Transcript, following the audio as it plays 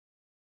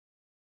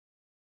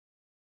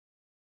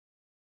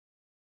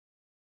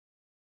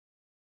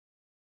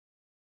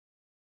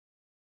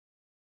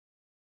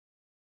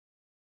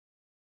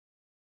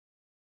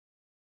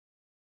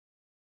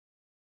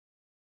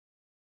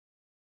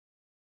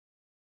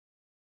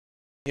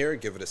Here,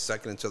 give it a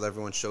second until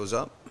everyone shows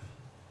up.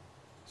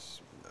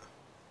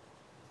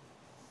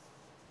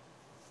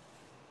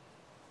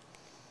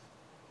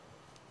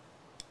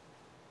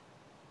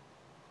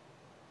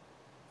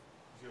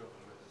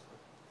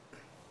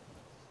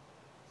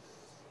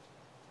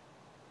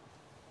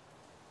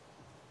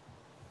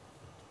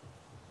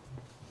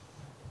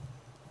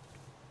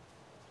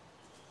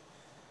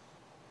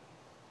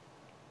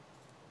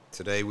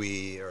 Today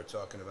we are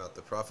talking about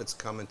the Prophet's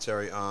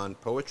commentary on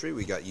poetry.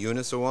 We got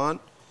Yunus Awan,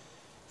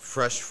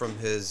 fresh from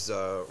his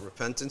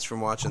repentance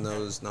from watching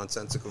those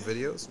nonsensical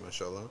videos,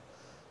 mashallah.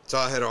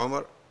 Tahir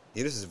Omar.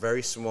 Yunus is a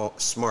very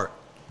smart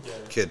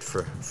kid,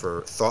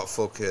 for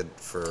thoughtful kid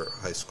for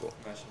high school.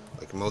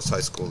 Like most high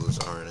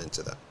schoolers aren't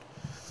into that.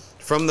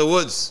 From the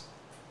woods,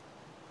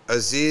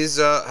 Aziz,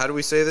 how do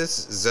we say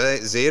this?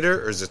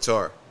 Zaider or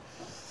Zatar?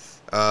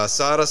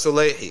 Sara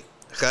Sulayhi,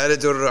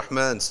 Khalidur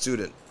Rahman,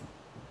 student.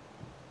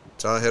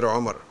 Tahir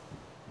Omar.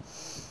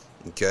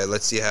 Okay,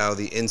 let's see how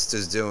the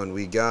Insta's doing.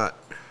 We got,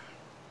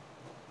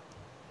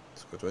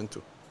 let's go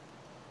to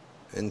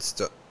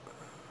Insta.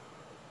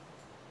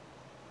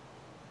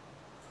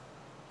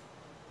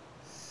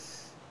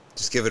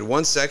 Just give it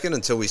 1 second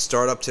until we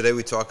start up. Today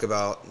we talk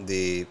about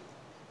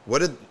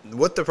what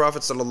the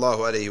Prophet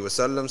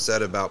ﷺ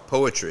said about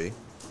poetry,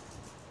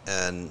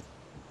 and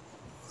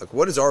like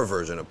what is our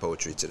version of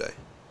poetry today,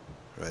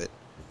 right?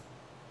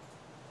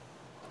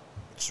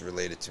 It's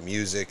related to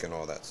music and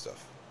all that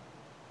stuff.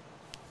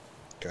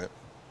 Okay.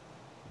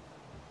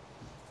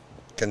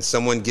 Can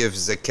someone give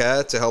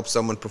zakat to help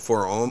someone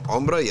perform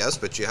umrah? Yes,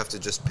 but you have to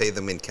just pay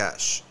them in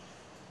cash.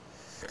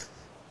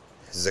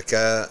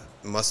 Zakat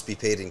must be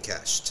paid in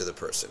cash to the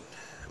person.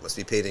 It must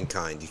be paid in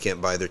kind. You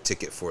can't buy their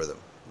ticket for them.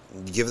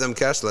 You give them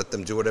cash, let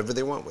them do whatever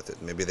they want with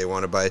it. Maybe they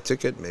want to buy a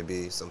ticket,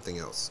 maybe something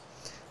else.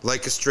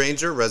 Like a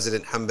stranger,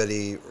 resident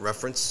Hanbali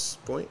reference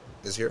point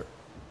is here.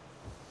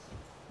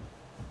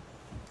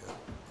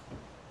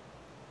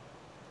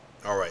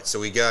 All right, so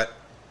we got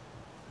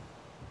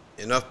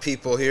enough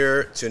people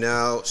here to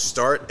now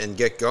start and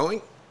get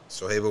going.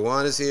 So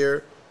Awan is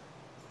here,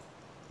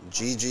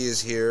 Gigi is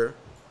here,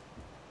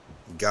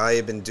 Guy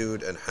ibn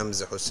Dude and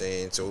Hamza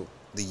Hussein. So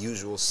the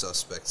usual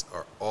suspects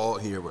are all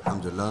here,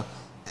 alhamdulillah.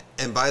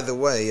 And by the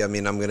way, I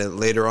mean,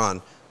 later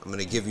on, I'm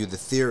gonna give you the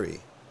theory.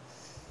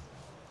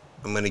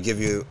 I'm gonna give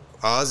you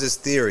Oz's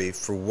theory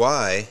for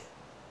why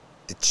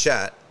the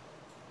chat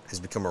has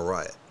become a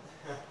riot.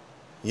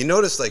 You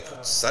notice, like,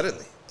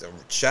 suddenly, the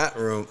chat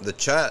room, the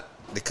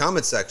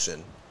comment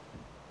section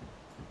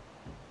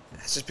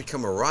has just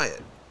become a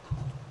riot.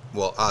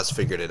 Well, Oz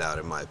figured it out,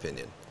 in my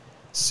opinion.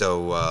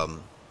 So,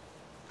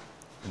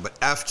 but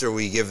after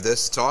we give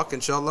this talk,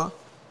 inshallah,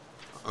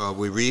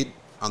 we read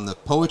on the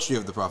poetry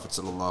of the Prophet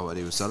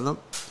ﷺ,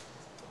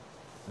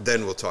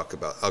 then we'll talk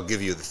about, I'll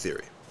give you the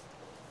theory.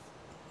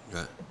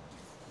 Okay.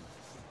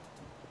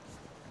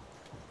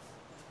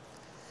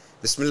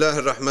 Bismillah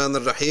ar-Rahman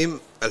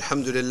ar-Rahim.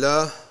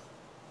 Alhamdulillah.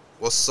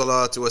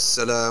 والصلاة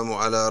والسلام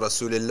على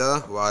رسول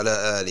الله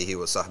وعلى آله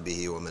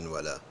وصحبه ومن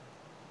والاه.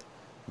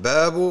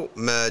 باب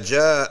ما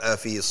جاء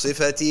في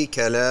صفة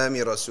كلام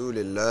رسول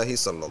الله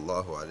صلى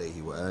الله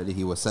عليه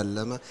وآله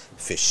وسلم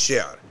في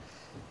الشعر.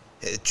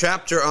 A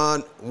chapter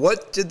on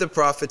what did the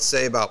Prophet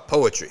say about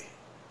poetry.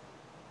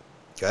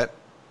 Okay.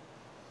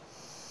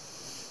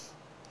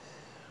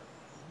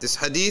 This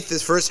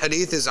first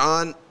hadith is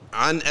on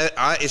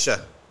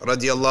Aisha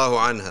radiyallahu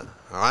anha.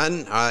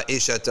 An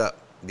Aisha.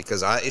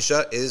 Because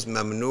Aisha is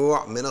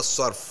mamnu' min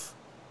as-sarf.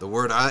 The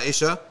word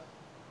Aisha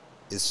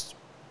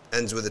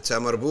ends with a ta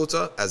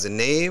marbuta as a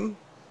name,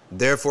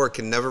 therefore it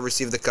can never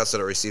receive the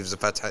kasra. It receives the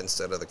fatha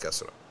instead of the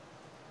kasra.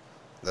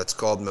 That's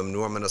called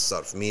mamnu' min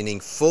as-sarf,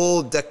 meaning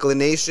full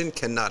declination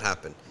cannot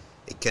happen.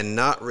 It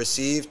cannot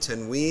receive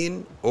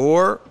tanween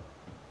or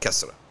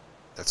kasra.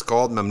 That's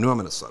called mamnu'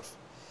 min as-sarf.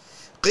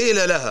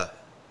 قيل لها.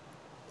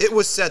 It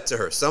was said to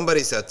her, somebody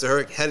said to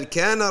her, هل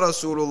كان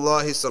رسول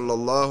الله صلى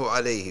الله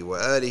عليه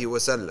وآله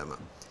وسلم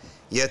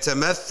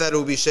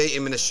يتمثل بشيء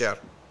من الشعر?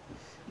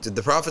 Did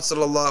the Prophet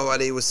صلى الله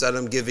عليه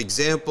وسلم give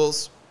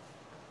examples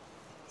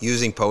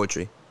using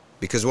poetry?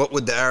 Because what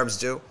would the Arabs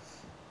do?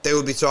 They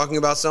would be talking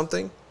about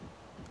something,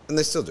 and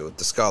they still do it.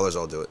 The scholars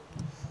all do it.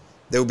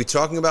 They would be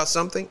talking about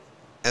something,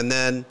 and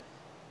then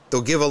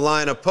they'll give a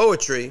line of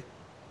poetry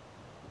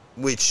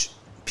which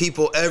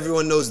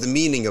everyone knows the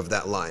meaning of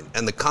that line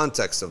and the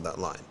context of that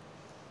line.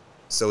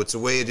 So it's a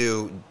way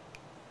to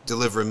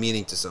deliver a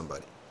meaning to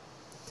somebody.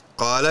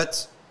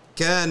 قالت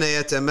كان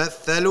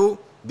يتمثل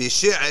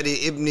بشعر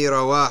ابن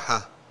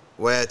رواحة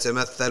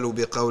ويتمثل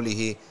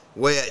بقوله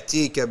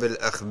ويأتيك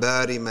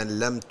بالأخبار من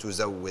لم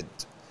تزود.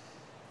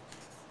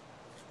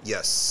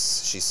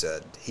 Yes, she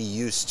said, he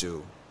used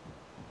to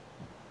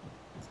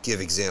give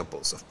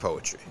examples of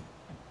poetry.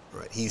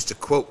 Right? He used to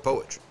quote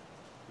poetry.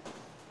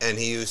 And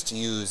he used to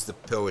use the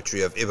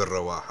poetry of Ibn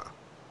Rawaha.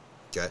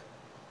 Okay?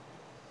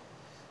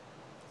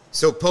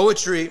 So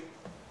poetry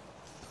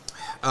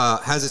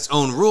has its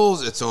own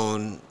rules, its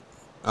own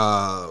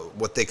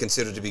what they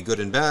consider to be good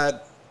and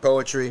bad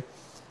poetry.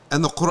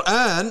 And the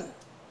Quran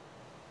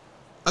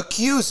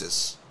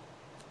accuses,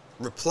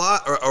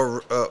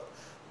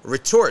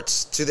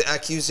 retorts to the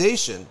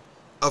accusation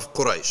of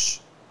Quraysh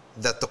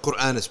that the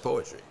Quran is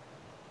poetry.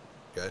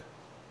 Okay,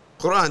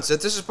 Quran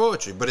said this is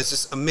poetry, but it's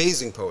just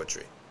amazing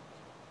poetry.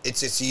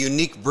 It's a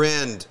unique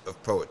brand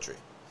of poetry.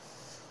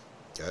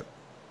 Okay,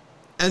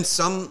 and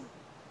some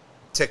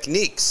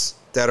techniques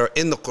that are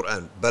in the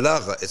Quran,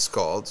 balagha it's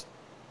called,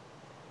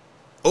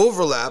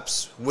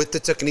 overlaps with the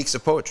techniques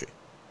of poetry.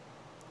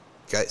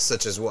 Okay,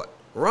 such as what?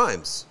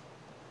 Rhymes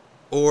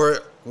or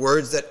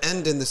words that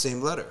end in the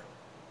same letter.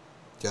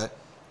 Okay,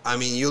 I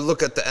mean, you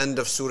look at the end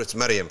of Surah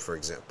Maryam, for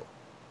example.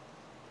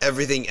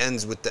 Everything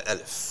ends with the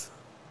alif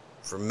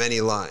for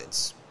many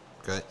lines.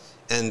 Okay,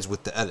 ends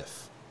with the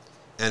alif,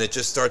 and it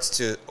just starts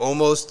to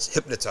almost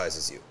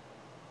hypnotizes you.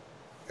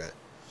 Okay,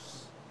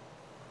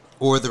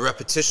 or the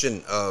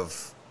repetition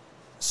of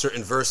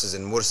certain verses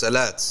in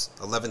Mursalat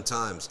 11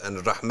 times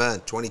and Rahman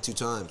 22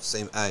 times,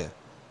 same ayah.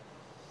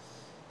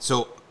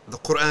 So the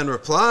Quran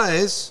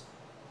replies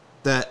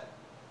that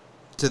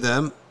to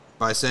them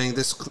by saying,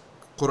 this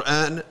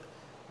Quran,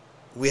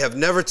 we have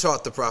never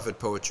taught the Prophet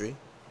poetry,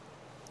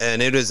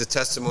 and it is a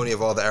testimony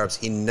of all the Arabs.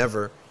 He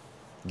never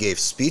gave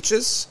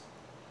speeches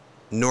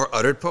nor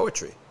uttered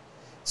poetry.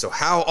 So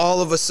how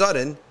all of a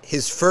sudden,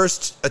 his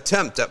first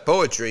attempt at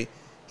poetry,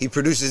 he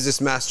produces this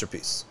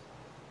masterpiece?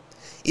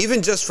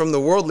 Even just from the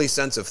worldly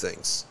sense of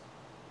things,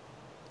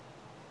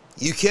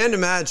 you can't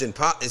imagine,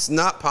 it's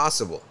not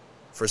possible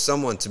for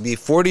someone to be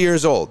 40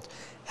 years old,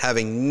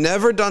 having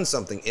never done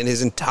something in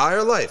his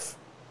entire life,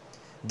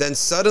 then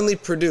suddenly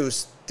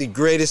produce the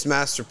greatest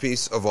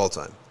masterpiece of all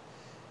time.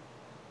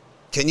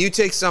 Can you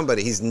take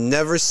somebody, he's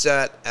never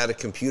sat at a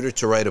computer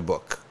to write a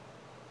book,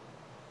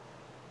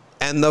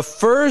 and the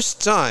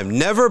first time,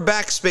 never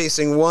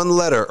backspacing one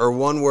letter or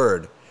one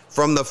word,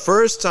 from the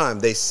first time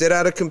they sit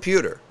at a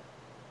computer,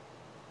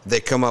 they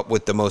come up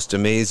with the most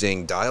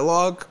amazing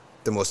dialogue,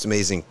 the most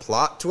amazing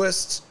plot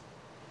twists,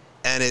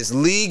 and is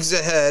leagues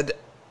ahead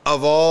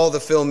of all the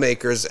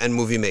filmmakers and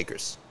movie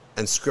makers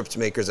and script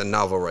makers and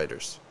novel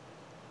writers.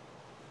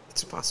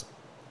 It's impossible.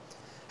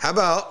 How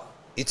about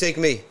you take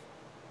me?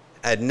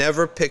 I'd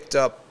never picked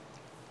up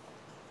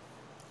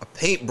a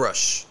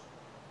paintbrush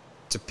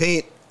to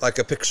paint like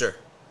a picture.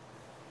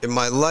 In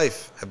my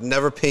life, I've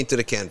never painted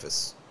a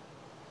canvas.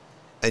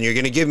 And you're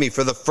going to give me,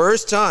 for the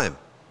first time,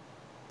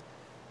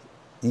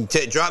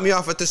 drop me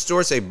off at the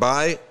store, say,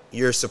 buy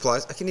your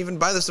supplies. I can't even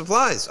buy the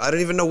supplies. I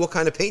don't even know what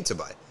kind of paint to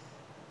buy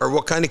or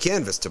what kind of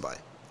canvas to buy.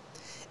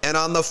 And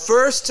on the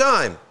first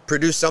time,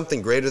 produce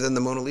something greater than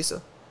the Mona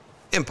Lisa?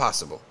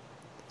 Impossible.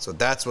 So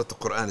that's what the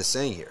Quran is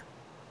saying here.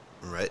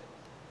 All right?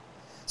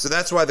 So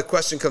that's why the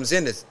question comes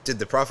in is, did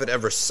the Prophet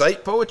ever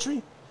cite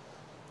poetry?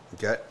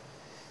 Okay.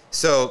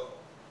 So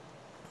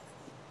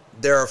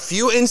there are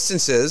few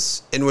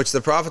instances in which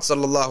the Prophet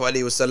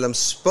ﷺ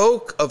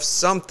spoke of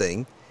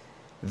something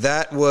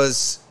that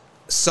was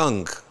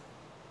sung.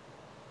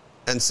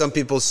 And some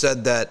people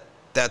said that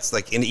that's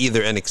like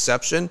either an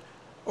exception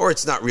or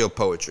it's not real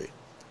poetry.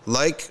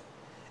 Like,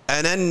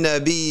 أَنَا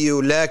النَّبِيُّ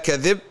لَا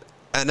كَذِبْ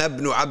أَنَا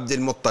ابْنُ عَبْدِ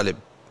الْمُطَّلِبِ.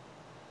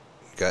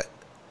 Okay.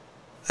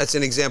 That's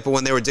an example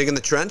when they were digging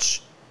the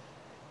trench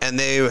and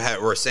they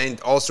were saying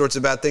all sorts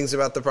of bad things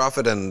about the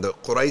Prophet, and the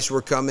Quraysh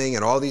were coming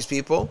and all these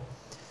people.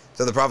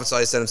 So the Prophet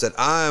ﷺ said,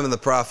 I am the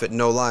Prophet,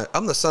 no lie.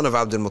 I'm the son of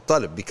Abdul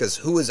Muttalib, because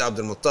who is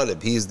Abdul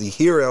Muttalib? He is the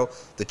hero,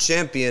 the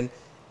champion,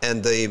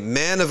 and the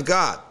man of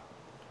God.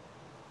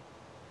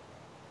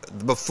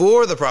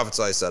 Before the Prophet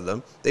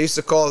ﷺ, they used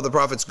to call the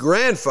Prophet's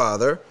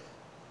grandfather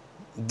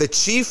the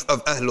chief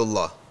of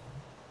Ahlullah,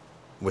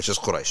 which is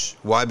Quraysh.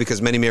 Why?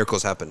 Because many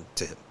miracles happened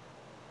to him.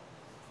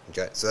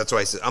 Okay, so that's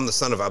why he said, I'm the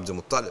son of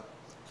Abdul Muttalib.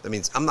 That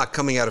means I'm not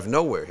coming out of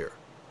nowhere here.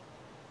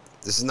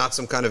 This is not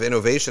some kind of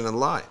innovation and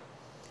lie.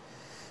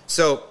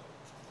 So,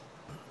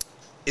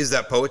 is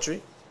that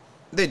poetry?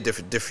 They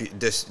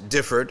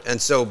differed,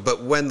 and so,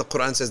 but when the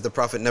Quran says the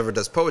Prophet never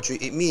does poetry,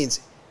 it means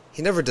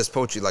he never does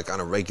poetry like on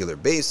a regular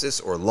basis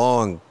or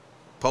long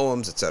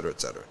poems, etc.,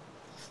 etc.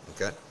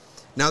 Okay.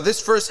 Now, this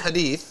first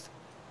hadith,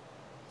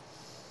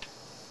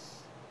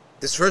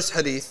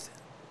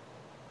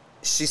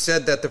 she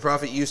said that the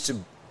Prophet used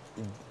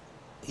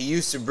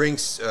to bring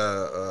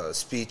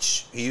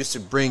speech. He used to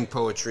bring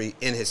poetry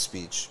in his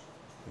speech.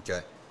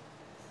 Okay.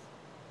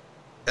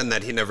 And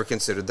that he never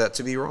considered that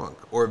to be wrong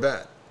or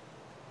bad.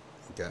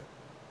 Okay.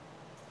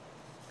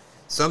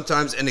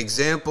 Sometimes an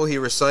example, he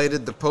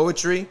recited the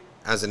poetry.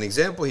 As an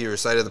example, he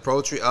recited the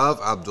poetry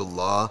of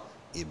Abdullah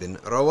ibn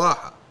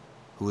Rawaha,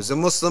 who is a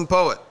Muslim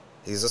poet.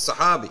 He's a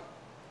Sahabi.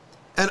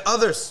 And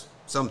others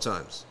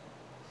sometimes.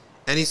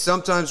 And he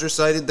sometimes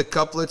recited the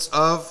couplets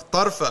of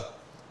Tarfa.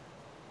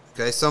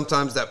 Okay,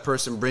 sometimes that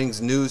person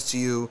brings news to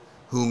you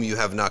whom you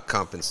have not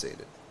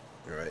compensated.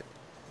 All right.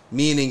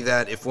 Meaning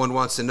that if one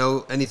wants to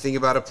know anything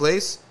about a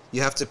place,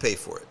 you have to pay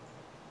for it.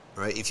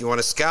 All right? If you want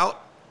to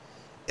scout,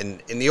 in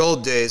the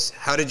old days,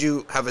 how did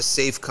you have a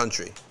safe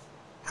country?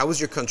 How was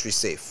your country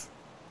safe?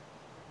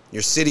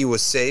 Your city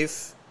was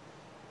safe,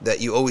 that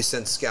you always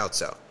sent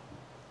scouts out.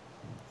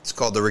 It's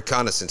called the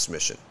reconnaissance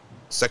mission,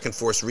 Second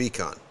Force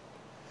Recon.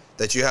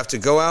 that you have to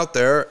go out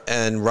there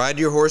and ride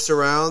your horse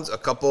around a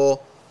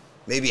couple,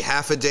 maybe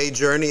half a day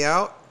journey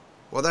out.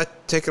 Well,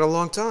 that taking a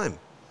long time.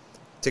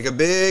 Take a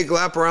big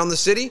lap around the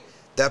city.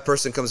 That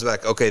person comes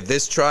back. Okay,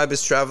 this tribe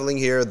is traveling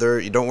here.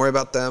 You don't worry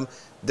about them.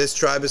 This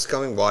tribe is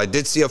coming. Well, I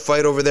did see a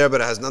fight over there, but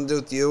it has nothing to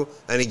do with you.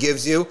 And he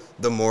gives you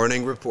the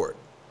morning report.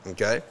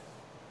 Okay?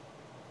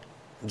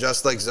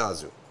 Just like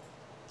Zazu.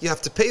 You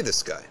have to pay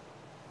this guy.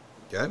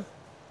 Okay?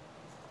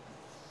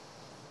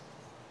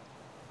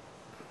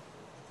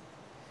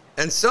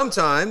 And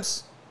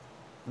sometimes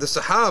the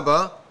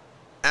Sahaba,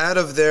 out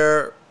of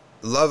their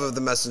love of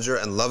the Messenger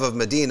and love of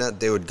Medina,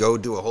 they would go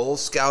do a whole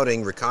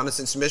scouting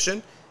reconnaissance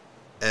mission,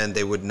 and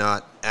they would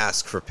not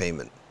ask for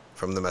payment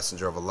from the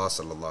Messenger of Allah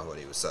sallallahu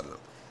alaihi wasallam.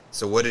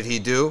 So what did he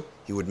do?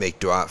 He would make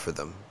dua for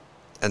them.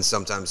 And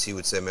sometimes he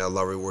would say, may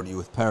Allah reward you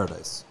with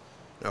paradise.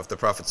 Now if the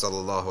Prophet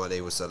sallallahu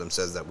alaihi wasallam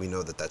says that, we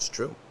know that that's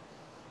true.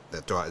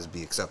 That dua is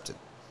be accepted.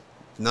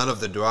 None of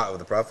the dua of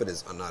the Prophet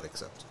is not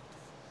accepted.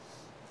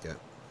 Okay.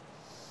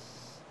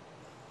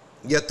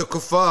 Yet the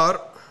Kuffar,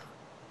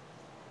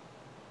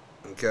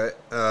 okay,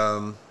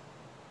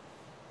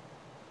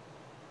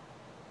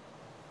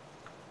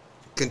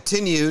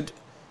 continued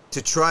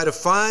to try to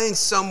find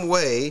some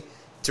way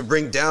to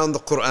bring down the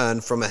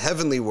Quran from a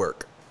heavenly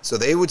work. So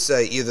they would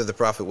say either the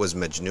Prophet was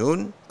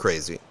majnoon,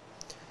 crazy,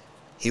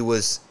 he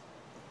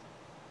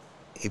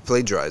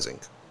plagiarizing,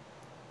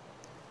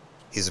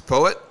 he's a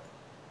poet,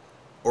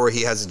 or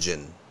he has a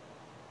jinn.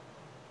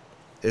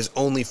 There's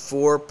only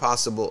 4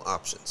 possible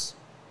options.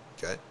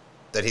 Okay,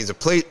 that he's a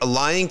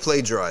lying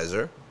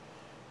plagiarizer,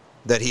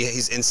 that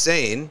he's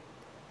insane,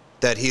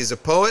 that he is a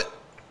poet,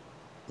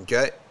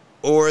 okay,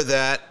 or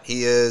that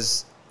he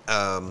is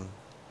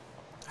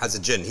has a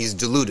jinn. He's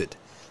deluded.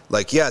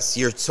 Like, yes,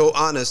 you're so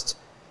honest,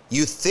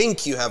 you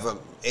think you have an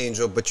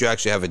angel, but you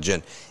actually have a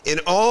jinn. In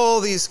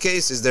all these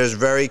cases, there's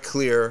very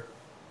clear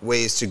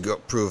ways to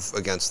prove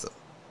against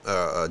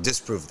them,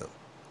 disprove them.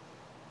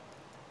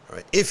 All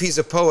right. If he's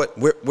a poet,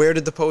 where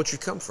did the poetry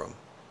come from?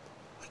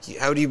 Like,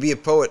 how do you be a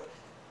poet?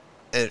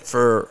 And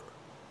for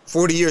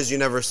 40 years you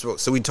never spoke.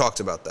 So we talked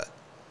about that.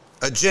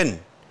 A jinn.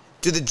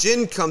 Do the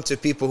jinn come to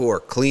people who are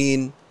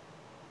clean?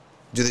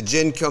 Do the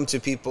jinn come to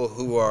people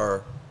who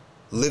are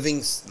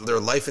living their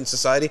life in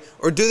society?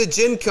 Or do the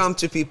jinn come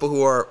to people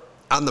who are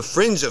on the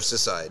fringe of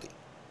society?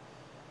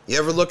 You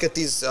ever look at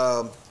these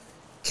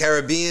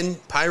Caribbean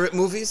pirate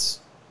movies?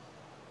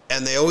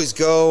 And they always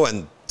go,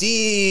 and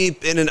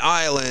deep in an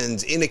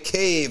island, in a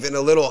cave, in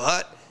a little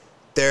hut,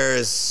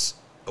 there's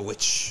a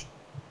witch,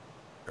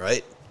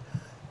 right?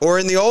 Or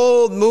in the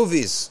old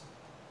movies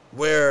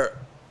where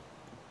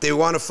they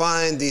want to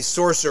find the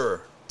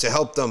sorcerer to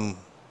help them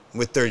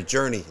with their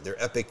journey,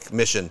 their epic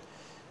mission.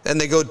 And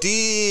they go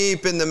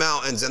deep in the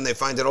mountains and they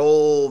find an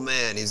old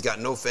man. He's got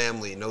no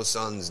family, no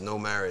sons, no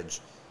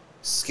marriage.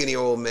 Skinny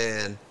old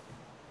man.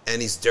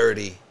 And he's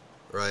dirty,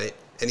 right?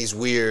 And he's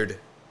weird.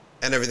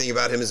 And everything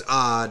about him is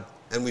odd.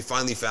 And we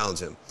finally found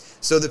him.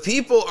 So the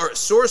people are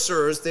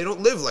sorcerers. They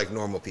don't live like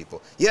normal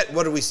people. Yet,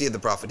 what do we see of the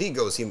Prophet? He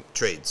goes, he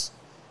trades.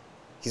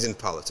 He's in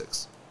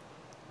politics.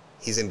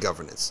 He's in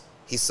governance.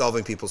 He's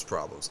solving people's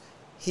problems.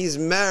 He's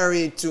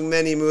married to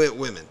many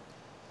women.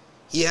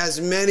 He has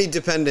many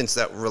dependents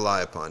that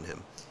rely upon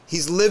him.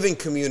 He's living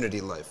community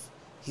life.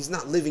 He's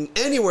not living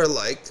anywhere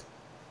like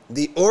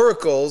the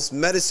oracles,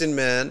 medicine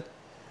man.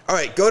 All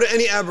right, go to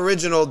any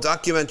Aboriginal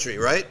documentary,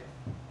 right?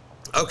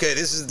 Okay,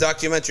 this is the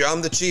documentary.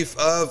 I'm the chief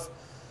of,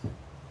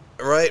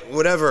 right,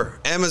 whatever,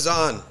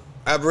 Amazon,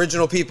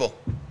 Aboriginal people.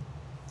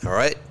 All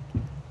right,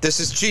 this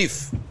is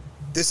chief.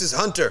 This is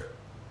hunter.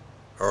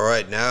 All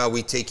right, now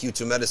we take you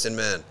to medicine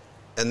man.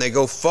 And they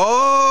go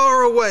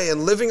far away,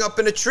 and living up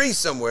in a tree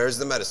somewhere is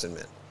the medicine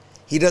man.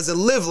 He doesn't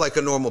live like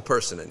a normal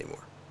person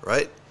anymore,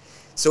 right?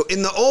 So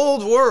in the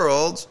old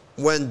world,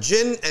 when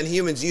jinn and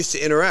humans used to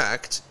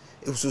interact,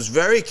 it was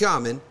very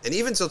common, and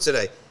even till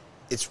today,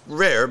 it's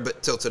rare,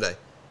 but till today,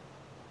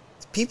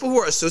 people who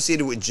are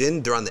associated with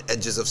jinn, they're on the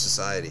edges of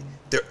society.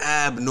 They're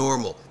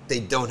abnormal.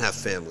 They don't have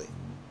family,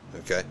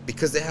 okay?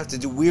 Because they have to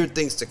do weird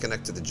things to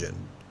connect to the jinn.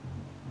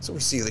 So we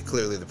see that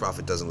clearly the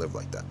Prophet doesn't live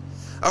like that.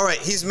 All right,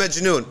 he's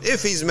Majnoon.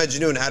 If he's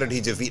Majnoon, how did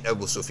he defeat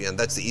Abu Sufyan?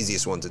 That's the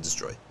easiest one to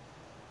destroy.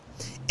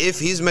 If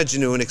he's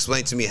Majnoon,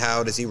 explain to me,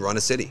 how does he run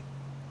a city?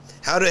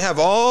 How do have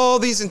all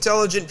these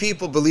intelligent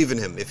people believe in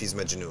him if he's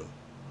Majnoon?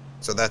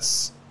 So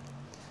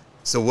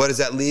what does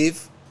that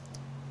leave?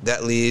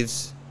 That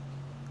leaves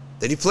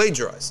that he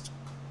plagiarized.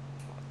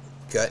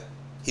 Okay?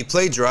 He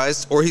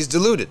plagiarized, or he's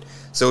deluded.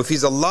 So if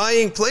he's a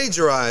lying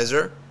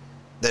plagiarizer,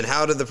 then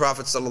how did the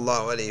Prophet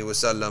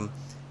ﷺ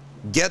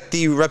get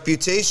the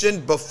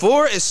reputation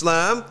before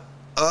Islam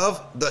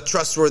of the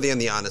trustworthy and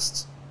the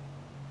honest?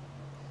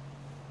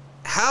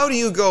 How do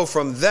you go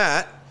from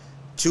that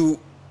to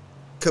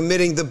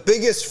committing the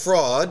biggest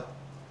fraud,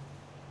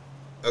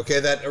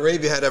 okay, that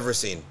Arabia had ever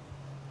seen,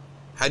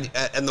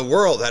 and the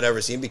world had ever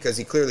seen, because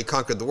he clearly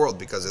conquered the world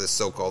because of this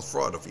so-called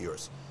fraud of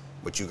yours,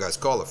 which you guys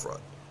call a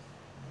fraud?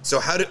 So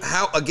how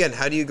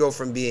do you go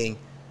from being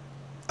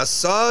a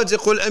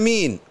Sadiqul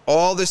Amin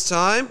all this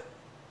time,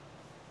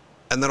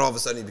 And then all of a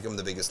sudden he becomes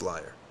the biggest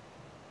liar.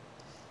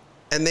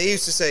 And they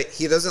used to say,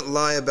 he doesn't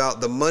lie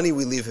about the money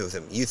we leave with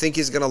him. You think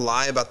he's going to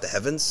lie about the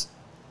heavens?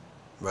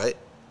 Right?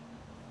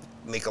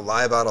 Make a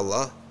lie about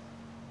Allah?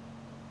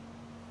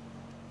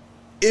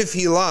 If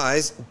he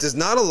lies, does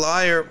not a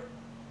liar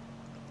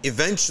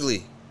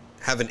eventually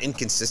have an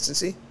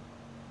inconsistency?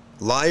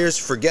 Liars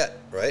forget,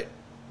 right?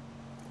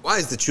 Why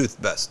is the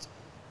truth best?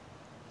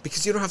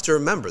 Because you don't have to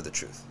remember the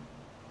truth.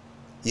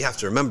 You have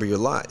to remember your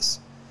lies.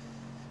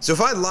 So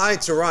if I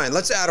lied to Ryan,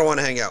 let's say I don't want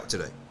to hang out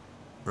today,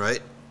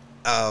 right?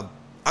 I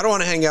don't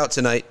want to hang out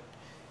tonight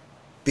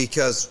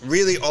because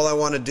really all I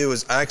want to do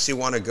is I actually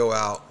want to go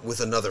out with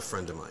another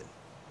friend of mine,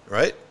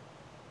 right?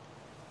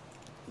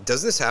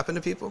 Doesn't this happen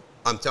to people?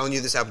 I'm telling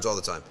you, this happens all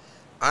the time.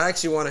 I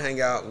actually want to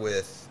hang out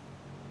with,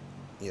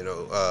 you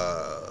know,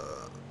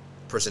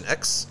 person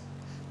X.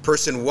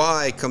 Person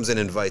Y comes and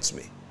invites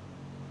me.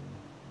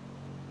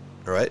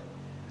 All right?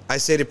 I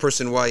say to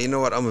person Y, you know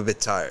what? I'm a bit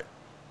tired.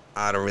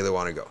 I don't really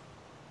want to go.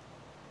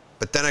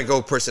 But then I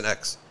go person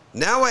X.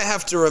 Now I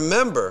have to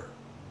remember.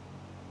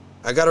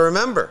 I got to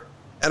remember.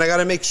 And I got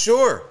to make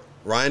sure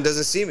Ryan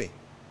doesn't see me.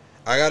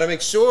 I got to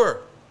make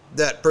sure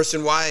that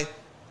person Y,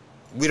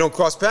 we don't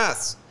cross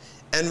paths.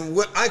 And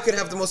I could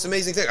have the most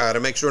amazing thing. I got to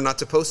make sure not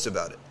to post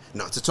about it,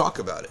 not to talk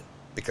about it,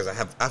 because I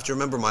have to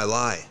remember my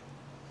lie.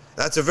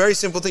 That's a very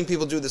simple thing.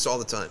 People do this all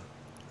the time,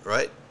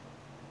 right?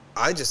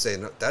 I just say,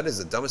 no, that is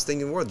the dumbest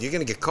thing in the world. You're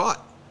going to get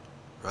caught,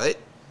 right?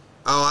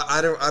 Oh,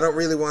 I don't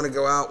really want to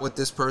go out with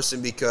this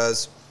person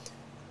because,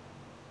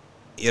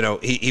 you know,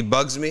 he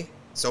bugs me.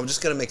 So I'm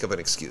just going to make up an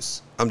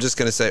excuse. I'm just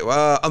going to say,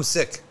 well, I'm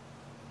sick.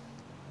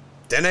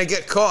 Then I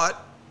get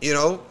caught, you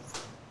know,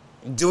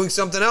 doing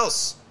something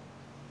else.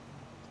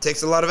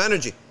 Takes a lot of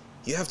energy.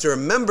 You have to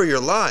remember your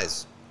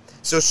lies.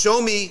 So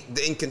show me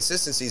the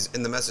inconsistencies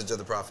in the message of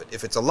the Prophet.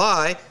 If it's a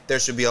lie, there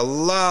should be a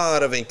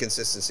lot of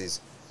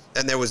inconsistencies.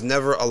 And there was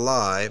never a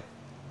lie.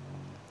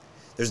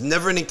 There's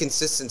never an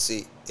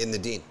inconsistency in the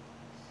deen.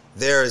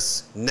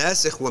 There's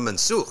nasikh wa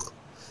mansukh.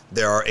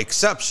 There are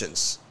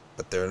exceptions,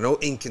 but there are no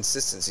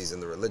inconsistencies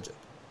in the religion.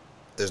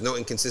 There's no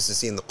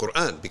inconsistency in the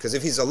Quran. Because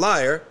if he's a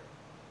liar,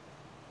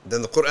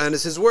 then the Quran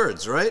is his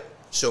words, right?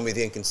 Show me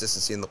the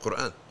inconsistency in the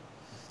Quran.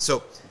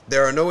 So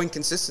there are no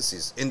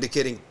inconsistencies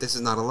indicating this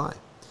is not a lie.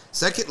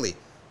 Secondly,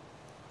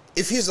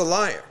 if he's a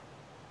liar,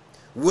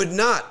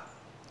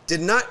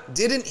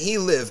 didn't he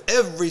live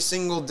every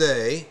single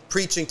day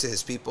preaching to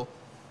his people?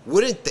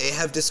 Wouldn't they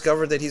have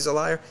discovered that he's a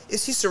liar?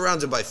 Is he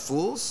surrounded by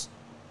fools?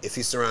 If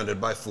he's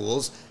surrounded by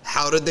fools,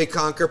 how did they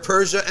conquer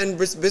Persia and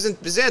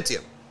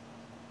Byzantium?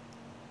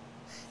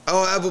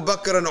 Oh, Abu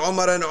Bakr and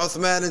Umar and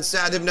Uthman and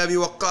Sa'd ibn Abi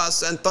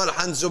Waqqas and Talha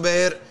and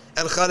Zubair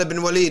and Khalid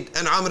bin Walid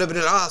and Amr ibn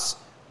al-As.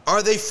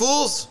 Are they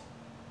fools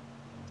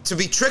to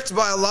be tricked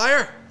by a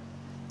liar?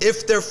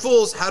 If they're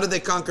fools, how did they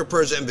conquer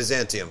Persia and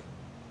Byzantium?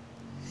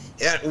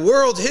 At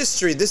world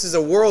history, this is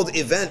a world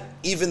event.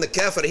 Even the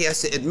kafir, he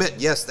has to admit,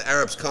 yes, the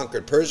Arabs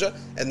conquered Persia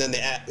and then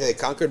they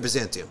conquered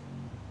Byzantium.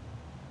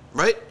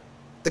 Right?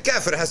 The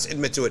kafir has to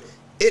admit to it.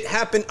 It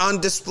happened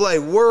on display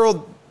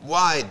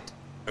worldwide,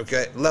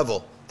 okay,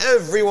 level.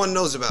 Everyone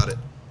knows about it.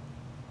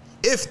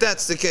 If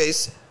that's the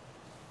case,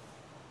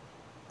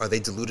 are they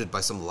deluded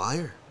by some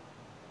liar?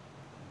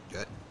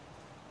 Okay.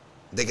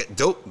 They get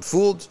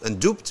fooled and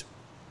duped.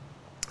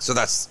 So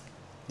that's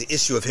the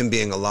issue of him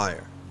being a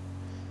liar.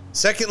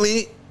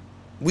 Secondly,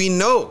 we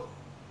know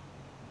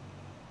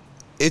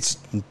it's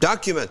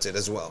documented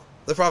as well.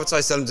 The Prophet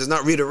ﷺ does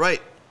not read or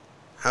write.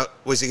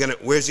 Where's he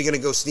gonna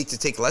go sneak to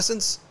take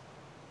lessons?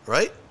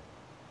 Right?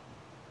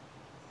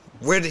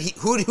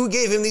 Who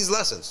gave him these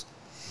lessons?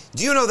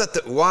 Do you know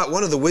that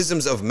one of the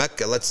wisdoms of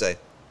Mecca, let's say,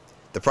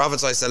 the Prophet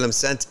ﷺ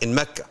sent in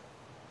Mecca?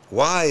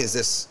 Why is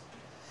this?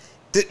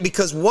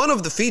 Because one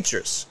of the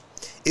features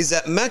is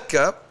that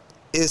Mecca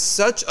is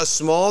such a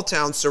small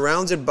town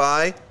surrounded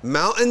by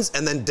mountains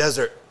and then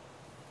desert.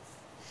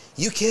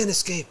 You can't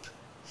escape.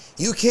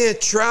 You can't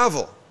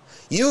travel.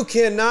 You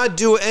cannot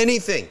do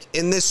anything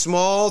in this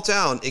small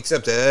town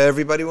except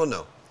everybody will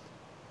know.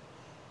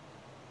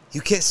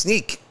 You can't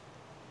sneak.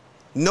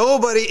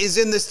 Nobody is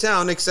in this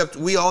town except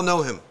we all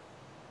know him.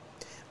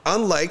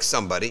 Unlike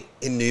somebody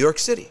in New York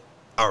City.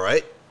 All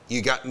right,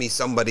 you got me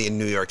somebody in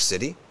New York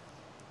City.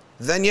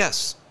 Then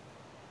yes,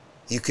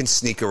 you can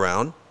sneak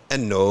around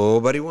and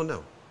nobody will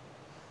know.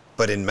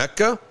 But in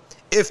Mecca,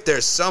 if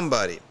there's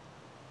somebody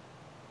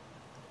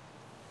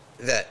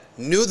that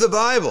knew the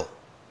Bible,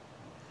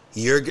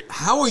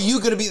 how are you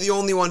going to be the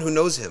only one who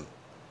knows him?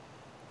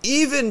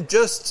 Even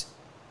just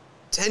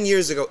 10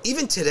 years ago,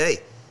 even today,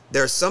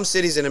 there are some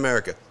cities in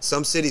America,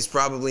 some cities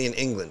probably in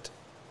England,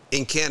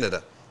 in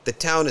Canada. The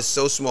town is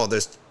so small,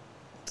 there's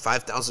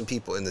 5,000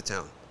 people in the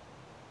town.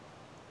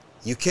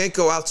 You can't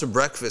go out to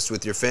breakfast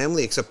with your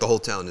family except the whole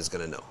town is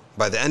going to know.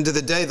 By the end of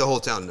the day, the whole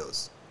town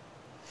knows.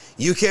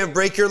 You can't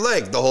break your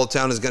leg. The whole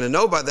town is going to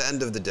know by the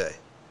end of the day.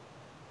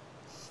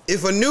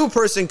 If a new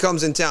person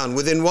comes in town,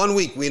 within 1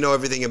 week, we know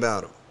everything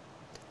about him.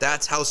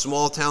 That's how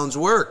small towns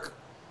work.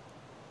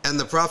 and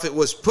the Prophet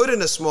was put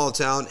in a small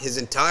town, his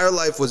entire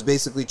life was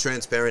basically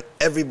transparent.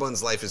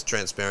 Everyone's life is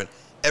transparent.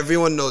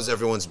 Everyone knows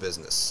everyone's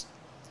business.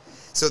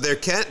 So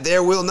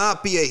there will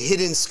not be a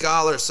hidden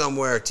scholar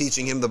somewhere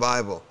teaching him the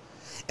Bible.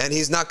 And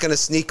he's not going to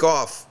sneak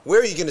off.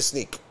 Where are you going to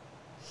sneak?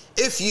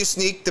 If you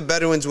sneak, the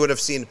Bedouins would have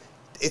seen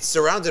it's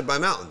surrounded by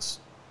mountains.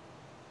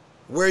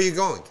 Where are you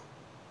going?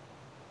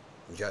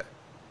 Okay.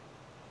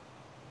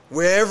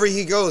 Wherever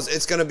he goes,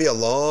 it's going to be a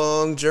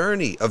long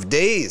journey of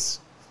days.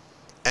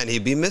 And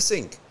he'd be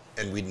missing.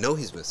 And we'd know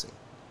he's missing.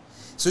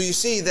 So you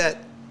see that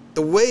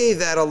the way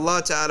that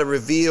Allah Ta'ala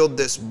revealed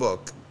this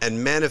book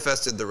and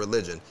manifested the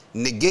religion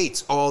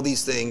negates all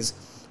these things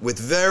with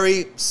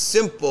very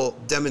simple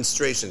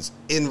demonstrations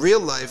in real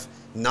life,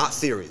 not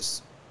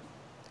theories.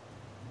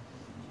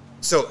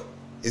 So,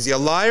 is he a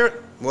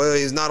liar? Well,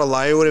 he's not a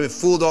liar. He would have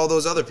fooled all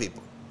those other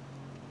people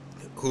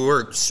who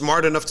were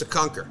smart enough to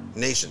conquer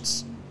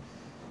nations.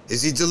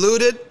 Is he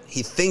deluded?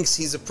 He thinks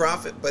he's a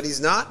prophet, but he's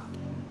not.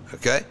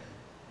 Okay?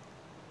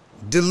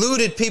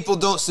 Deluded people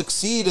don't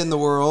succeed in the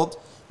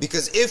world,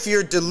 because if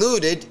you're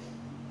deluded,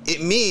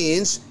 it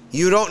means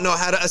you don't know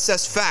how to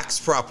assess facts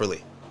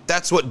properly.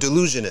 That's what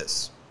delusion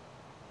is.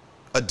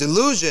 A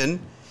delusion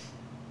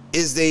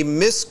is a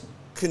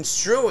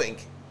misconstruing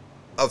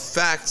of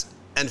fact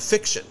and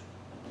fiction.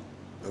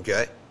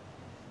 Okay?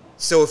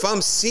 So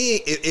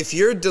if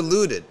you're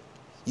deluded,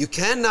 you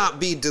cannot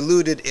be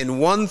deluded in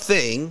one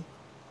thing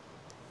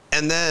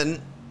and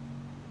then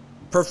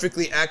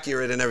perfectly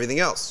accurate in everything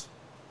else.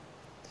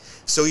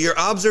 So your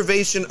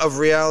observation of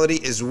reality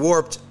is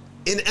warped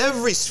in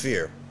every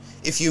sphere.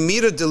 If you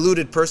meet a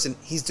deluded person,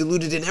 he's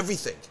deluded in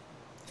everything.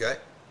 Okay?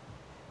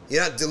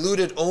 You're not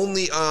deluded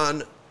only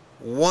on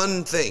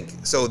one thing.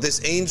 So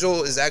this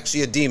angel is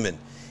actually a demon.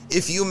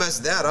 If you mess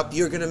that up,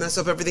 you're going to mess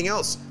up everything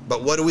else.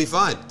 But what do we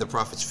find? The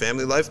Prophet's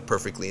family life,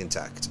 perfectly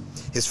intact.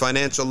 His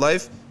financial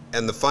life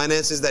and the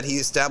finances that he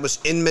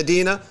established in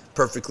Medina,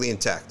 perfectly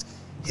intact.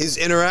 His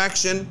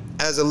interaction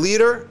as a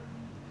leader,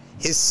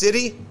 his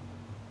city,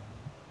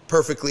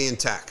 perfectly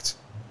intact.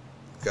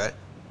 Okay?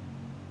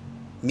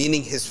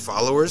 Meaning his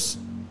followers,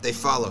 they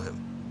follow him.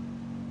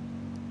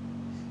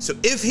 So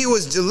if he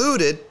was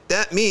deluded,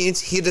 that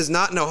means he does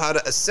not know how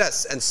to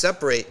assess and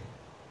separate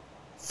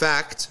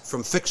fact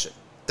from fiction.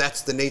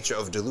 That's the nature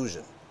of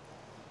delusion.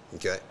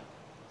 Okay?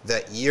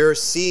 That you're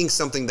seeing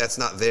something that's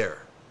not there.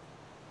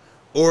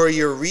 Or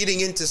you're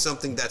reading into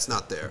something that's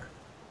not there.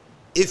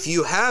 If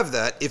you have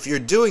that, if you're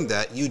doing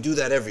that, you do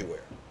that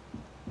everywhere.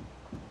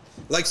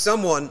 Like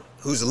someone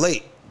who's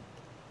late.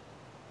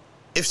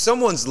 If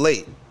someone's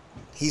late,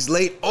 he's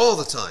late all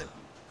the time,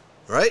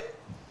 right?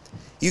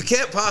 You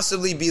can't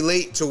possibly be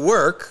late to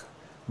work,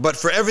 but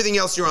for everything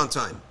else you're on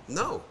time.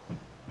 No.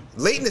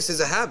 Lateness is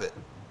a habit,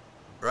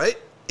 right?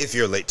 If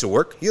you're late to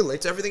work, you're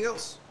late to everything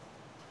else.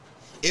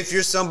 If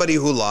you're somebody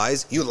who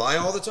lies, you lie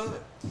all the time.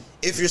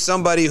 If you're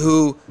somebody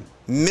who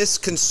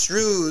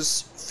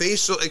misconstrues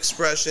facial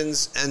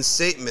expressions and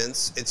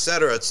statements,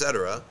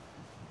 etc.,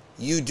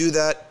 you do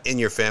that in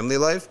your family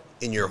life,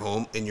 in your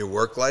home, in your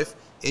work life,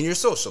 in your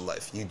social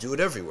life. You do it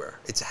everywhere.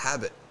 It's a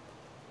habit.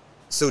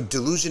 So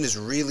delusion is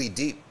really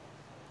deep.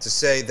 To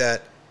say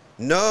that,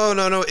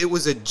 no, it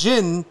was a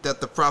jinn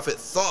that the Prophet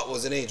thought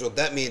was an angel,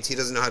 that means he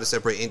doesn't know how to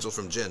separate angel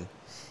from jinn.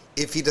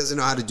 If he doesn't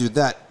know how to do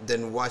that,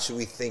 then why should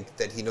we think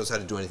that he knows how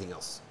to do anything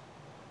else?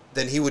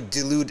 Then he would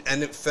delude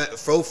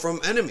foe from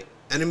enemy,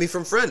 enemy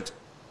from friend,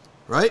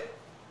 right?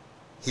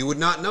 He would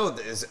not know.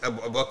 Is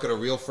Abu Bakr a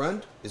real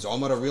friend? Is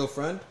Umar a real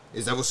friend?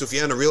 Is Abu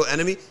Sufyan a real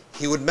enemy?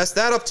 He would mess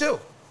that up too.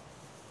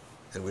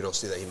 And we don't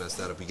see that he messed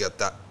that up. He got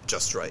that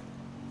just right.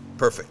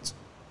 Perfect.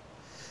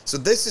 So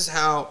this is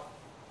how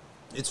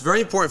it's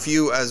very important for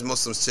you as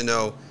Muslims to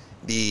know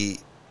the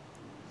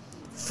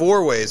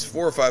 4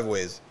 or 5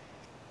 ways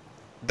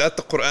that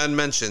the Quran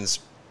mentions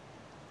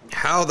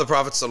how the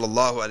Prophet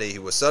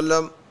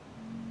ﷺ,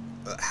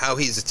 how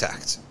he's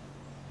attacked.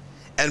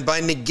 And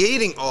by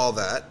negating all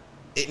that,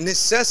 it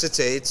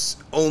necessitates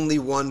only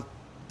one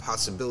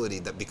possibility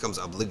that becomes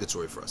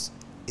obligatory for us,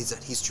 is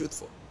that he's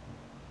truthful.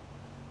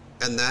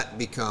 And that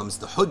becomes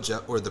the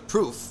hujjah, or the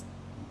proof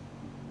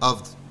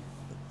of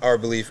our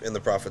belief in the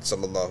Prophet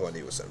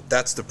ﷺ.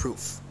 That's the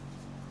proof.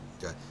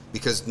 Okay?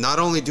 Because not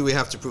only do we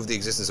have to prove the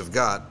existence of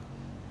God,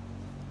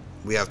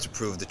 we have to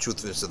prove the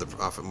truthfulness of the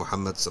Prophet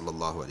Muhammad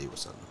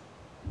ﷺ.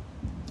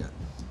 Okay.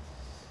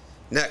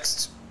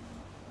 Next,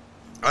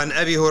 عن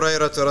أبي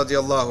هريرة رضي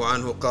الله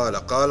عنه قال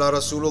قال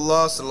رسول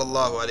الله صلى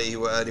الله عليه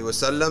وآله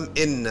وسلم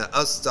إن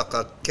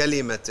أصدق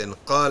كلمة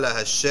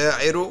قالها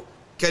الشاعر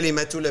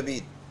كلمة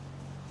لبيد.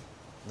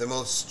 The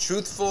most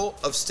truthful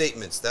of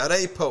statements that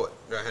a poet.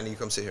 Rahani, you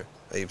come sit here.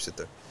 Ayub, sit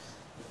there.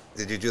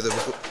 Did you do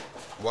the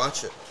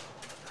watch it?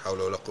 حول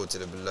ولا قوة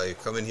إلا بالله. You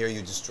come in here,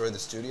 you destroy the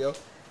studio.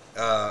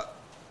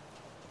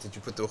 Did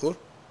you put the ukhur?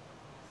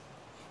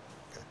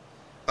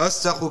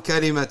 أصدق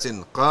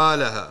كلمة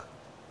قالها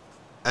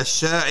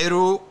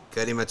الشاعر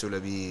كلمة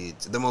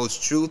لبيد. The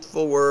most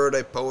truthful word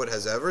a poet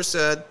has ever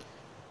said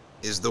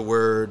is the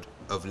word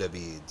of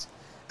Labid.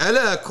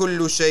 ألا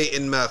كل شيء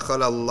ما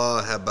خلا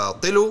الله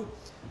باطل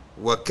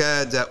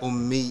وَكَادَ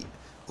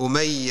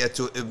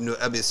أُمَيَّةُ ibn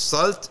Abi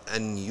Salt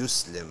أن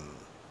يسلم.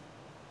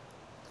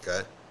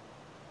 Okay?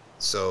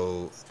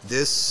 So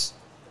this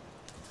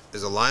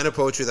is a line of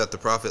poetry that the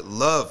Prophet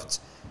loved.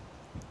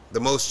 The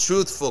most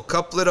truthful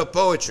couplet of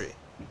poetry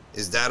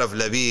is that of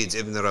Labid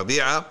ibn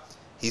Rabi'ah.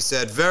 He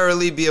said,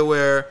 verily be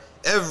aware,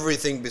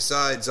 everything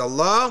besides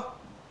Allah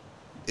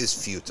is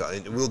futile.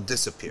 It will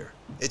disappear.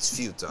 It's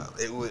futile.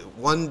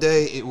 One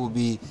day it will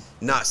be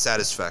not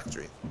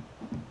satisfactory.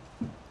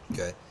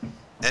 Okay?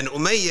 And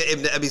Umayyah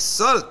ibn Abi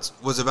Salt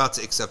was about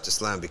to accept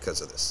Islam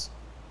because of this.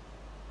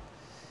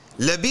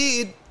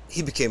 Labid,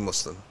 he became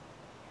Muslim.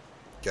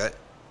 Okay?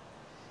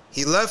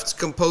 He left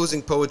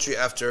composing poetry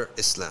after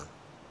Islam.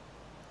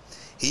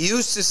 He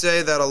used to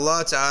say that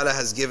Allah Ta'ala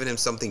has given him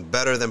something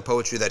better than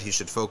poetry that he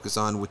should focus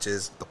on, which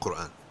is the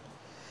Quran.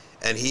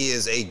 And he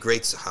is a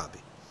great Sahabi.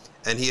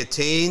 And he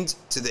attained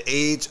to the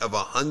age of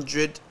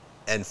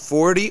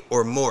 140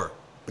 or more.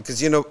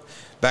 Because, you know,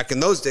 back in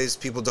those days,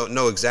 people don't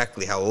know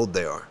exactly how old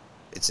they are.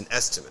 It's an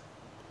estimate.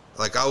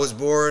 Like I was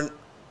born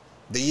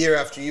the year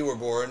after you were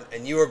born,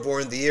 and you were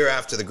born the year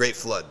after the Great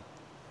Flood.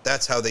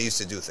 That's how they used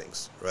to do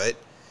things, right?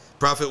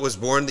 Prophet was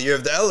born the year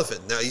of the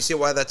elephant. Now, you see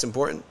why that's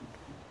important?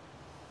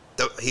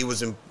 He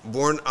was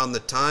born on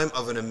the time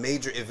of a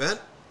major event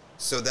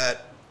so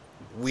that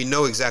we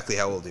know exactly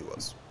how old he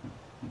was.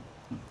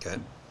 Okay.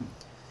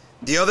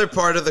 The other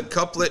part of the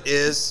couplet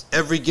is,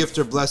 every gift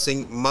or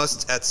blessing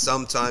must at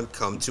some time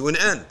come to an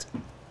end.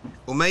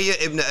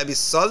 Umayyah ibn Abi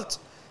Salt,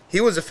 he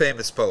was a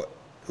famous poet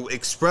who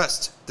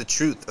expressed the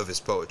truth of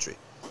his poetry.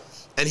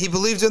 And he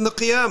believed in the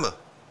Qiyamah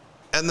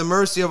and the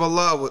mercy of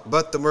Allah,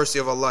 but the mercy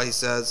of Allah, he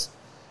says,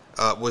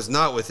 was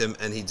not with him,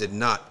 and he did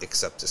not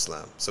accept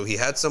Islam. So he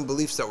had some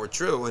beliefs that were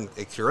true and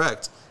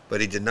correct,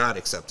 but he did not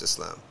accept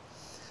Islam.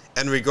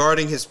 And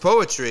regarding his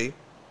poetry,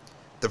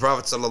 the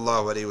Prophet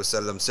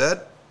ﷺ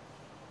said,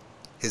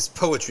 his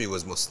poetry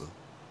was Muslim,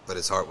 but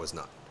his heart was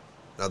not.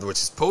 In other words,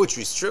 his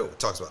poetry is true. It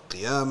talks about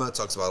Qiyamah, it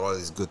talks about all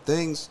these good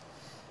things,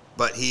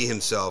 but he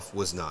himself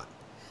was not.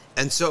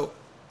 And so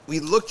we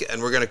look at,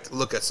 and we're going to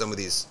look at some of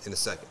these in a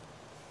second.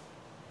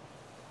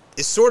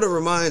 It sort of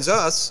reminds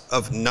us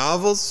of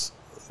novels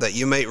that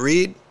you might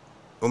read.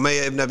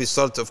 Umayyah ibn Abi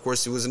Salt, of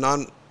course, he was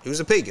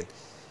a pagan,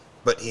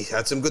 but he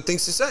had some good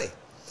things to say.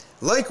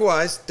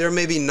 Likewise, there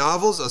may be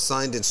novels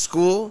assigned in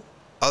school,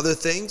 other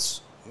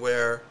things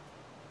where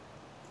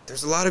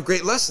there's a lot of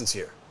great lessons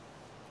here,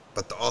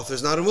 but the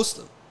author's not a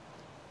Muslim.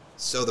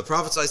 So the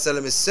Prophet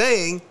ﷺ is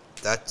saying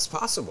that's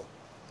possible.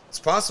 It's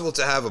possible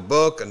to have a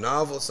book, a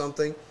novel,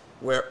 something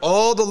where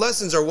all the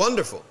lessons are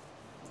wonderful,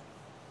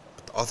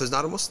 but the author's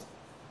not a Muslim.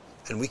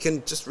 And we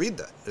can just read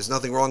that. There's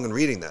nothing wrong in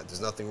reading that.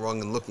 There's nothing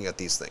wrong in looking at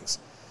these things.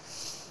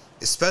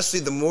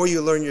 Especially the more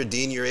you learn your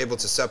deen, you're able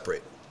to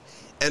separate.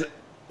 And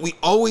we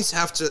always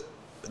have to,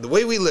 the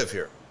way we live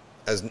here,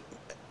 as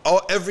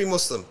every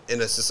Muslim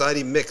in a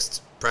society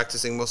mixed,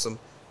 practicing Muslim,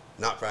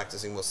 not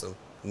practicing Muslim,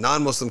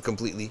 non-Muslim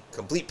completely,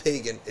 complete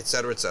pagan,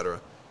 etc.,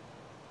 etc.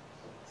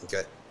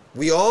 Okay?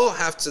 We all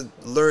have to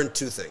learn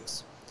two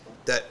things.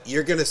 That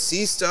you're going to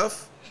see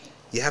stuff,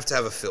 you have to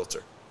have a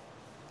filter.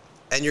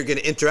 And you're going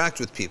to interact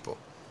with people,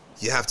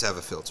 you have to have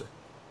a filter.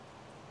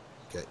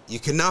 Okay? You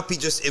cannot be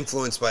just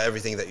influenced by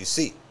everything that you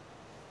see.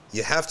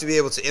 You have to be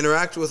able to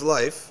interact with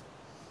life,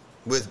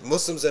 with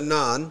Muslims and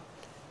non,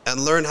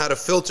 and learn how to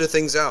filter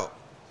things out.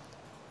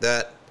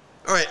 That,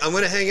 all right, I'm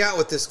going to hang out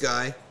with this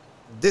guy.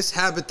 This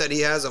habit that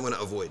he has, I'm going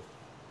to avoid.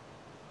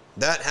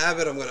 That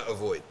habit, I'm going to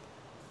avoid.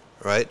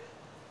 Right?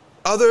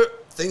 Other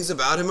things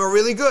about him are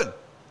really good.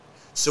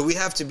 So we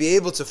have to be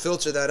able to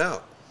filter that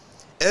out.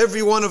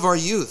 Every one of our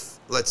youth,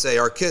 let's say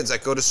our kids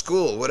that go to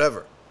school,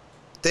 whatever,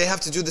 they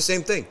have to do the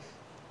same thing.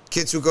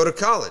 Kids who go to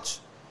college.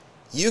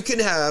 You can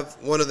have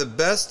one of the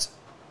best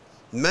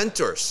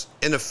mentors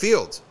in a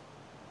field,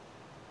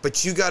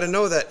 but you got to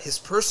know that his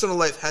personal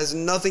life has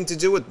nothing to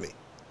do with me,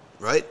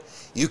 right?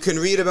 You can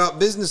read about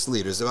business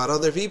leaders, about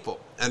other people,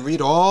 and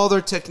read all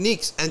their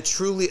techniques and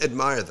truly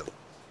admire them,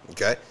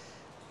 okay?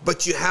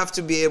 But you have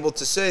to be able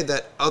to say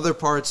that other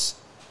parts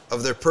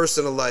of their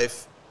personal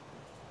life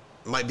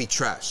might be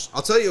trash.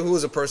 I'll tell you who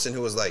was a person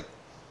who was like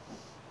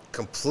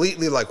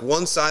completely, like,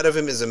 one side of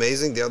him is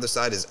amazing, the other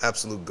side is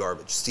absolute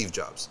garbage. Steve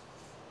Jobs,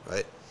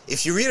 right?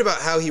 If you read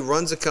about how he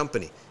runs a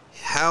company,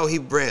 how he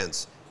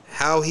brands,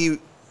 how he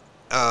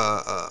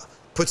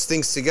puts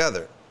things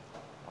together,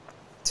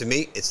 to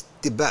me, it's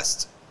the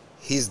best.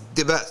 He's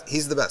the best.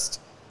 He's the best.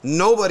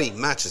 Nobody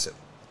matches him.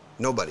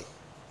 Nobody.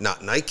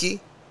 Not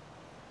Nike,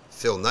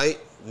 Phil Knight,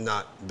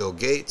 not Bill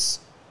Gates,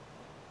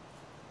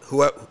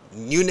 whoever,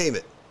 you name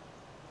it.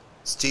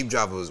 Steve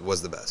Jobs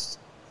was the best,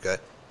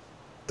 okay?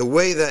 The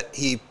way that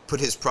he put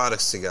his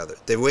products together,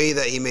 the way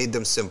that he made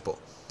them simple,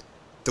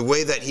 the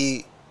way that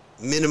he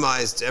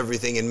minimized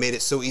everything and made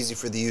it so easy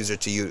for the user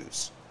to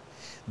use,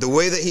 the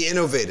way that he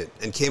innovated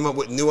and came up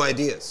with new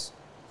ideas,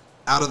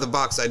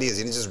 out-of-the-box ideas,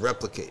 he didn't just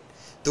replicate,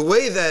 the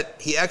way that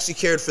he actually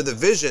cared for the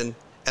vision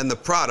and the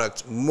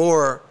product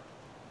more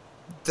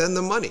than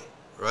the money,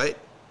 right?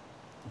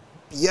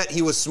 Yet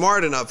he was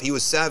smart enough, he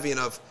was savvy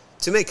enough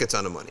to make a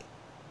ton of money.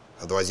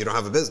 Otherwise, you don't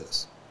have a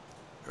business,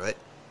 right?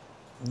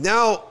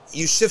 Now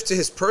you shift to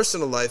his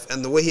personal life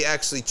and the way he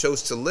actually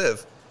chose to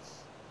live.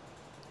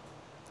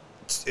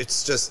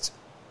 It's just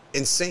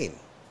insane,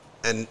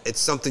 and it's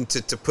something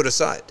to put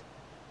aside.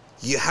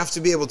 You have to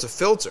be able to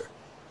filter.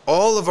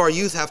 All of our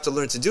youth have to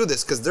learn to do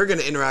this because they're going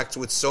to interact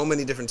with so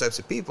many different types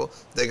of people.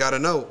 They got to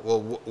know,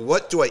 well,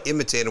 what do I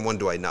imitate and what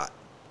do I not?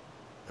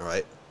 All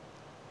right?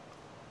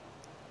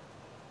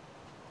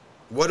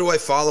 What do I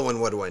follow and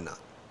what do I not?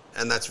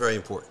 And that's very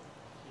important.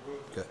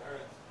 Okay.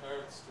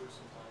 Parents too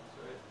sometimes,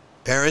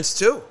 right? Parents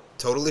too.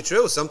 Totally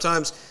true.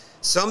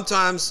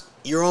 Sometimes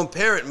your own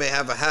parent may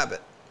have a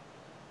habit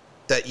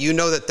that you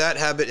know that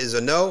habit is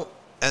a no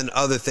and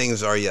other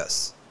things are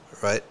yes,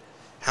 right?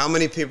 How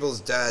many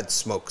people's dad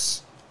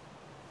smokes?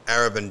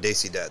 Arab and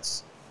Desi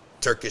dads,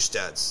 Turkish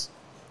dads,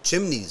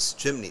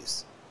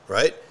 chimneys,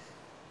 right?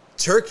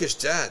 Turkish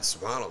dads,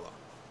 subhanAllah.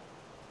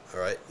 All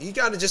right, you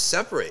got to just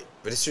separate,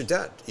 but it's your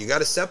dad. You got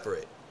to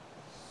separate.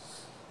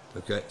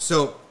 Okay,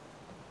 so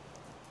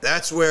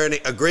that's where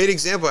a great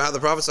example of how the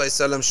Prophet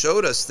ﷺ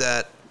showed us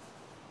that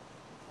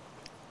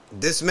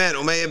this man,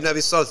 Umayyah ibn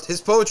Abi Salt,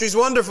 his poetry is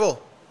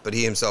wonderful, but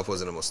he himself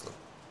wasn't a Muslim.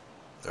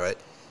 All right,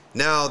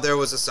 now there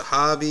was a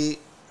Sahabi,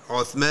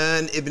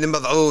 Uthman ibn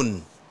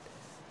Mad'un.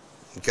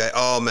 Okay,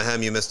 oh,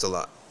 Maham, you missed a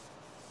lot.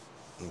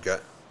 Okay,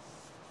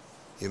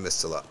 you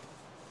missed a lot.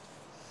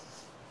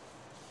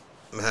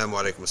 Maham,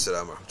 wa alaikum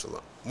assalam wa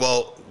rahmatullah.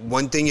 Well,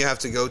 one thing you have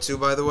to go to,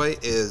 by the way,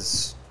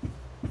 is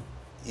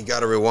you got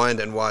to rewind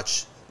and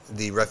watch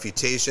the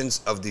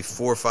refutations of the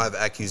 4 or 5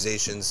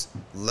 accusations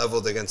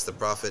leveled against the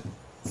Prophet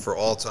for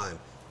all time.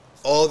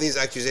 All these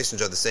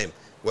accusations are the same.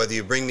 Whether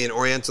you bring me an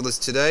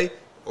Orientalist today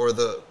or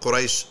the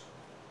Quraysh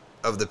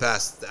of the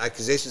past, the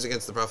accusations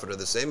against the Prophet are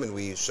the same, and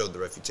we showed the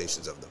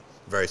refutations of them.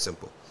 Very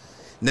simple.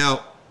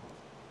 Now,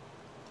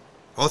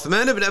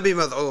 Uthman ibn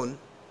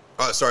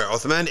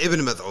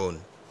Mad'un,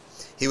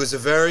 he was a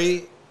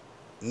very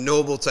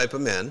noble type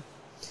of man,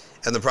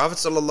 and the Prophet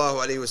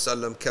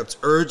ﷺ kept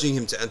urging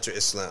him to enter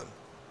Islam.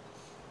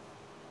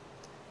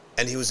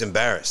 And he was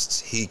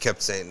embarrassed. He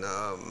kept saying,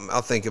 no,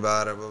 I'll think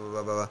about it, blah, blah,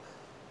 blah, blah.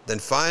 Then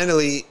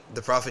finally,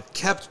 the Prophet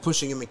kept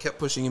pushing him,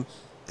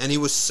 and he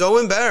was so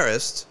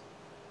embarrassed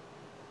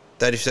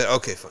that he said,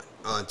 okay, fine,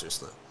 I'll enter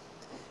Islam.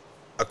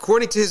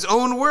 According to his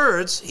own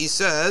words, he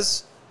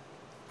says,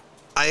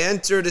 I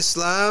entered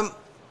Islam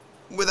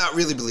without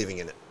really believing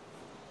in it,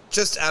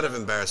 just out of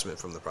embarrassment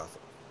from the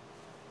Prophet.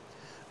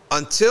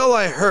 Until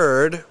I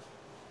heard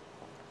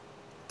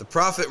the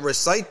Prophet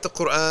recite the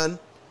Quran,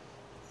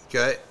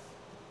 okay,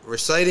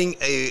 reciting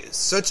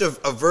such a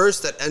verse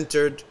that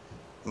entered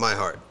my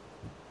heart,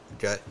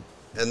 okay,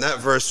 and that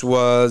verse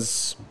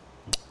was,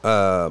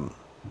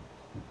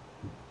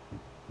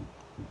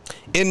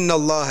 إن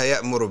الله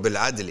يأمر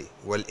بالعدل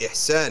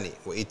والإحسان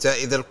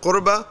وإيتاء ذي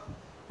القربى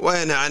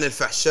وينهى عن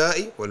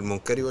الفحشاء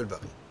والمنكر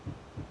والبغي.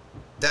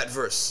 That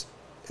verse,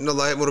 إن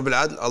الله يأمر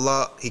بالعدل,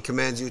 Allah, He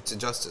commands you to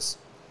justice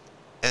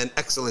and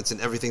excellence in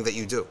everything that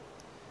you do,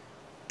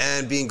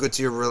 and being good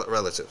to your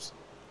relatives.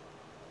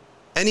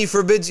 And He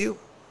forbids you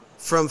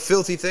from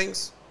filthy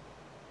things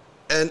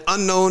and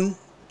unknown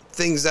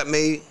things that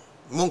may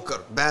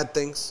munkar, bad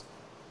things,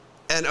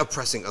 and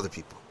oppressing other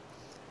people.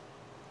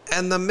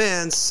 And the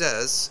man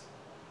says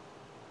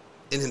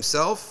in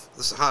himself,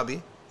 the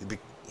Sahabi,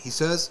 he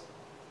says,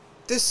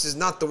 this is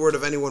not the word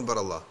of anyone but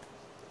Allah.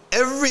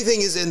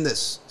 Everything is in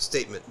this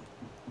statement.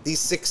 These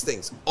 6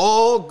 things.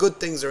 All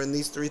good things are in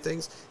these 3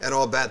 things, and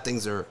all bad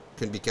things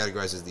can be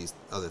categorized as these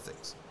other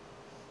things.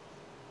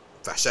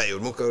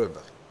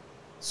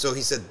 So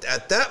he said,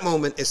 at that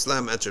moment,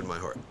 Islam entered my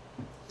heart.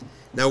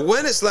 Now,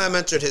 when Islam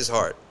entered his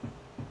heart,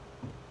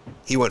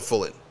 he went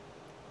full in,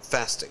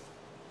 fasting,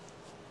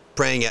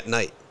 praying at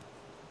night.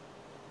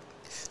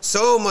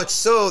 So much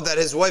so that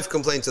his wife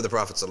complained to the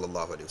Prophet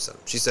ﷺ.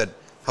 She said,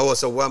 Hawa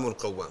sawwamun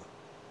qawwam.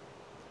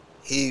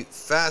 He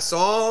fasts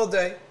all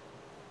day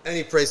and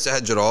he prays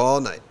tahajjud all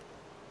night.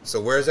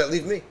 So where does that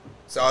leave me?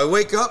 So I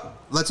wake up,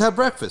 let's have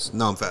breakfast.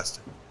 No, I'm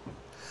fasting.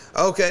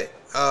 Okay,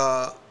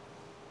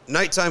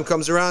 nighttime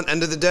comes around,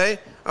 end of the day.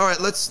 All right,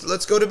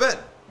 let's go to bed.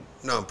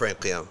 No, I'm praying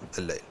qiyam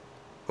al-layl.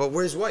 Well,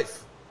 where's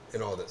wife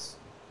in all this?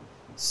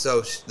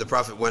 So the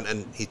Prophet went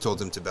and he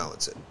told him to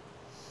balance it.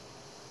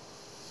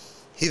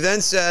 He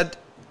then said,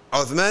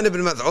 Uthman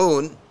ibn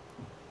Mad'un,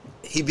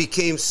 he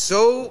became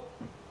so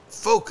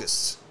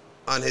focused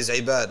on his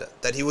ibadah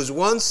that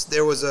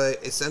there was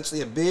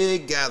essentially a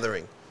big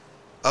gathering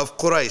of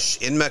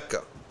Quraysh in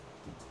Mecca.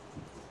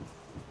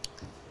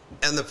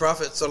 And the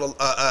Prophet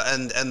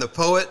and a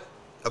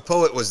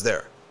poet was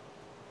there,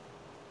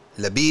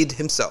 Labid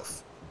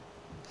himself.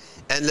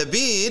 And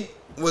Labid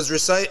was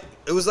reciting,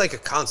 it was like a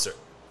concert.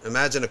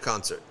 Imagine a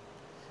concert.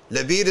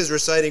 Labid is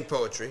reciting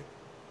poetry.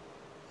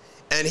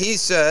 And he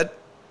said,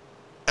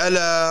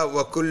 Ala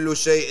wa kullu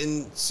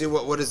shay'in, see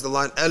what is the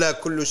line? Ala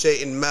kullu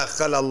shay'in ma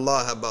khala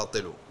Allah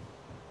batilu.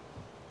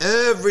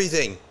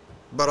 Everything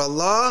but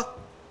Allah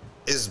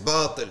is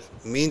batil,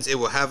 means it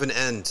will have an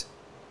end,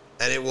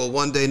 and it will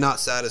one day not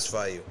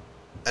satisfy you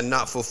and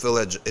not fulfill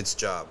its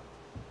job.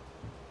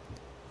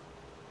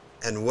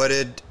 And what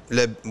did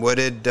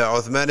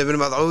Uthman ibn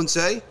Mad'un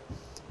say?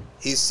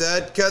 He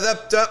said,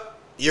 "Kadhabta,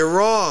 you're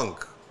wrong.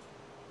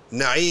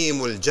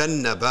 Na'imul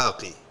Jannah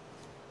baqi.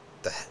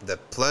 The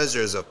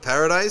pleasures of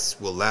paradise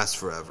will last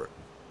forever."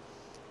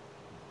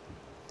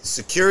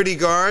 Security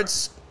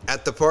guards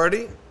at the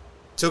party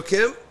took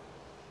him,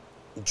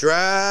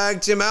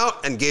 dragged him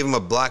out, and gave him a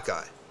black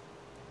eye.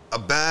 A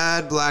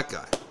bad black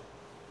eye.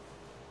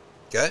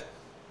 Okay?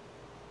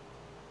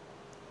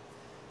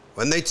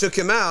 When they took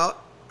him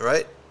out,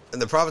 right,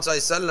 and the Prophet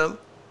ﷺ,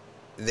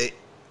 the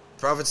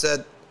Prophet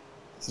said,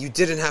 "You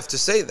didn't have to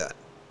say that."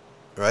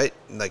 Right?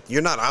 Like,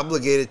 you're not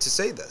obligated to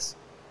say this.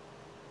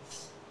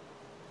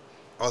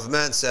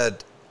 Uthman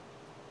said,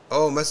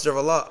 "Oh, Messenger of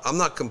Allah, I'm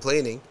not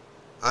complaining.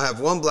 I have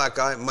one black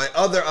eye. My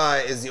other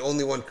eye is the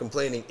only one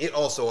complaining. It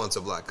also wants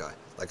a black eye.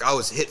 Like, I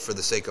was hit for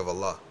the sake of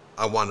Allah.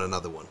 I want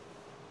another one."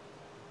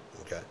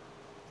 Okay?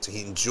 So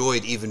he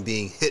enjoyed even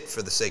being hit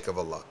for the sake of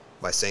Allah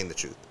by saying the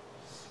truth.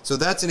 So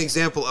that's an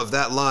example of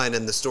that line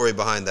and the story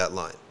behind that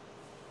line.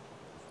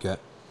 Okay.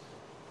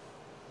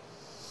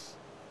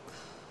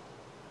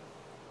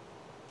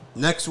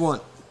 Next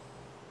one.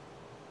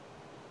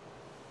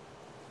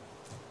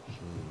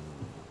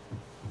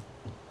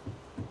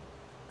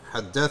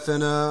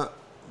 حدثنا,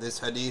 this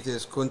hadith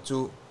is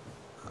كنت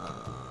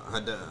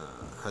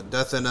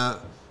حدثنا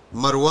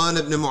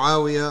مروان بن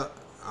معاوية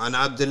عن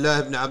عبد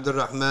الله بن عبد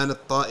الرحمن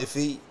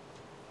الطائفي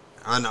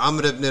عن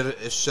عمرو بن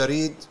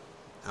الشريد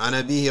عن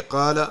أبيه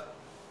قال: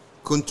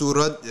 كنت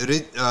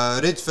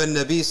ردف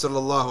النبي صلى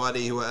الله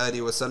عليه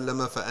وآله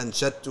وسلم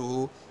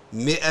فأنشدته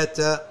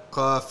 100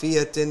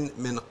 قافية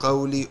من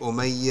قول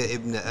أمية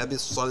ابن أبي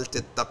الصلت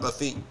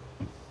الثقفي.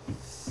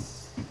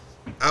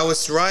 I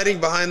was riding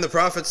behind the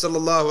Prophet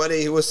sallallahu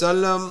alaihi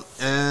wasallam,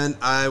 and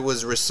I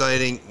was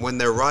reciting. When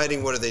they're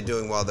riding, what are they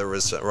doing while they're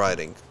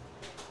riding?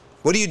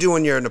 What do you do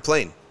when you're in a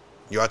plane?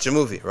 You watch a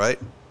movie, right?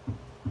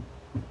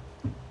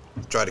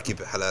 Try to keep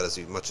it halal as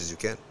much as you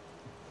can.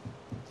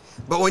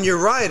 But when you're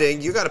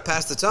riding, you got to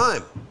pass the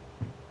time.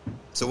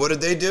 So what did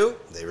they do?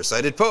 They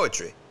recited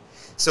poetry.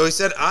 So he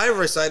said, I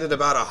recited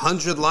about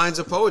 100 lines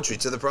of poetry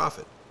to the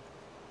Prophet.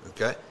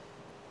 Okay?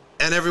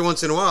 And every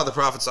once in a while, the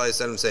Prophet sallallahu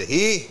alaihi wasallam said,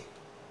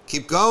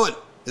 keep going.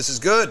 This is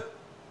good.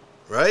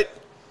 Right?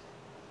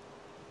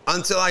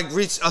 Until I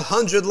reached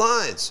 100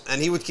 lines.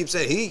 And he would keep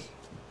saying,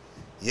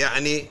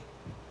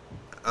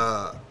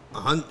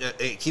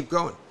 keep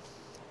going.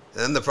 And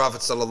then the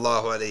Prophet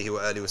sallallahu alaihi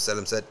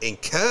wasallam said, In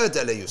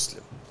kada la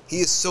yuslim. He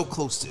is so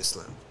close to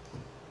Islam.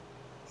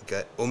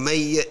 Okay?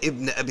 Umayya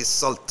ibn Abi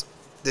Salt.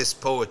 This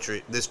poet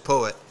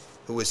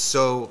who is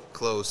so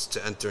close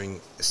to entering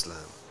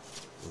Islam.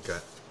 Okay?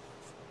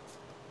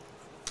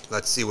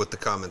 Let's see what the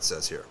comment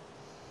says here.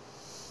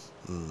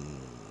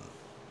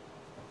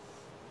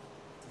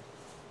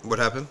 What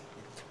happened?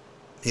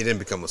 He didn't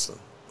become Muslim.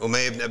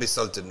 Umayya ibn Abi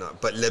Salt did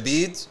not. But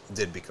Labid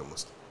did become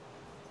Muslim.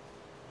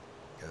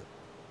 Okay.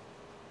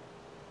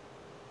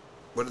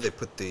 Where did they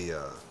put the...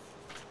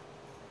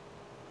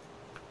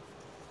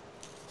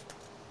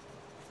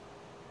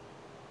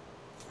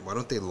 Why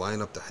don't they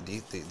line up the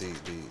hadith, the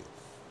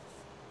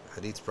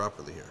hadiths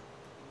properly here?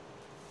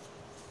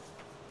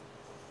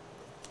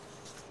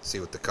 See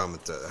what the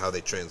comment, how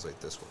they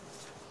translate this one.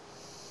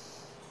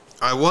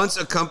 I once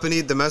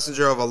accompanied the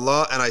Messenger of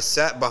Allah and I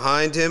sat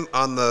behind him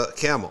on the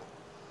camel.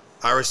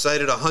 I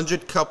recited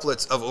 100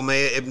 couplets of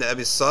Umayya ibn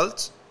Abi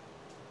Salt.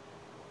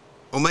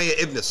 Umayya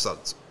ibn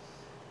Salt.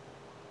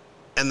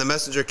 And the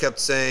Messenger kept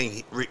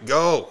saying,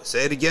 go,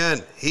 say it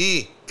again.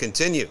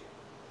 Continue.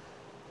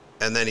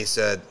 And then he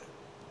said,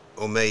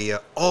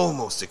 Umayya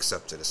almost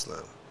accepted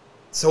Islam.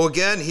 So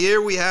again,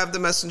 here we have the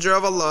Messenger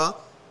of Allah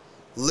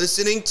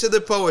listening to the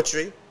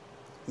poetry,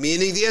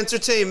 meaning the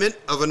entertainment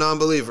of a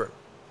non-believer,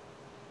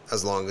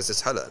 as long as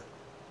it's halal.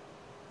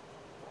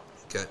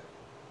 Okay?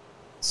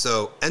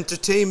 So,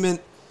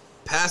 entertainment,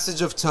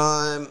 passage of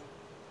time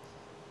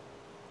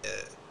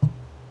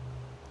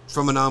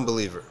from a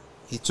non-believer.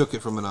 He took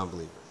it from a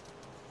non-believer.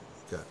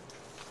 Okay?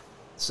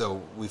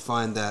 So, we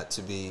find that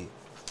to be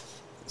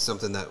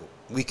something that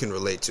we can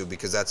relate to,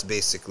 because that's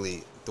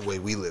basically the way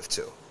we live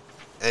too.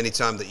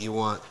 Anytime that you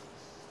want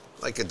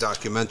like a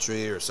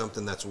documentary or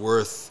something that's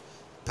worth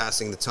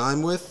passing the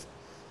time with,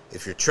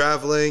 if you're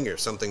traveling or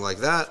something like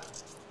that,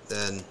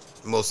 then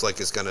most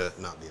likely it's gonna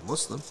not be a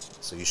Muslim.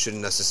 So you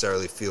shouldn't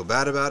necessarily feel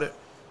bad about it,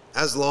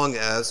 as long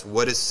as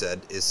what is said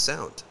is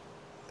sound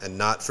and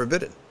not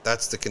forbidden.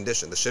 That's the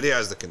condition. The Sharia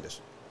is the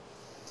condition.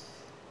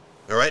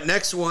 All right,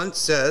 next one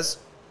says,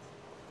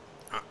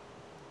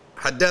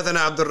 حدثنا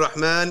عبد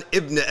الرحمن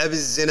ابن أبي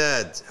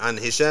الزناد عن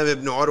هشام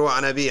بن عروة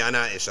عن أبي عن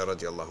عائشة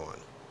رضي الله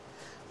عنها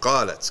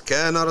قالت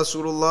كان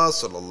رسول الله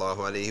صلى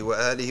الله عليه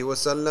وآله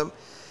وسلم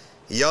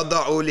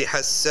يضع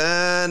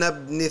لحسان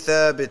بن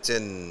ثابت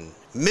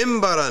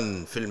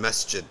minbaran fil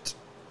masjid.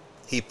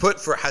 He put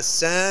for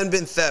Hassan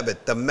bin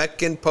Thabit, the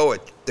Meccan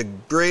poet, the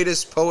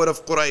greatest poet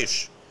of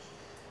Quraysh.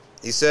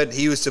 He said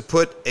he used to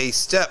put a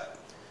step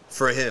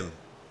for him,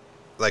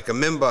 like a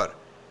minbar,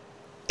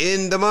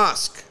 in the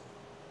mosque.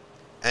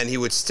 And he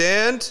would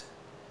stand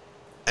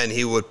and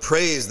he would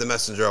praise the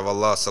Messenger of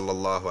Allah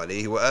sallallahu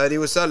alaihi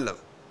wasallam.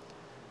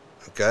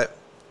 Okay?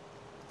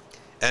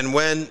 And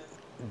when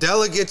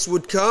delegates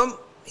would come,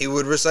 he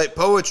would recite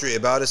poetry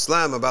about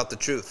Islam, about the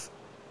truth.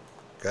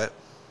 Okay?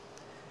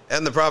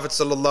 And the Prophet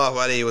sallallahu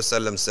alaihi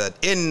wasallam said,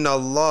 "Inna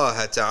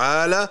Allah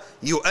ta'ala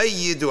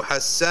yu'ayyidu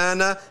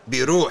Hassana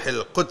bi ruh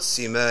al-Quds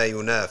ma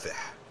yunafih."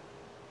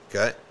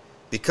 Okay?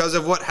 Because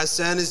of what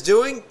Hassan is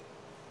doing,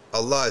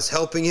 Allah is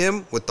helping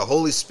him with the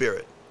Holy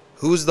Spirit.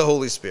 Who's the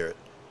Holy Spirit?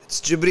 It's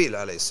Jibreel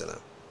alayhi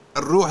salam.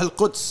 al-Ruh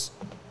al-Quds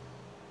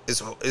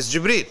is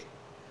Jibreel.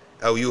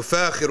 أو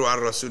يفاخر عن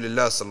رسول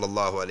الله صلى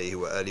الله عليه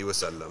وآله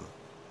وسلم.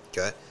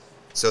 Okay?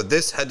 So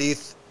this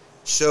hadith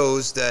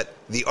shows that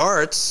the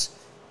arts,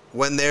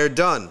 when they're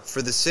done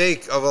for the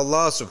sake of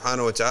Allah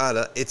subhanahu wa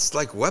ta'ala, it's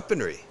like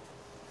weaponry.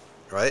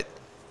 Right?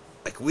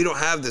 Like we don't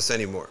have this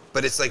anymore,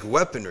 but it's like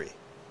weaponry.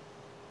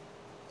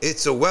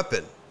 It's a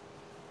weapon.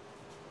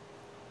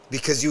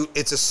 Because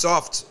it's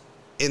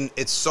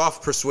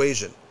soft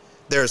persuasion.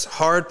 There's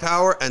hard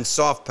power and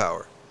soft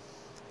power.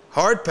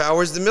 Hard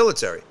power is the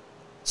military.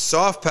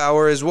 Soft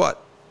power is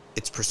what?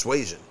 It's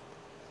persuasion.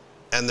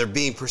 And they're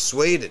being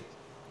persuaded.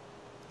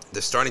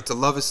 They're starting to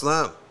love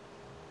Islam.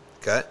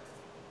 Okay?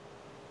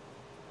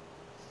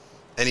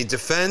 And he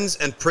defends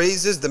and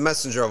praises the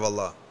Messenger of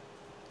Allah.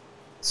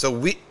 So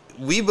we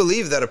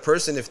believe that a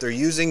person, if they're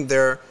using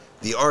the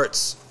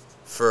arts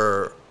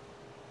for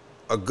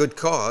a good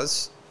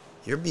cause,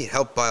 you're being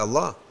helped by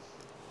Allah.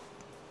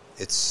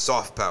 It's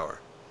soft power.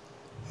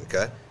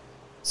 Okay?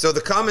 So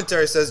the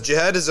commentary says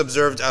jihad is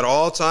observed at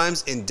all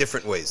times in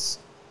different ways.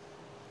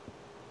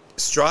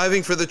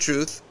 Striving for the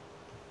truth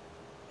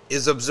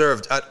is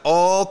observed at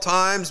all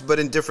times, but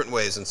in different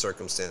ways and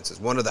circumstances.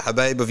 One of the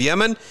Habaib of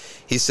Yemen,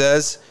 he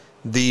says,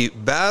 the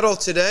battle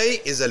today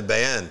is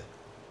al-Bayyan.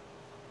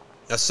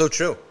 That's so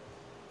true.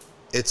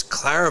 It's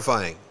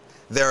clarifying.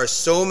 There are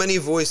so many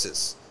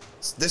voices.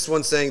 This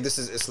one's saying this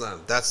is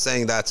Islam. That's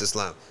saying that's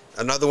Islam.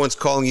 Another one's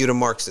calling you to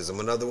Marxism.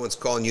 Another one's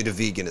calling you to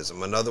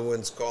veganism. Another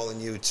one's calling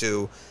you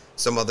to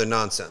some other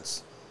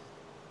nonsense.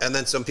 And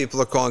then some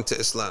people are calling to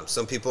Islam.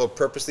 Some people are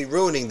purposely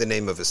ruining the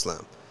name of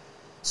Islam.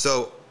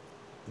 So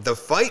the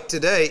fight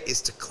today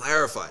is to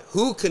clarify.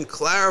 Who can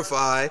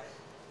clarify,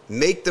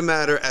 make the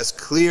matter as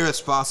clear as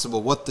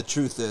possible what the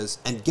truth is,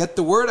 and get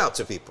the word out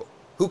to people?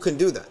 Who can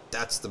do that?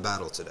 That's the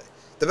battle today.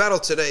 The battle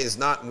today is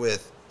not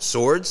with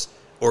swords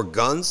or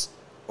guns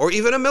or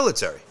even a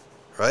military,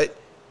 right?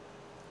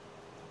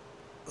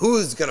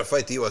 Who's going to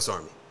fight the U.S.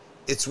 Army?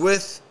 It's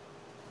with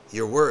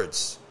your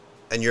words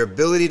and your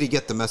ability to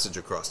get the message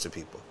across to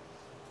people.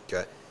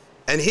 Okay?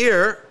 And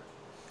here,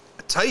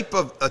 a type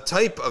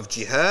of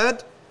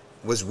jihad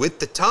was with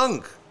the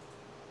tongue.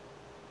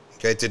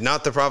 Okay? Did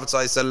not the Prophet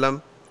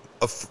ﷺ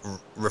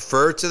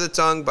refer to the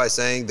tongue by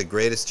saying the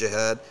greatest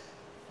jihad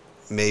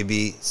may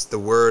be the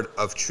word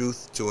of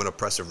truth to an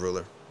oppressive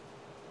ruler?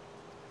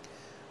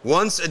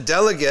 Once a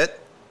delegate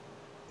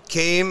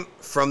came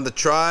from the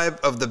tribe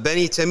of the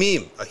Bani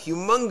Tamim, a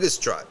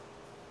humongous tribe,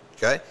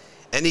 okay?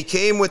 And he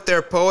came with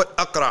their poet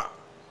Aqra,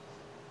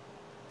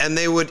 and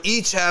they would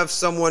each have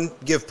someone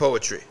give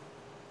poetry,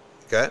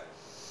 okay?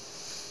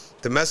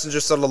 The Messenger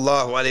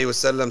sallallahu alaihi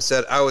wasallam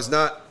said, I was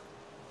not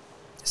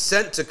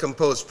sent to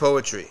compose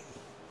poetry,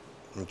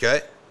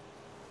 okay?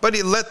 But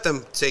he let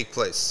them take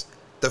place.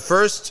 The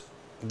first,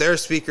 their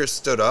speaker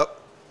stood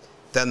up.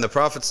 Then the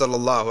Prophet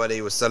sallallahu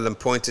alaihi wasallam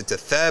pointed to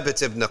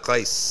Thabit ibn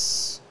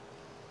Qais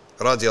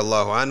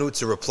radiallahu anhu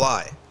to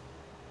reply,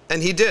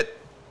 and he did.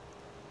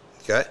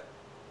 Okay?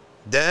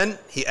 Then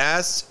he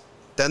asked,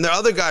 then the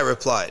other guy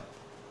replied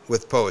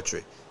with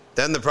poetry.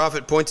 Then the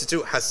Prophet pointed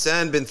to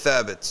Hassan bin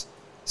Thabit,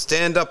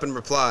 stand up and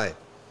reply.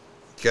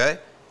 Okay?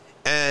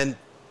 And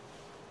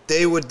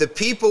the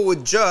people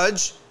would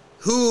judge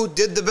who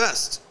did the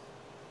best.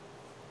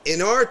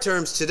 In our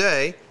terms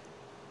today,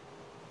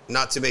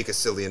 not to make a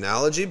silly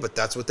analogy, but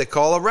that's what they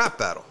call a rap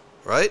battle,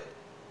 right?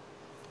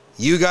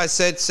 You guys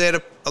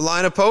said a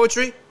line of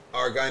poetry,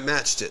 our guy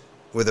matched it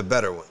with a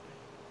better one.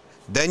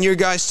 Then your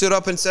guy stood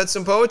up and said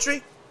some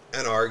poetry,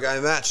 and our guy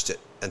matched it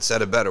and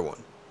said a better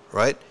one,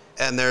 right?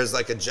 And there's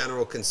like a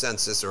general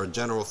consensus or a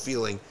general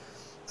feeling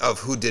of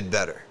who did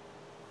better,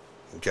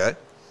 okay?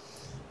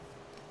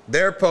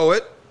 Their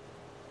poet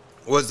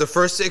was the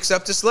first to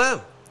accept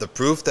Islam. The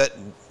proof that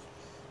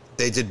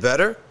they did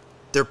better,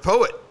 their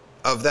poet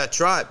of that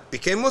tribe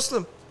became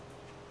Muslim,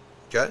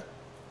 okay?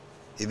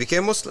 He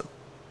became Muslim.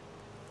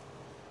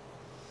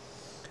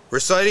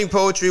 Reciting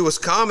poetry was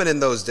common in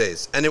those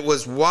days, and it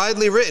was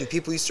widely written.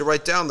 People used to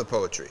write down the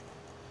poetry,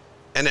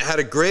 and it had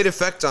a great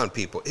effect on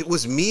people. It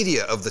was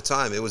media of the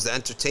time. It was the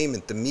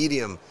entertainment, the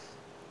medium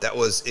that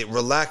was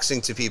relaxing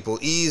to people,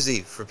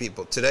 easy for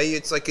people. Today,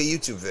 it's like a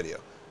YouTube video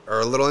or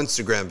a little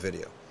Instagram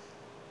video.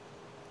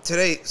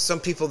 Today, some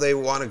people, they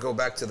want to go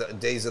back to the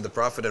days of the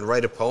Prophet and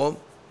write a poem.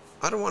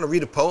 I don't want to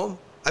read a poem.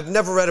 I've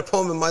never read a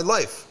poem in my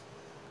life.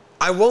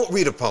 I won't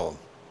read a poem,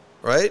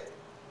 right?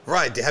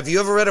 Right. Have you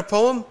ever read a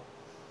poem?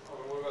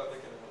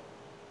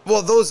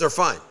 Well, those are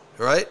fine,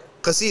 right?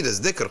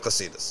 Qasidas, dhikr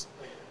qasidas.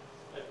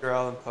 Edgar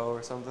Allan Poe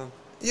or something?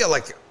 Yeah,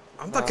 like,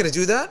 I'm not going to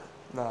do that.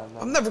 No.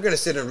 I'm never going to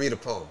sit and read a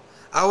poem.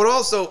 I would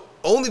also,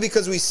 only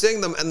because we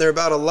sing them and they're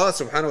about Allah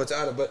subhanahu wa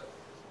ta'ala, but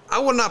I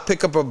would not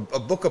pick up a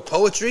book of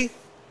poetry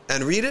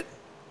and read it.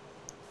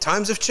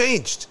 Times have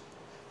changed.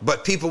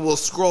 But people will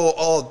scroll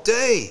all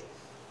day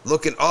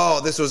looking,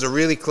 oh, this was a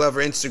really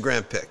clever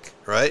Instagram pic,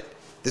 right?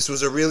 This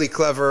was a really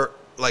clever,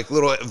 like,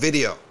 little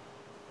video.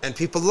 And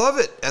people love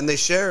it and they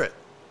share it,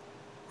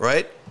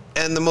 right?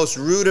 And the most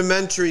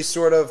rudimentary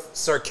sort of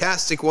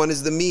sarcastic one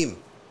is the meme,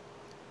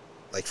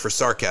 like for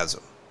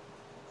sarcasm,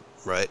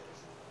 right?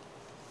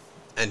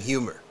 And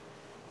humor.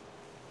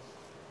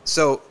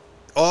 So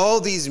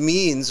all these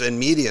means and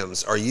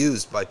mediums are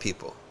used by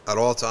people at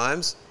all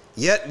times,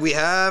 yet we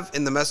have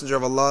in the Messenger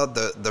of Allah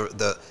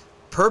the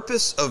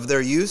purpose of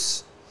their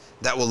use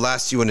that will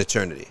last you an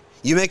eternity.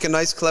 You make a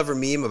nice clever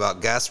meme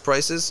about gas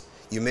prices,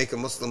 you make a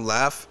Muslim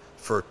laugh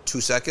for 2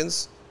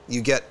 seconds,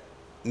 you get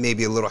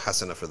maybe a little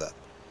hasana for that.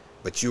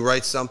 But you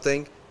write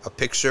something, a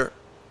picture,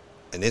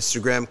 an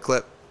Instagram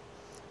clip,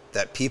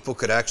 that people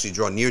could actually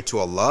draw near to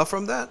Allah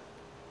from that.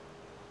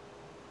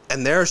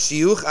 And there are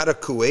shiyukh out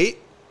of Kuwait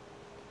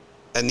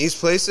and these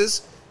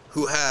places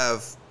who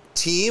have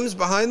teams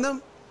behind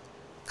them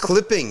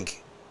clipping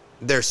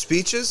their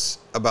speeches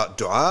about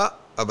dua,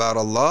 about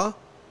Allah.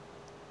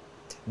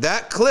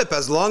 That clip,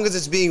 as long as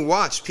it's being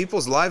watched,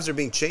 people's lives are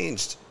being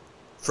changed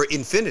for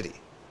infinity.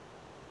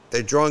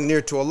 They're drawing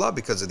near to Allah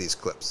because of these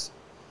clips.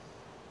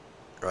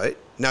 Right?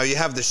 Now you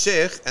have the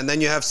sheikh, and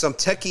then you have some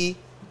techie,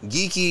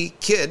 geeky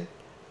kid,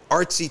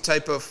 artsy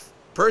type of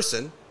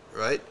person,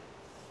 right?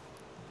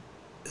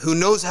 Who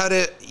knows how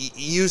to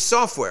use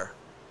software.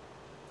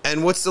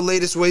 And what's the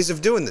latest ways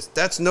of doing this?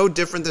 That's no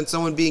different than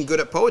someone being good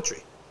at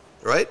poetry,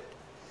 right?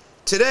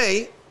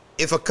 Today,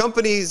 if a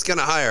company is going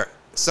to hire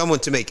someone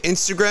to make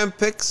Instagram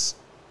pics,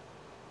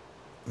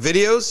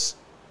 videos,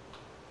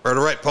 or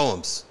to write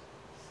poems,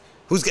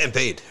 who's getting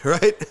paid,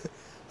 right?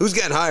 Who's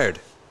getting hired?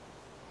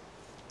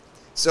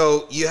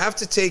 So you have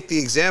to take the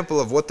example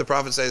of what the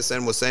Prophet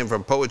ﷺ was saying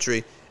from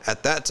poetry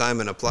at that time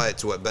and apply it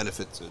to what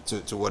benefits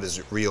to what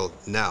is real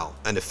now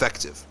and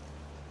effective.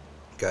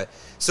 Okay?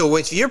 So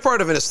if you're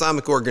part of an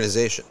Islamic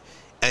organization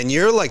and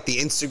you're like the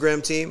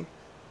Instagram team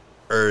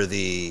or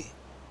the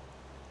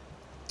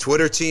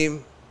Twitter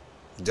team,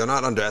 do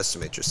not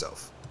underestimate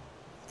yourself.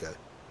 Okay?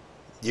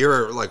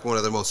 You're like one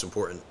of the most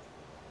important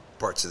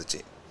parts of the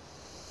team.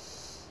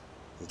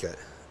 Okay?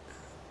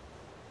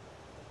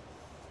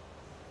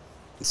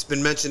 It's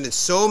been mentioned in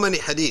so many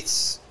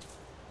hadiths.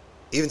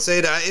 Even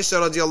Sayyidah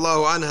Aisha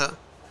radiallahu anha,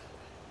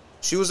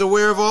 she was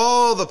aware of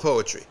all the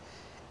poetry.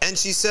 And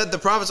she said, the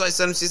Prophet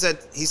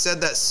ﷺ, he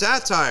said that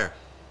satire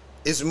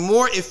is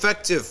more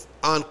effective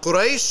on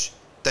Quraysh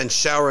than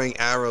showering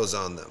arrows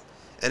on them.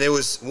 And it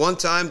was one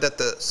time that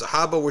the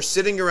Sahaba were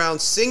sitting around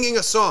singing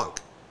a song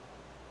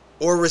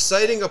or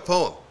reciting a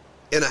poem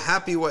in a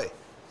happy way.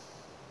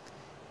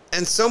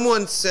 And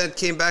someone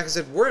came back and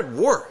said, we're at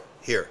war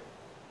here.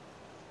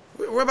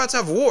 We're about to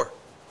have war.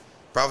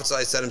 Prophet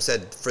ﷺ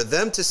said, for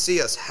them to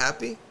see us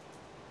happy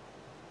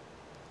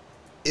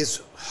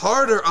is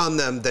harder on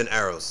them than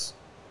arrows.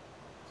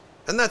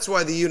 And that's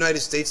why the United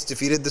States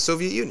defeated the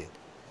Soviet Union.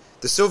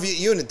 The Soviet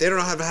Union, they don't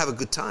know how to have a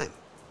good time,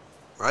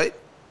 right?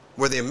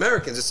 Where the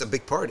Americans, it's a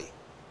big party.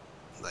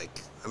 Like,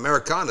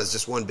 Americana is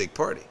just one big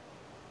party.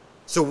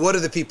 So what do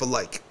the people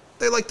like?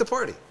 They like the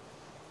party.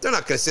 They're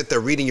not going to sit there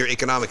reading your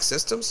economic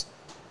systems.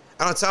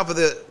 And on top of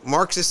the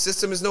Marxist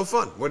system is no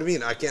fun. What do you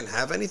mean? I can't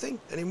have anything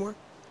anymore?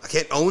 I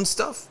can't own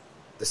stuff?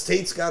 The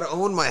state's got to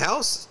own my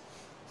house?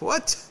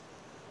 What?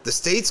 The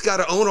state's got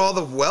to own all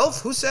the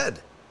wealth? Who said?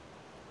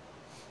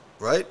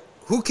 Right?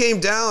 Who came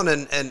down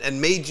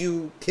and made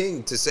you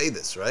king to say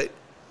this, right?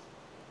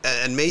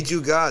 And made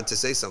you God to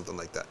say something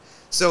like that.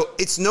 So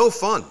it's no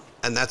fun.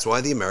 And that's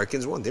why the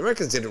Americans won. The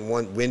Americans didn't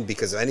win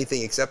because of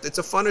anything except it's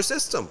a funner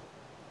system,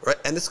 right?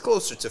 And it's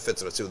closer to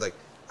fitra too. Like,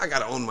 I got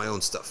to own my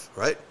own stuff,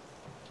 right?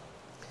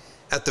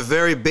 At the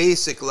very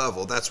basic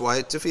level, that's why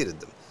it defeated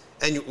them.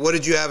 And what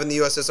did you have in the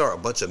USSR? A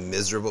bunch of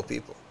miserable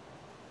people.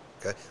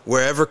 Okay?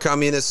 Wherever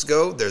communists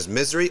go, there's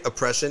misery,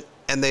 oppression,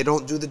 and they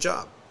don't do the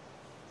job.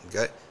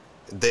 Okay?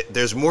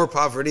 There's more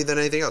poverty than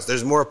anything else.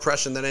 There's more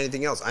oppression than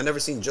anything else. I never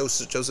seen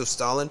Joseph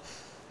Stalin.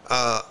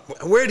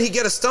 Where did he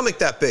get a stomach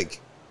that big?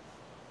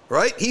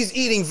 Right? He's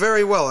eating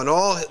very well,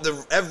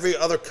 and every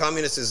other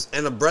communist is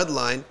in a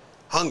breadline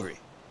hungry.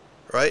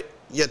 Right?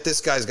 Yet this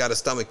guy's got a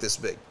stomach this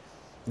big.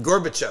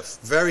 Gorbachev,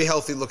 very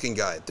healthy looking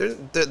guy.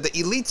 The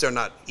elites are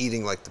not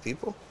eating like the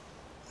people,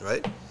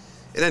 right?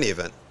 In any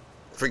event,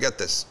 forget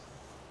this.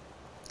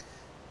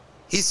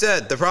 He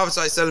said, the Prophet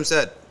ﷺ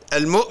said,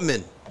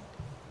 al-mu'min,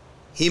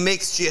 he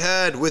makes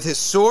jihad with his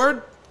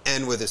sword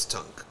and with his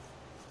tongue.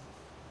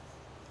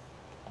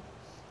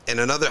 In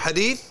another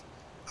hadith,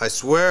 I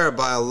swear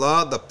by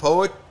Allah,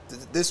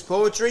 this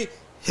poetry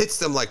hits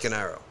them like an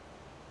arrow,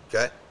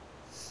 okay?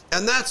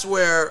 And that's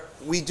where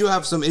we do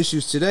have some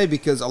issues today,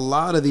 because a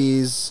lot of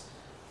these,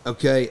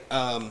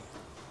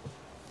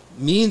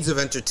 means of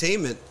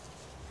entertainment,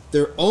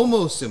 they're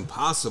almost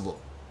impossible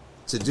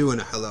to do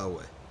in a halal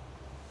way.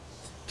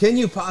 Can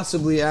you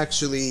possibly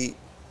actually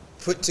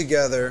put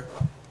together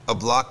a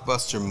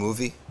blockbuster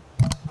movie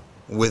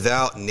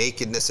without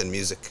nakedness and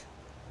music?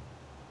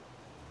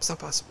 It's not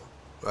possible,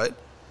 right?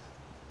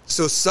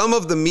 So some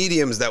of the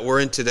mediums that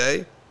we're in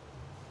today,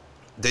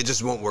 they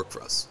just won't work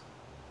for us.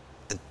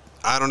 And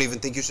I don't even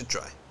think you should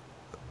try,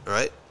 all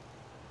right?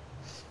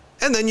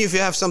 And then if you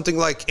have something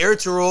like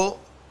Ertugrul,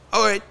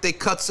 all right, they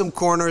cut some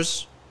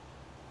corners,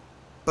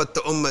 but the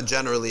Ummah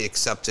generally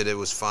accepted it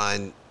was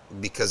fine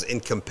because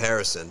in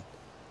comparison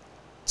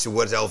to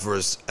what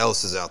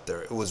else is out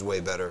there, it was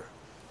way better.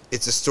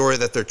 It's a story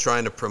that they're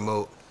trying to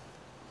promote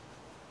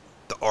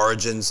the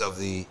origins of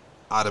the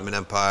Ottoman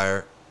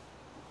Empire,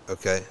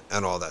 okay,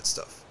 and all that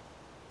stuff,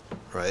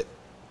 right?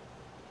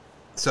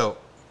 So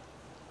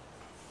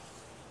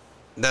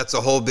that's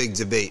a whole big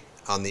debate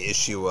on the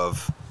issue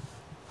of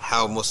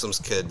how Muslims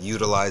could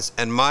utilize.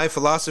 And my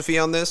philosophy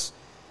on this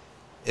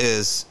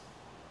is,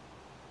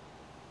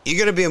 you're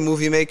going to be a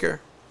movie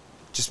maker,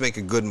 just make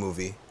a good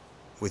movie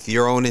with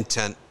your own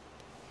intent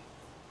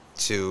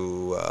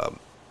to,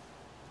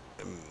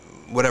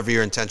 whatever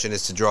your intention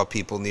is, to draw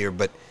people near.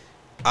 But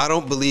I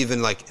don't believe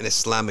in like an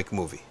Islamic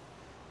movie,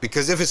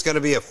 because if it's going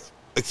to be a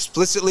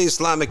explicitly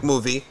Islamic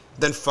movie,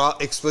 then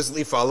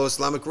explicitly follow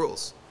Islamic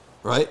rules,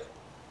 right?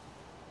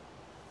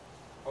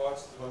 I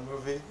watched this one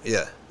movie.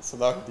 Yeah.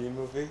 Salahuddin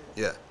movie.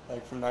 Yeah.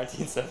 Like from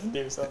 1970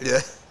 or something. Yeah.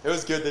 It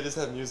was good. They just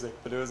had music,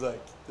 but it was like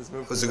this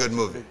movie. It was a good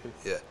movie.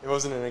 Yeah. It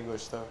wasn't in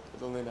English though. It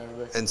was only in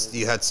Arabic. And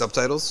you had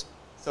subtitles?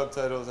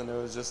 Subtitles, and it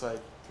was just like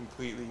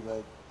completely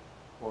like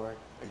boring.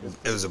 Like,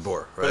 It was a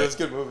bore, right? But it was a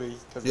good movie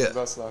because Yeah. it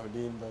was about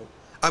Salahuddin. But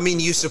I mean,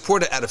 you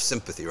support it out of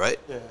sympathy, right?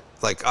 yeah.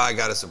 Like, I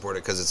gotta support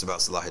it because it's about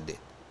Salahuddin.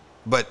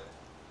 But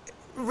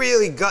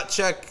really, gut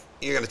check,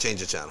 you're gonna change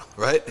the channel,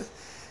 right?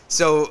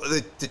 So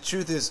the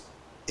truth is,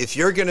 if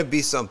you're gonna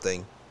be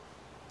something,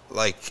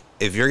 like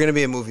if you're gonna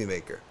be a movie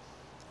maker,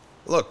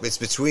 look, it's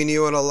between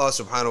you and Allah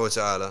subhanahu wa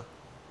ta'ala,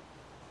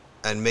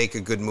 and make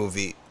a good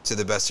movie to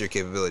the best of your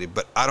capability.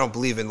 But I don't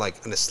believe in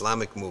like an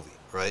Islamic movie,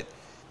 right?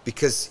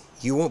 Because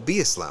you won't be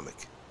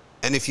Islamic.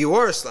 And if you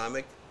are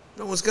Islamic,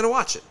 no one's gonna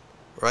watch it,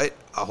 right?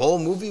 A whole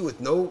movie with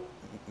no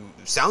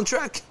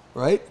soundtrack,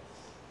 right?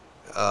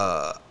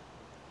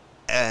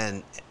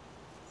 And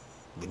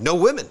no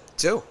women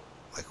too.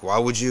 Like, why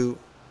would you?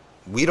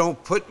 We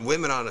don't put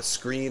women on a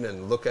screen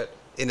and look at,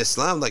 in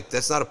Islam, like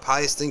that's not a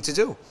pious thing to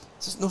do.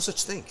 There's no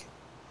such thing.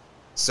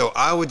 So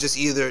I would just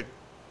either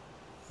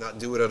not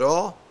do it at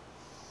all,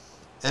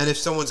 and if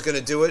someone's going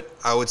to do it,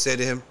 I would say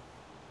to him,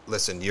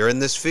 listen, you're in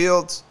this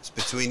field, it's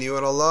between you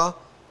and Allah.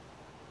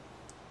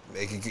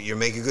 You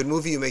make a good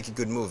movie, you make a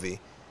good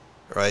movie,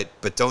 right?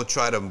 But don't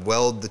try to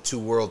weld the two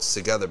worlds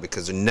together,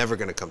 because they're never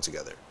going to come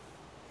together.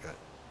 Okay?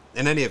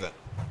 In any event.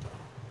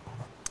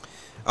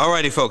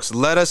 Alrighty, folks,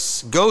 let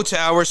us go to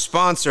our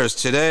sponsors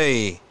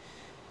today.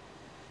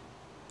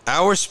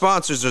 Our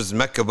sponsors is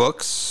Mecca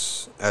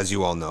Books, as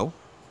you all know.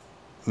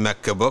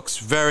 Mecca Books,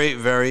 very,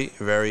 very,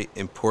 very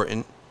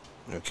important.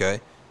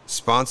 Okay,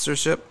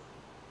 sponsorship.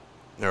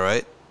 All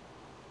right,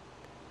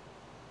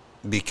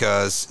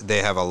 because they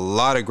have a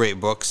lot of great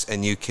books,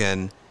 and you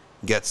can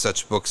get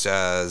such books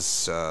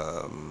as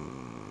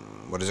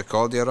what is it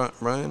called,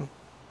 Ryan?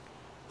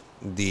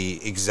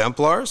 The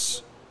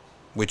Exemplars,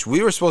 which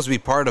we were supposed to be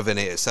part of in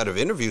a set of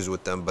interviews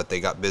with them, but they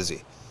got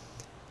busy.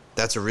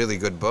 That's a really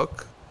good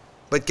book.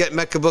 But get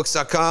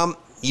MeccaBooks.com,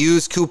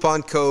 use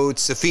coupon code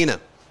Safina,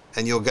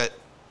 and you'll get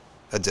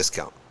a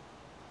discount.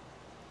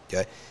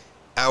 Okay.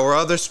 Our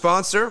other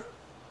sponsor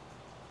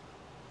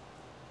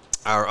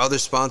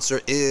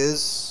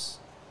is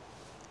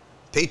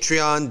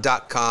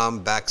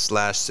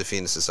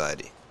patreon.com/Safina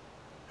Society.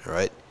 All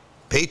right.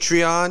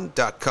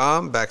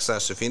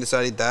 Patreon.com/Safina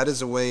Society. That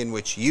is a way in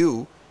which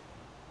you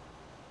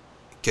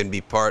can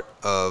be part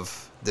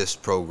of this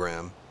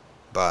program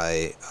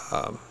by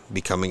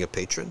becoming a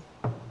patron,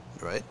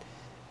 right?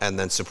 And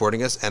then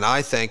supporting us. And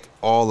I thank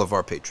all of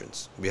our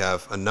patrons. We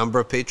have a number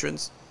of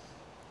patrons,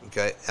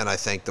 okay? And I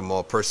thank them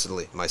all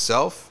personally,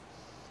 myself,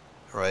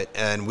 right?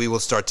 And we will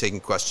start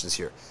taking questions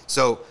here.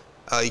 So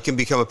you can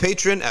become a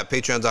patron at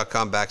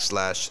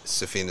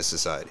patreon.com/Safina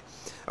Society.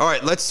 All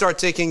right, let's start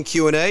taking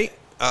Q&A.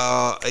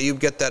 You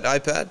get that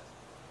iPad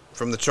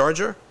from the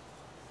charger.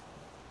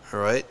 All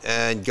right,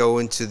 and go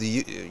into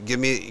the give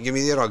me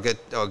that.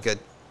 I'll get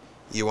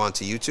you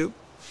onto YouTube.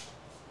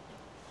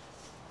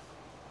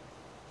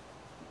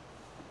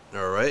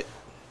 All right.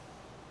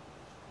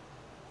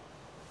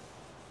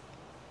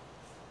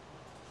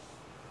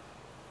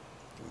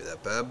 Give me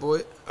that bad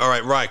boy. All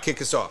right, Ryan,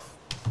 kick us off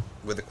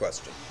with a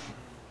question.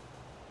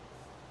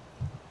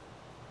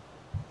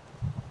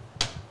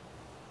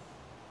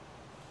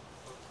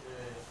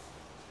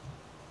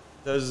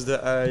 Does the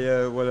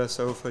ayah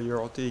وَلَسَوْفَ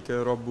يُعْطِيكَ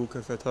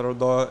رَبُّكَ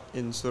فَتَرْضَى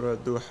in surah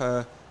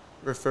duha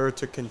refer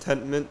to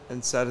contentment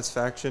and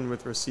satisfaction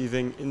with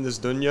receiving in this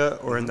dunya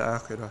or in the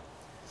Akhira?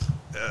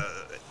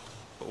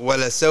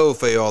 وَلَسَوْفَ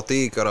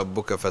يُعْطِيكَ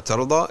رَبُّكَ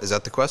فَتَرْضَى. Is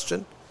that the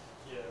question?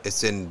 Yeah.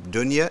 It's in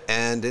dunya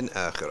and in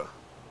Akhira.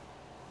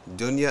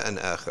 Dunya and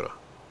Akhira.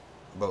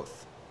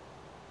 Both.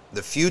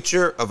 The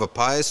future of a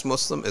pious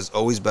Muslim is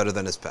always better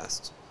than his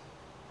past.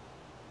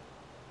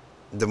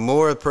 The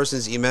more a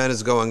person's iman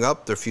is going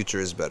up, their future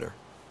is better.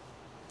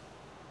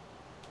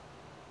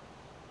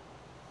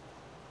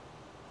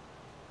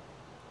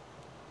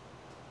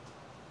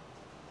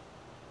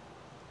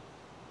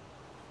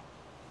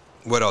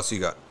 What else you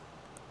got?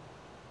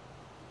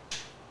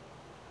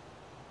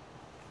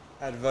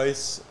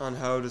 Advice on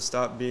how to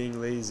stop being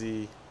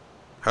lazy.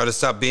 How to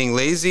stop being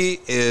lazy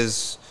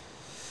is,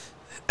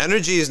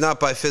 energy is not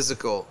by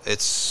physical.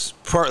 It's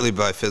partly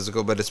by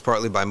physical, but it's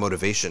partly by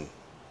motivation.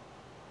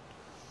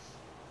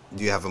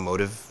 Do you have a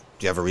motive?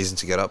 Do you have a reason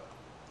to get up?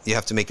 You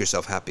have to make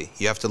yourself happy.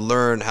 You have to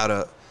learn how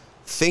to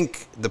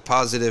think the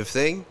positive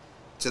thing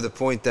to the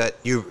point that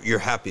you're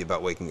happy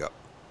about waking up,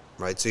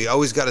 right? So you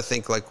always got to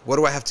think like, what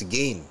do I have to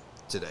gain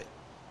today?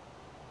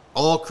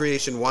 All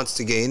creation wants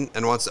to gain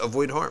and wants to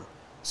avoid harm.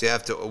 So you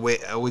have to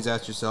always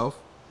ask yourself,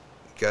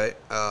 okay,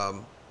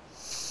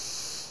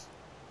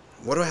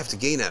 what do I have to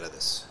gain out of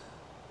this?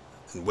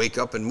 And wake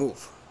up and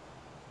move.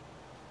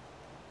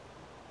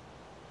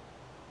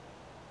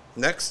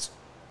 Next.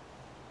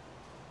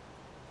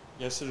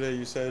 Yesterday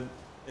you said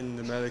in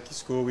the Maliki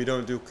school we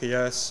don't do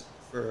qiyas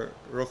for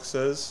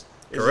rukhsas.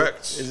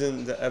 Correct.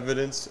 Isn't the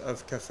evidence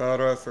of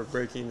kafara for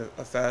breaking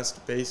a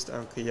fast based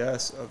on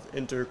qiyas of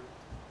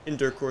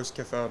intercourse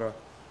kafara?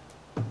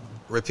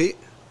 Repeat.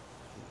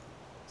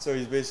 So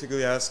he's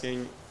basically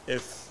asking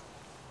if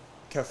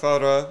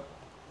kafara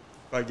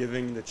by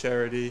giving the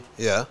charity,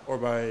 Yeah, or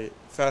by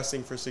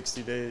fasting for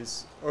 60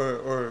 days,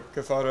 or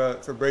kafara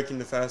for breaking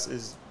the fast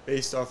is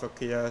based off of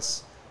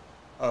qiyas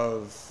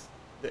of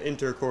the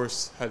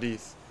intercourse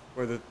hadith,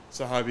 where the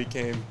Sahabi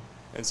came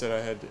and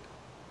said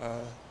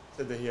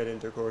said that he had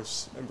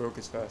intercourse and broke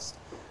his fast,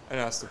 and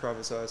asked the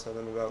Prophet ﷺ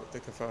about the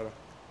kafara.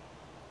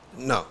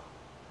 no,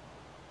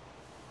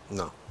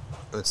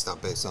 it's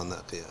not based on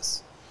that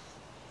qiyas.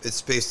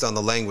 It's based on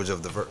the language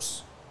of the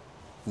verse,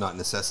 not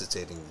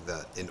necessitating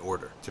that in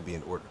order, to be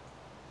in order.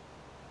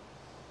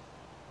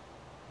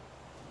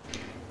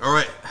 All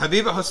right,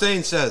 Habiba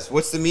Hussein says,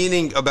 what's the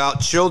meaning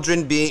about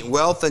children being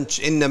wealth and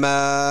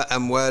innama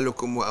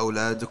amwalukum wa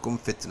awladukum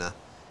fitna?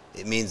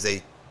 It means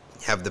they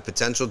have the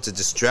potential to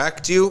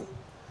distract you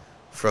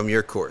from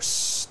your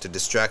course, to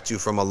distract you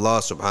from Allah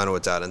subhanahu wa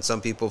ta'ala. And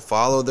some people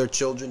follow their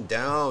children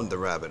down the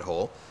rabbit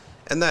hole,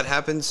 and that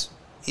happens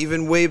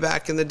even way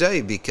back in the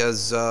day,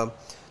 because Surah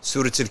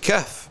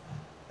al-Kahf,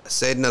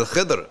 Sayyidina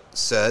al-Khidr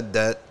said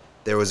that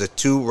there was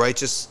two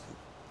righteous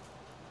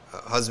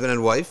husband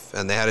and wife,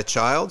 and they had a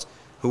child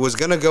who was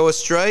going to go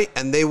astray,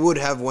 and they would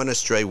have went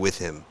astray with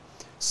him.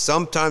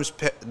 Sometimes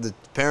the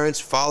parents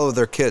follow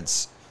their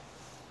kids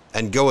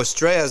and go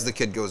astray as the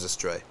kid goes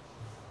astray.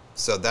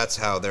 So that's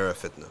how they're a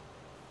fitna.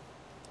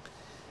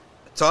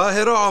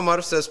 Tahira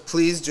Omar says,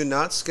 please do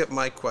not skip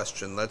my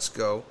question. Let's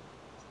go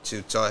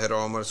to Tahira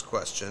Omar's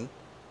question.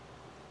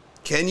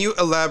 Can you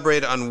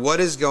elaborate on what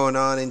is going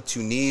on in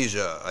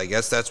Tunisia? I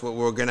guess that's what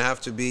we're going to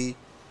have to be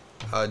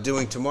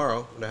doing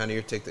tomorrow. Rahana,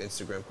 you take the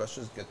Instagram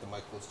questions. Get the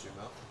mic close to your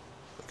mouth.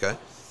 Okay.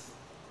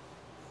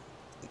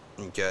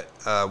 Okay.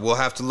 We'll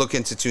have to look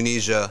into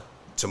Tunisia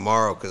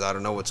tomorrow because I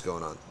don't know what's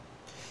going on.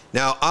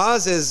 Now,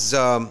 Oz has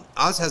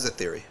a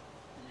theory.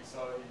 You saw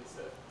what he just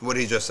said. What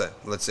did he just say?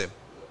 Let's see.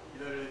 He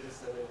literally just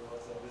said it on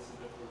WhatsApp. This is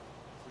the proof.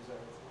 2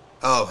 seconds.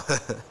 Oh.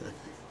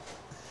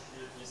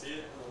 You see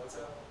it on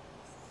WhatsApp?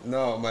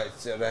 No,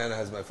 Rahana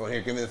has my phone.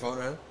 Here, give me the phone,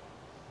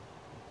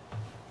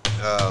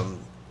 Rahana.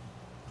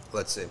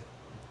 Let's see.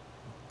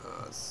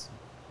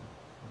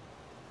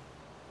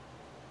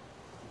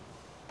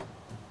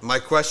 My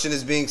question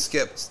is being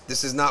skipped.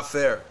 This is not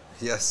fair.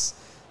 Yes,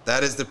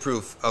 that is the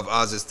proof of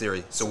Oz's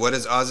theory. So what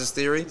is Oz's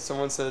theory?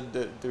 Someone said,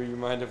 do you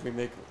mind if we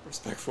make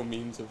respectful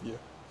memes of you?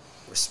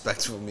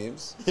 Respectful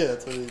memes? Yeah,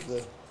 that's what he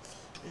said.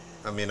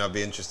 I mean, I'll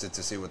be interested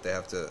to see what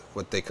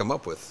they come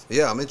up with.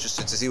 Yeah, I'm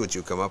interested to see what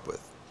you come up with.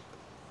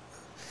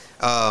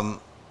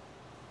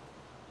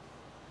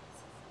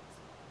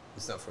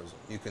 It's not frozen.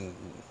 You can,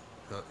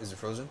 is it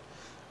frozen?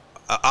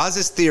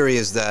 Oz's theory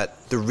is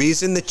that the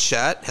reason the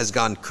chat has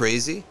gone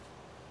crazy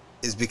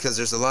is because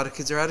there's a lot of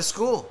kids that are out of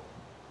school.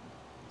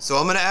 So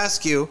I'm going to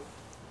ask you,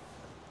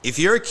 if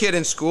you're a kid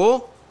in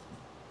school,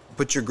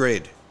 put your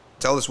grade.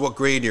 Tell us what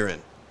grade you're in,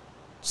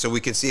 so we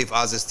can see if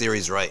Oz's theory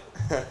is right.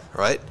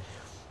 Right?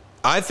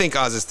 I think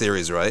Oz's theory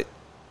is right.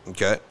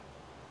 Okay.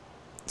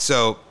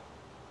 So,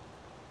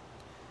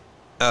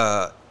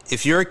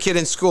 if you're a kid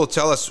in school,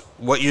 tell us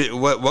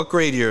what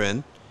grade you're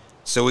in,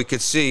 so we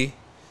could see.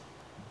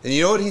 And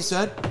you know what he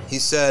said? He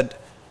said,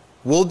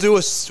 we'll do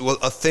a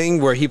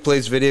thing where he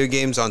plays video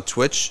games on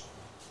Twitch,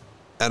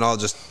 and I'll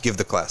just give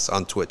the class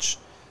on Twitch.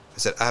 I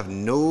said, I have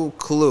no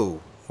clue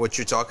what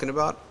you're talking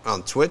about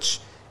on Twitch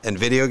and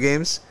video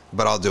games,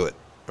 but I'll do it.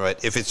 All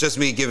right? If it's just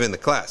me giving the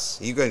class,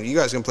 you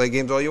guys can play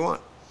games all you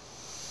want.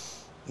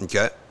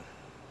 Okay?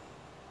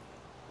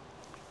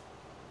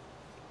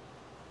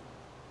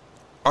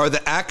 Are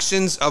the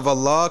actions of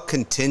Allah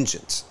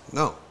contingent?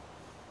 No,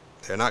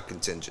 they're not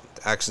contingent.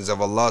 The actions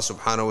of Allah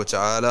subhanahu wa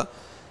ta'ala,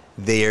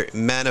 they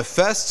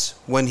manifest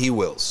when He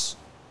wills.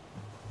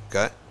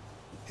 Okay?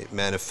 It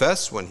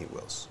manifests when he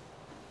wills.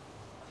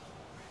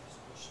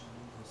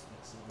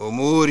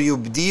 أمور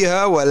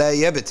يبديها ولا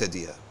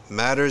يبتديها.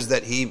 Matters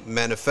that he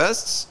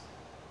manifests,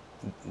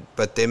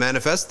 but they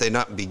manifest, they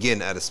not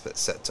begin at a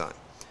set time.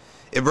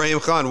 Ibrahim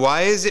Khan,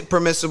 why is it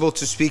permissible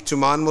to speak to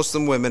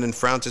non-Muslim women and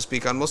frown to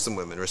speak on Muslim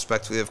women?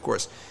 Respectfully, of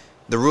course.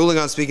 The ruling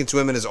on speaking to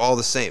women is all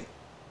the same,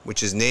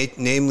 which is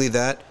namely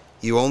that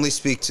you only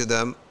speak to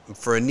them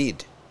for a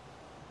need,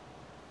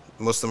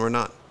 Muslim or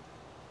not.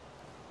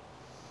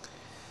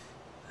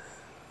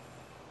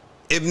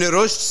 Ibn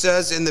Rushd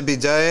says in the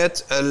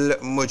Bidayat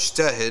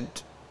al-Mujtahid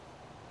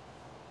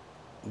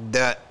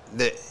that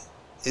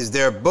is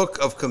there a book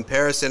of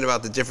comparison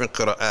about the different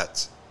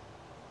qira'at?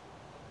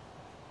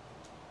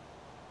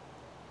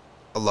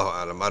 Allahu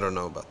Alam, I don't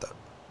know about that.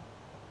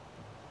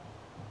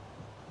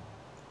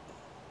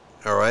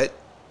 Alright?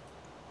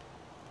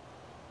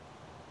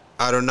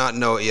 I do not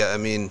know yet. I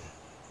mean,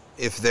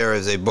 if there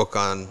is a book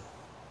on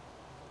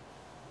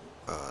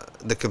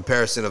the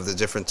comparison of the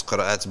different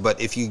qira'ats,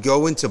 but if you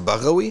go into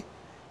Baghawi,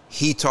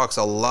 he talks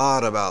a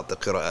lot about the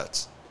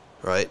qira'ats,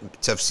 right?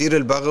 Tafsir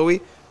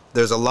al-Baghawi,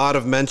 there's a lot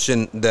of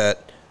mention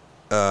that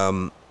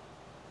of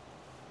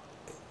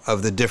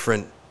the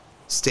different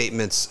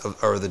statements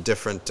or the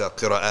different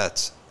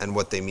qira'ats and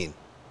what they mean,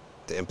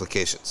 the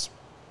implications.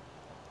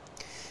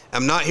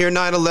 I'm not here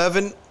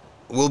 9/11.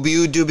 We'll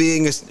be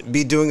doing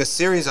a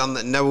series on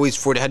the Nawawi's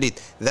 40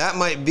 hadith. That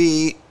might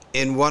be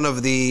in one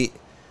of the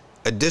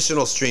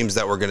additional streams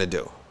that we're going to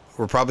do.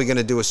 We're probably going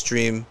to do a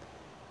stream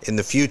in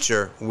the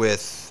future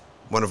with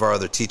one of our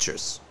other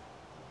teachers.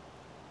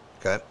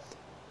 Okay?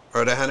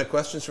 Are there any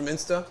questions from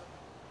Insta?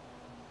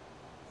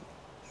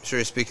 I'm sure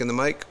you're speaking the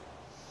mic.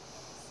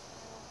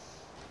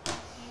 I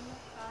came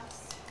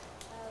across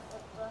a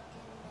book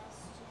in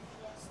Masjid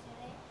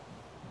yesterday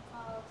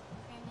called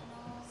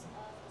Criminals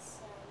of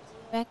Islam. Do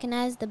you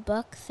recognize the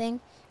book thing?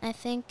 I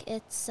think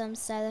it's some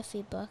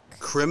Salafi book.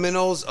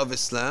 Criminals of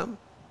Islam?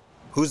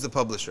 Who's the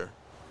publisher?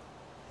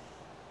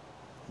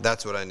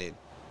 That's what I need.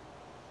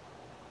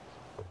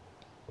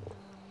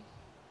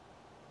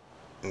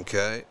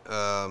 Okay.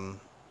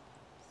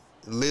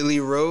 Lily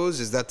Rose,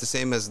 is that the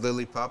same as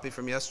Lily Poppy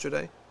from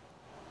yesterday?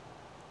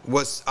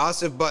 Was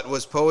Asif Butt,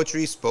 was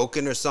poetry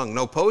spoken or sung?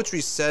 No, poetry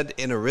is said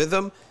in a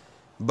rhythm,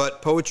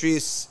 but poetry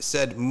is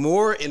said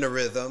more in a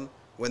rhythm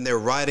when they're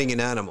riding an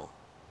animal,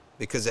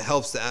 because it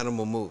helps the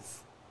animal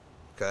move.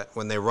 Okay?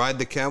 When they ride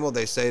the camel,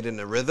 they say it in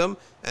a rhythm,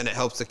 and it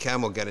helps the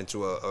camel get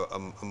into a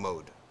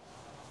mode.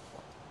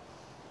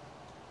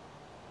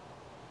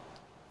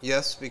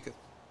 Yes, because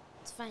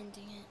It's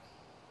finding it.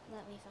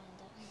 Let me find it.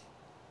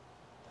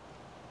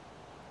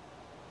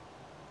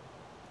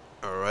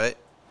 all right.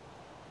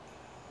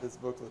 This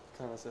book looked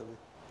kind of silly.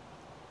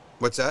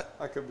 What's that?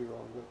 I could be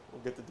wrong, but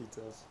we'll get the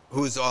details.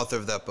 Who's the author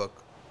of that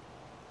book?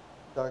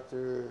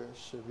 Dr.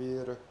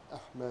 Shabir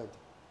Ahmed,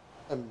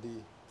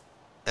 MD,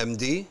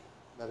 MD?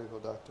 medical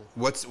doctor.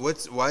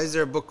 Why is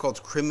there a book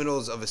called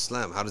Criminals of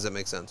Islam? How does that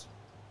make sense?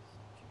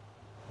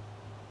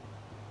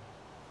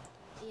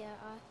 The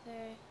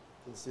author.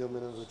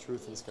 Concealment of the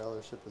truth in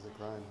scholarship is a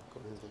crime,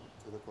 according to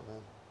the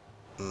Quran.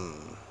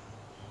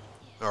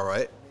 All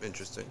right.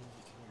 Interesting.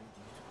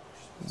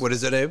 What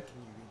is it, Abe?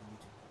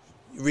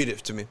 Read it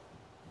to me.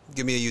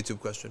 Give me a YouTube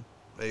question.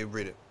 Abe,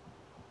 read it.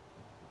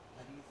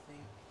 How do you think?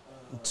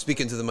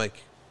 Speak into the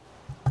mic.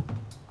 How do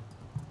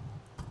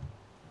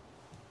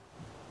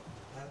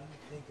you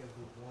think of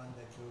the one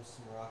that goes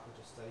to Morocco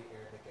to study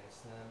Arabic and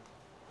Islam?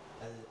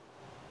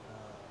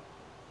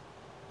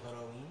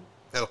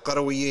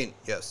 Al-Qarawiyyin,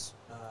 yes.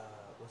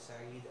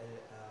 وسعيد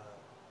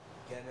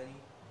الجملي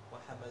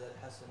وحمد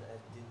الحسن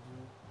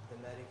الدندو. The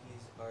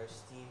Malikis are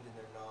esteemed in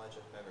their knowledge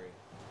of memory.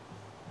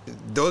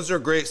 Those are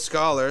great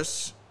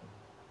scholars,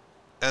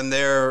 and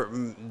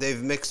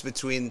they've mixed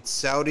between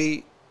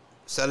Saudi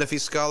Salafi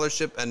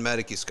scholarship and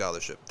Maliki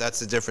scholarship. That's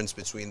the difference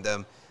between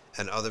them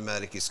and other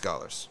Maliki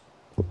scholars.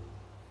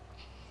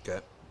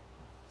 Okay.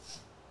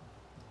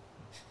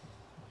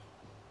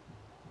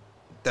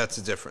 That's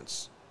the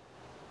difference.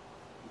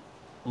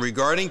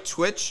 Regarding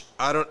Twitch,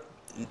 I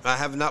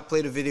have not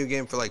played a video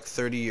game for like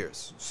 30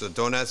 years. So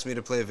don't ask me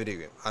to play a video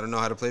game. I don't know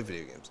how to play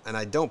video games. And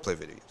I don't play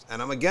video games.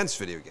 And I'm against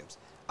video games.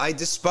 I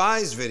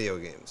despise video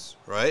games,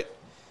 right?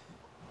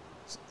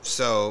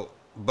 So,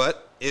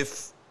 but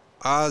if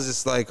Oz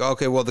is like,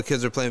 okay, well, the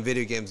kids are playing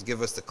video games,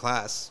 give us the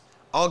class.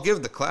 I'll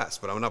give the class,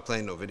 but I'm not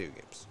playing no video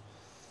games.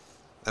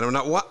 And I'm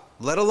not,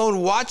 let alone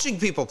watching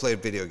people play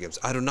video games.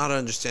 I do not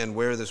understand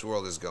where this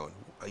world is going.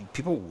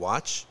 People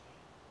watch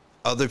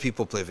other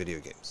people play video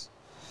games.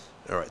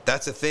 All right,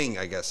 that's a thing,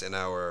 I guess, in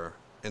our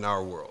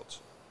world.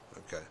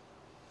 Okay.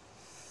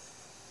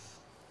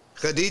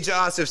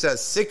 Khadija Asif says,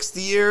 6th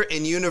year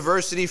in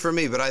university for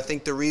me, but I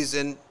think the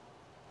reason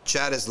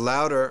chat is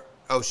louder,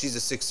 oh, she's a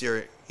 6th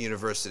year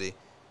university.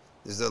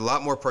 There's a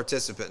lot more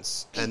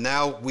participants, and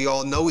now we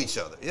all know each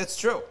other. It's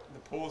true. The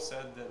poll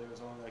said that it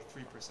was only like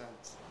 3%.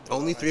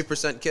 Only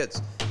 3%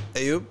 kids.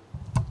 Ayub,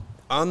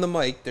 on the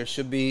mic, there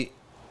should be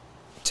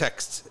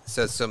text. It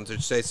says something,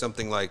 say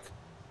something like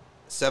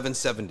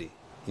 770.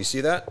 You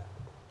see that?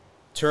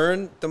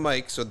 Turn the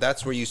mic so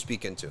that's where you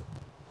speak into.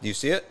 Do you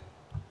see it?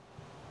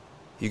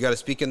 You got to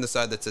speak in the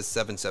side that says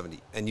 770.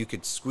 And you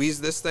could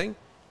squeeze this thing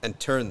and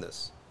turn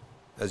this.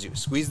 As you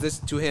squeeze this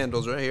two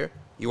handles right here.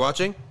 You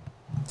watching?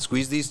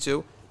 Squeeze these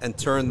two and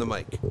turn the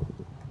mic.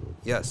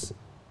 Yes.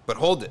 But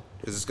hold it,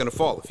 because it's going to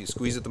fall. If you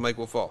squeeze it, the mic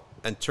will fall.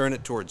 And turn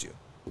it towards you.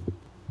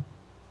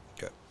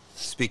 Okay.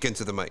 Speak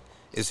into the mic.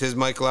 Is his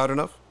mic loud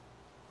enough?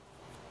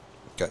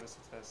 Okay. Give us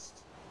a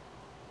test.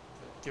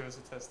 Give us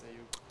a test,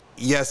 Ayub.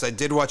 Yes, I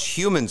did watch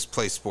humans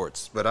play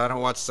sports, but I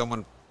don't watch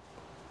someone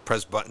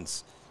press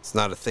buttons. It's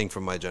not a thing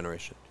from my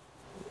generation.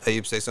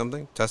 Ayub, say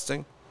something?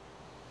 Testing?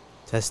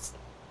 Test.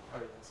 Oh,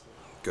 yeah, that's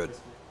Good.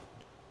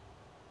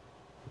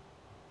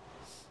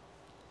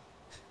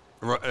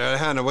 good.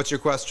 Hannah, what's your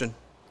question?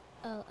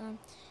 Oh,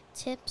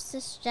 tips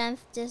to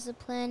strength,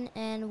 discipline,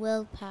 and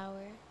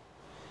willpower.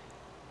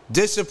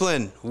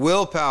 Discipline,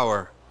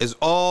 willpower is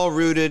all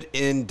rooted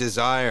in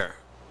desire.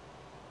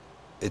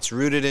 It's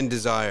rooted in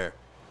desire.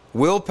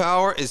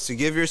 Willpower is to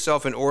give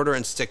yourself an order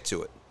and stick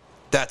to it.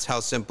 That's how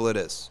simple it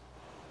is.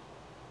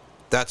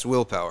 That's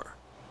willpower.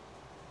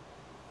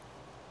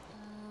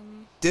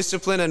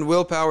 Discipline and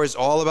willpower is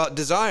all about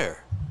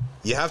desire.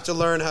 You have to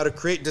learn how to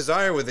create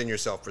desire within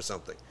yourself for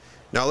something.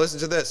 Now listen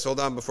to this. Hold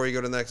on before you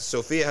go to the next.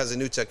 Sophia has a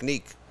new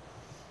technique.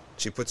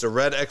 She puts a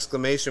red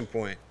exclamation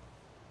point.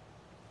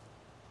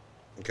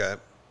 Okay.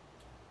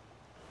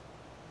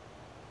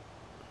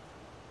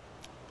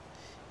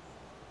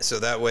 So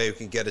that way you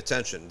can get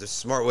attention. There's a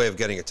smart way of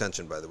getting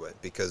attention, by the way,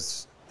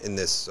 because in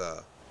this,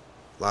 a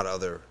lot of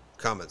other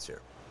comments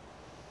here.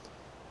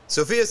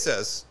 Sophia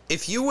says,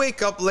 if you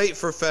wake up late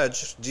for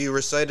Fajr, do you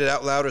recite it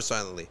out loud or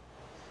silently?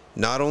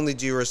 Not only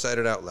do you recite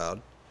it out loud,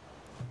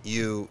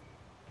 you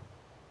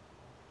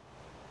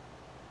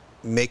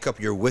make up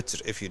your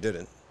witr if you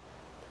didn't.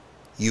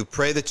 You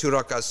pray the 2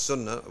 rak'ahs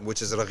sunnah,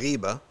 which is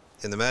raghiba.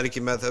 In the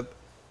Maliki madhab,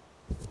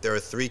 there are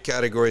 3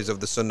 categories of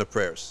the sunnah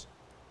prayers.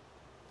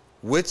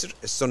 Witr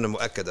is sunnah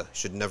mu'akkada,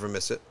 should never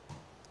miss it.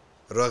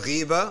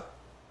 Raghiba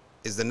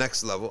is the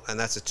next level, and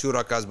that's the 2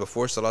 rak'ahs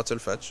before Salatul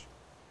Fajr.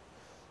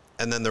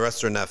 And then the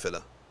rest are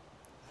nafilah,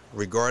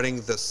 regarding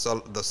the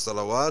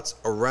salawats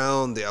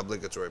around the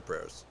obligatory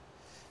prayers.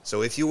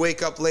 So if you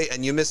wake up late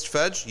and you missed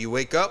Fajr, you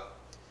wake up,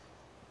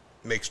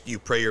 you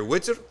pray your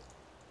witr,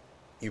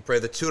 you pray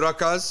the 2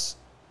 rak'ahs,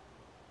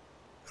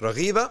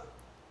 raghiba,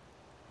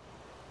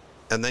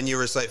 and then you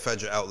recite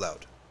Fajr out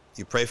loud.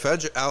 You pray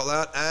Fajr out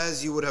loud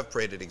as you would have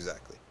prayed it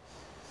exactly.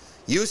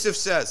 Yusuf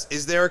says,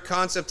 is there a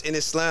concept in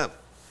Islam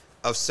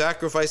of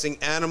sacrificing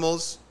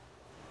animals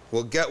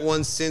will get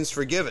one's sins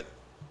forgiven?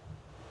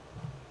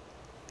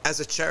 As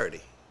a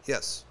charity,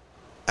 yes.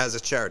 As a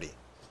charity.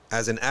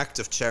 As an act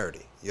of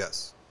charity,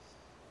 yes.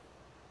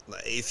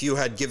 If you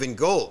had given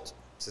gold,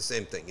 it's the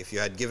same thing. If you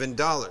had given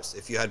dollars,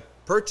 if you had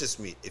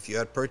purchased meat, if you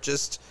had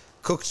purchased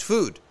cooked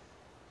food,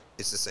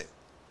 it's the same.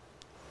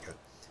 Okay.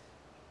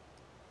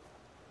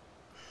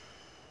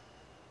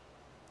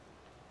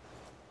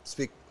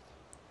 Speak.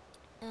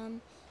 I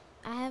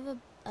have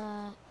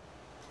a,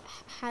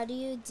 how do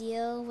you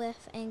deal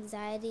with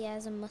anxiety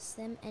as a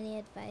Muslim? Any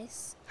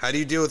advice? How do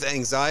you deal with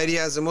anxiety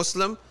as a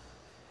Muslim?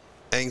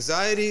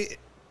 Anxiety,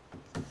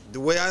 the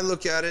way I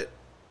look at it,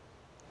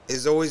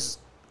 is always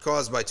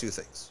caused by 2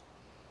 things.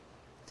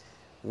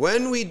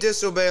 When we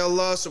disobey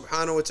Allah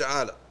subhanahu wa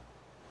ta'ala,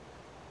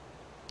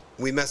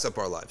 we mess up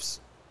our lives.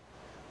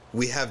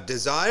 We have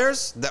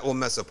desires that will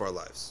mess up our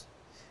lives.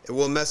 It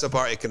will mess up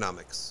our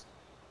economics.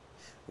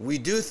 We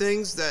do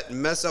things that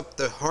mess up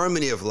the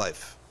harmony of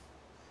life,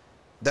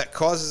 that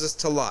causes us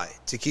to lie,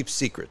 to keep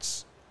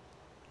secrets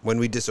when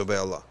we disobey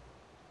Allah,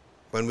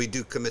 when we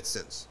do commit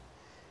sins,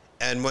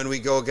 and when we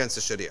go against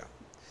the Sharia.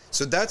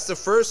 So that's the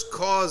first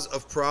cause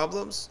of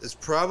problems, is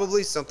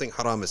probably something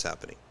haram is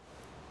happening.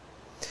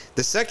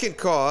 The second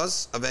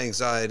cause of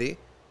anxiety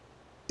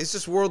is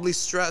just worldly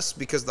stress,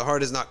 because the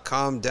heart is not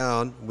calmed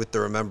down with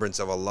the remembrance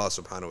of Allah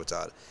subhanahu wa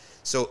ta'ala.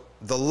 So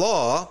the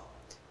law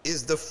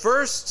is the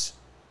first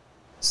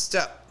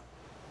step.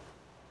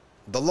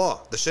 The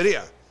law, the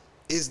Sharia,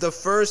 is the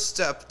first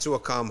step to a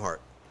calm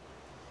heart,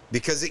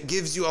 because it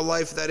gives you a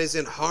life that is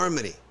in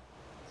harmony,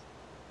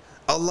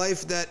 a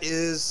life that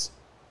is,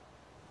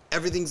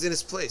 everything's in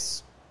its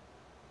place.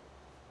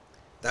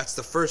 That's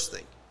the first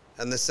thing.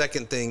 And the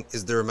second thing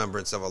is the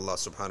remembrance of Allah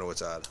subhanahu wa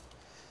ta'ala.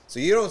 So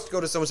you don't go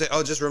to someone and say,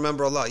 oh, just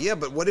remember Allah. Yeah,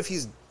 but what if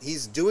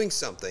he's doing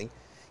something?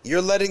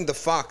 You're letting the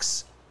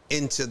fox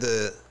into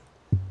the,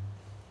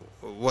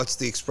 what's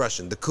the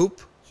expression? The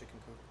coop? Chicken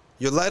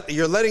coop.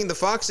 You're letting the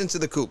fox into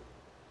the coop.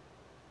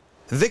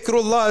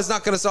 Dhikrullah is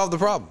not going to solve the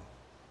problem.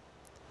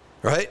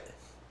 Right?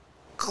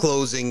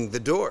 Closing the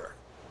door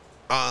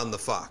on the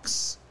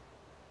fox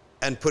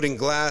and putting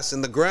glass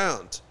in the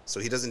ground so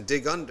he doesn't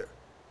dig under.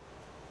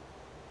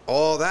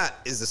 All that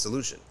is the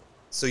solution.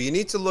 So you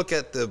need to look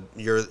at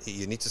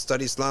you need to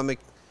study Islamic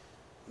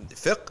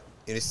fiqh,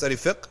 you need to study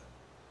fiqh,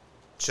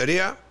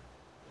 Sharia,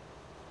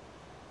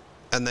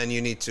 and then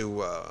you need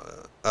to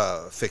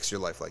fix your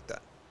life like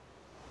that.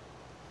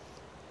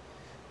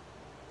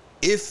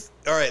 All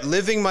right,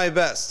 living my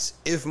best.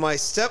 If my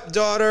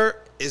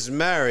stepdaughter is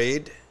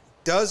married,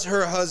 does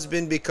her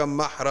husband become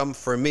mahram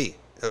for me?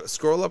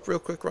 Scroll up real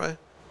quick, Ryan.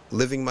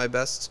 Living my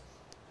best.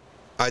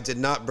 I did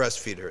not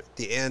breastfeed her.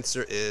 The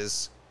answer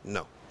is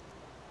no.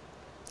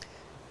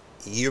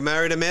 You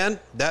married a man,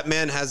 that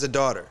man has a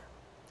daughter.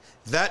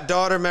 That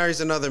daughter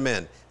marries another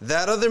man.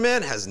 That other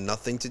man has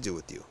nothing to do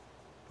with you.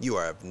 You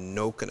have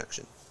no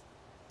connection.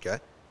 Okay?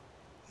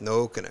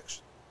 No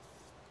connection.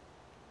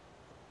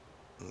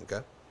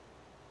 Okay?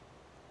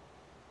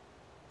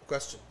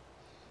 Question.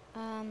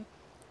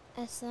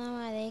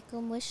 Assalamu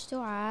alaikum. Which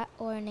dua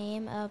or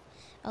name of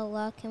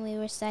Allah can we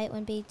recite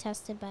when being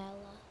tested by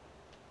Allah?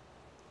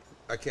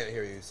 I can't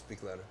hear you.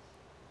 Speak louder.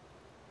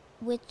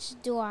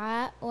 Which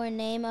dua or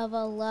name of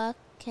Allah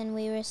can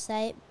we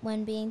recite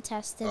when being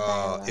tested by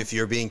Allah? If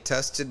you're being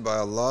tested by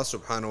Allah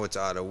subhanahu wa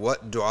ta'ala,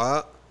 what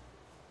dua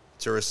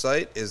to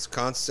recite is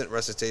constant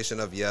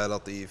recitation of Ya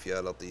Latif,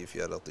 Ya Latif,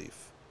 Ya Latif.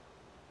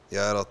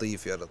 Ya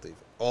Latif, Ya Latif.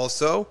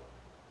 Also,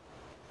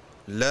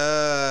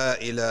 La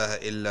ilaha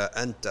illa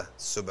anta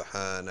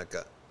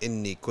subhanaka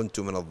inni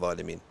kuntu min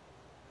al-zalimin.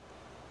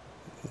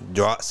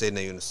 Dua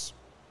Sayyidina Yunus.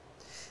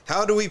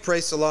 How do we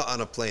pray salah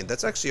on a plane?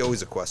 That's actually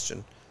always a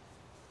question.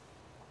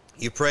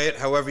 You pray it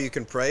however you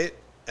can pray it,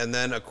 and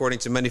then according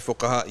to many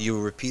fuqaha, you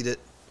repeat it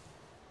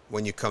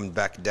when you come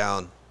back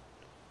down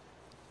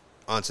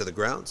onto the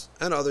grounds.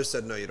 And others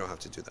said, no, you don't have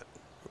to do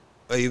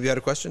that. You had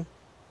a question?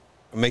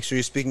 Make sure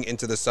you're speaking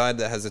into the side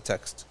that has a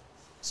text.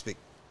 Speak.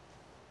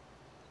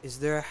 Is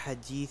there a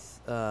hadith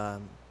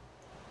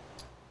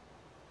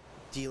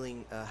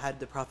dealing? How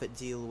did the Prophet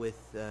deal with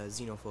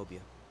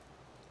xenophobia?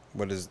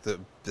 What is the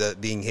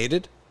being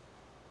hated?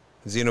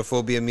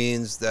 Xenophobia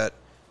means that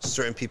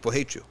certain people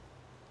hate you,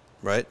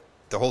 right?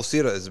 The whole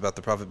seerah is about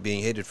the Prophet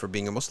being hated for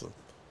being a Muslim,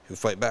 who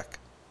fight back.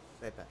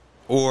 Fight back.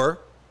 Or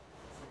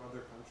From other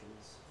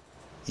countries.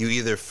 you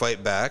either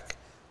fight back,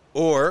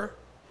 or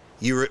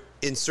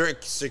in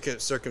certain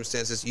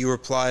circumstances you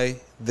reply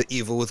the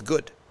evil with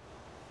good,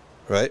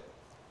 right?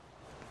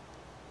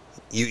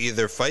 You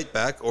either fight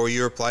back or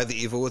you reply the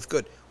evil with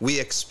good. We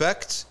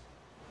expect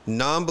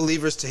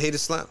non-believers to hate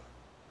Islam.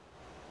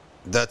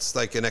 That's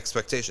like an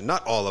expectation.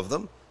 Not all of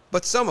them,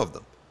 but some of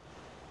them.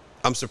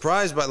 I'm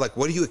surprised by, like,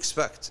 what do you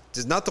expect?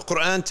 Does not the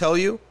Quran tell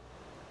you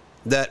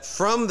that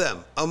from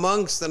them,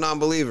 amongst the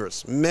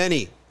non-believers,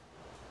 many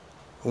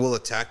will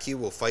attack you,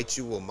 will fight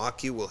you, will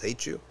mock you, will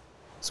hate you?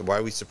 So why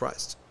are we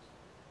surprised?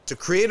 To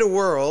create a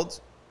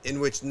world in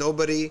which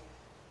nobody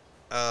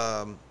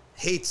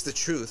hates the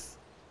truth,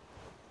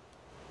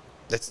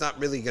 that's not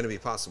really going to be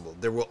possible.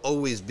 There will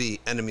always be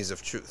enemies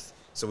of truth.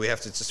 So we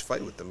have to just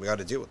fight with them. We got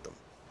to deal with them.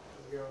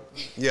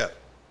 Yeah.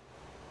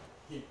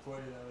 He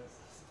pointed out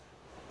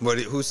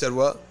Who said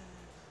what?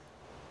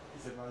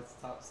 he said my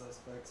top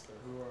suspects for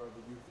who are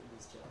the youth in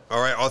this chat. All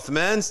right,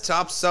 Othman's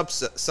top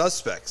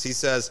suspects. He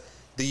says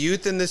the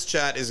youth in this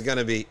chat is going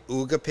to be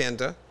Uga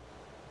Panda.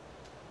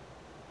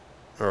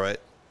 All right.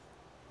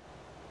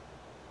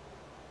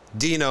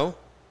 Dino,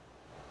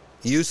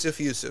 Yusuf,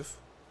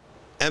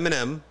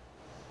 Eminem,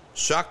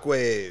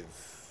 Shockwave,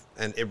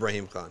 and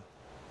Ibrahim Khan.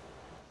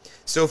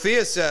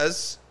 Sophia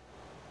says,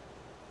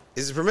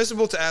 is it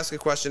permissible to ask a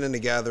question in a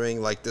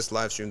gathering like this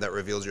live stream that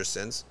reveals your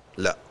sins?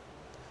 La.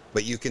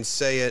 But you can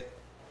say it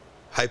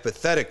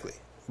hypothetically.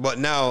 But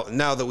now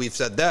that we've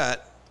said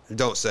that,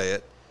 don't say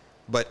it.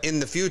 But in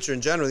the future, in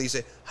general, you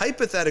say,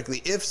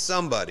 hypothetically, if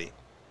somebody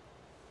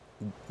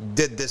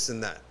did this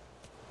and that,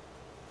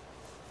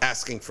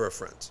 asking for a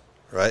friend,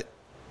 right?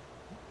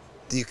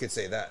 You could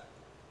say that.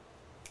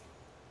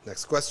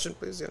 Next question,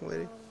 please, young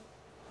lady.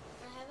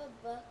 I have a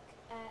book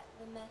at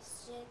the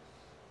masjid.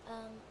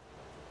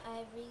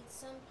 I read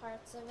some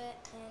parts of it,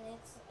 and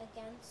it's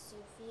against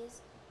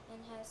Sufis and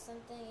has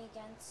something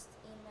against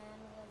Imam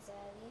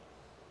Ghazali.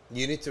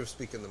 You need to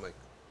speak in the mic.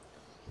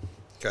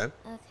 Okay.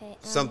 Okay.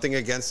 Something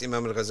against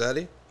Imam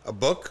al-Ghazali? A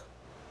book?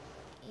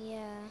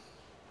 Yeah.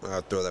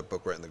 I'll throw that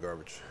book right in the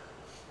garbage.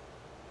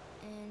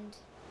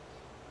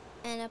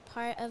 And a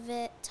part of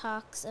it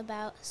talks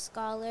about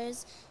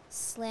scholars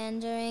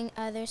slandering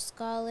other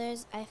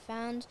scholars. I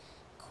found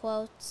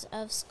quotes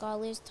of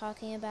scholars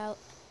talking about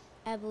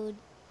Abu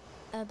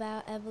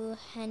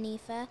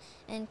Hanifa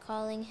and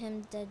calling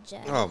him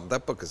Dajjal. Oh,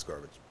 that book is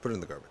garbage. Put it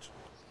in the garbage.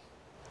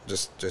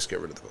 Just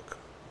get rid of the book.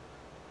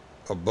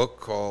 A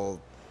book called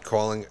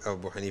Calling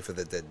Abu Hanifa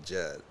the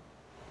Dajjal.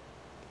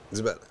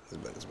 It's bad.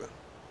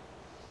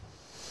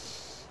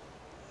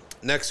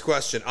 Next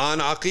question. On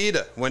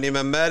Aqidah, when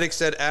Imam Malik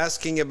said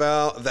asking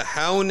about the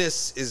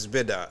howness is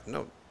bid'ah.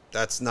 No,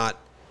 that's not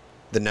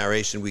the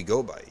narration we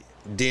go by.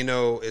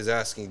 Dino is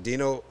asking.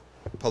 Dino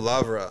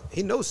Palavra.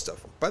 He knows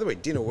stuff. By the way,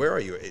 Dino, where are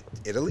you?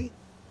 Italy?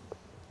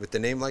 With the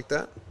name like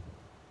that?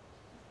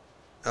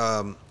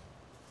 That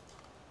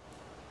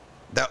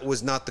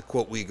was not the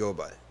quote we go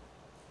by.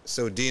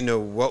 So, Dino,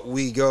 what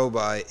we go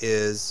by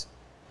is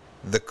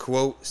the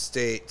quote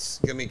states.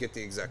 Let me get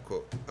the exact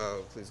quote.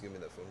 Please give me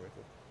that phone real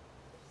quick.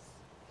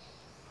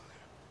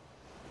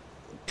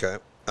 Okay.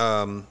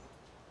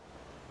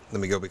 Let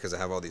me go because I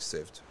have all these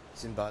saved.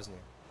 He's in Bosnia.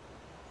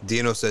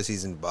 Dino says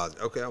he's in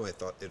Bosnia. Okay, I might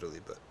thought Italy,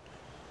 but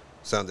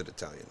sounded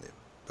Italian name.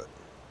 But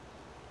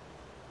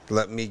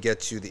let me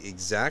get you the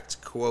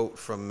exact quote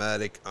from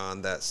Malik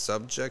on that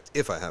subject,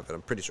 if I have it.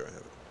 I'm pretty sure I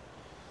have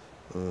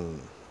it.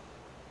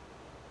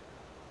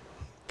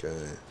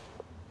 Okay.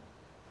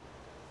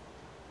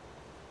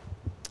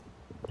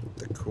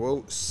 The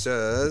quote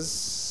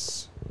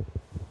says,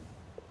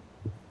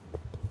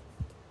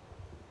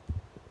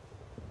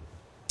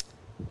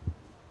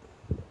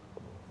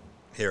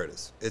 here it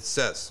is. It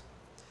says,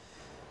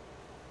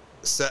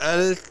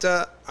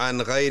 سألت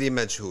عن غير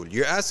مجهول.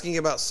 You're asking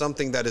about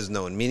something that is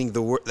known, meaning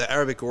the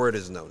Arabic word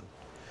is known.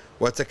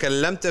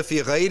 وتكلمت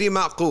في غير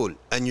معقول.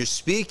 And you're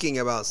speaking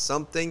about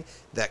something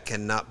that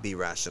cannot be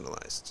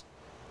rationalized.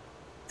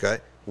 Okay?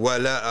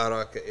 ولا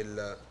أراك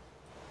إلا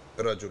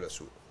رجل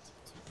سوء.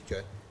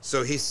 Okay?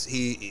 So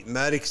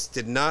Malik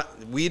did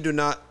not, we do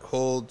not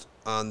hold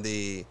on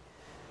the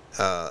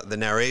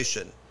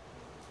narration.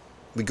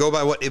 We go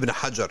by what Ibn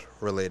Hajar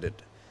related.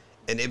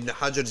 And Ibn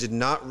Hajar did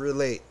not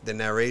relate the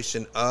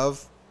narration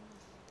of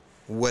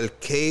wal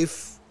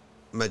kayf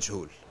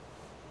majhul.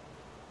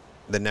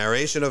 The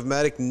narration of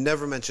Malik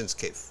never mentions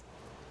kayf.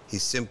 He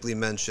simply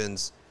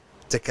mentions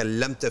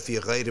takallamta fi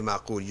ghayri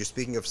ma'qul. You're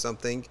speaking of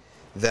something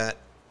that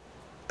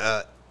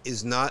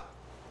is not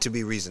to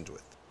be reasoned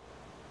with.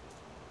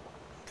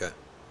 Okay,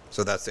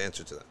 so that's the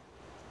answer to that.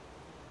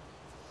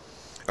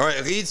 All right,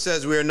 Gheed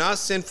says, we are not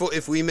sinful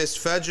if we miss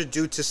Fajr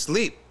due to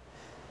sleep.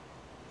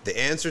 The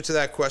answer to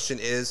that question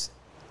is,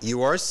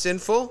 you are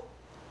sinful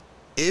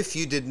if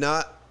you did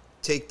not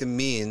take the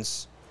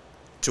means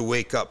to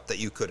wake up that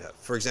you could have.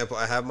 For example,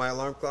 I have my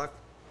alarm clock.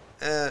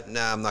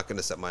 Nah, I'm not going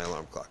to set my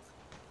alarm clock.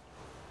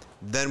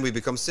 Then we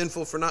become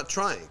sinful for not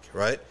trying,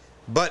 right?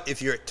 But if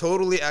you're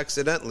totally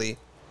accidentally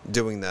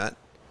doing that,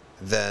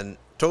 then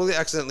totally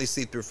accidentally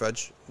sleep through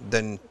Fajr,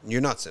 then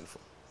you're not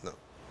sinful. No.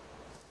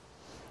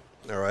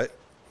 All right.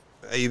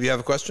 Ayub, you have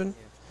a question?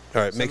 Yeah.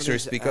 All right, make sure you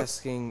speak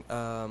asking,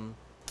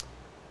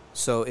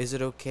 so is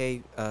it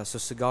okay? So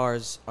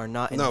cigars are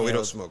not inhaled. No, we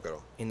don't smoke at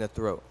all. In the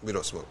throat. We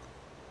don't smoke.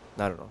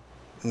 Not at all.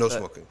 No but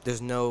smoking.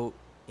 There's no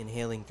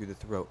inhaling through the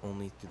throat,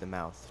 only through the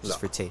mouth, just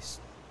for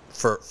taste.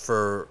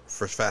 For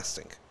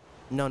fasting.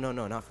 No,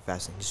 not for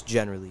fasting. Just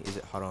generally, is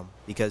it haram?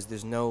 Because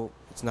there's no,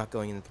 it's not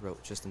going in the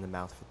throat, just in the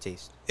mouth for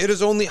taste. It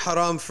is only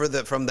haram from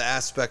the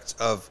aspect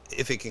of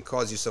if it can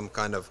cause you some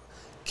kind of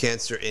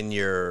cancer in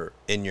your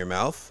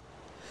mouth,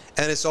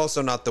 and it's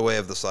also not the way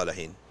of the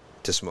Salihin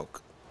to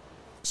smoke.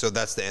 So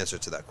that's the answer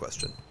to that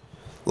question.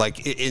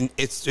 Like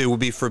it will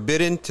be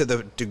forbidden to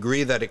the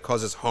degree that it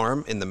causes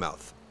harm in the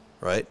mouth,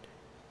 right?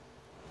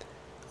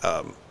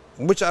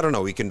 Which I don't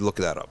know. We can look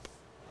that up.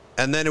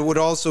 And then it would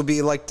also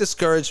be like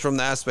discouraged from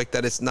the aspect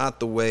that it's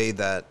not the way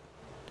that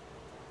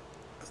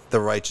the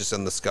righteous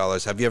and the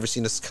scholars. Have you ever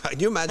seen a sky? Can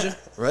you imagine?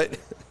 Right?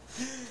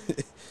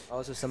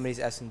 Also, somebody's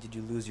asking, did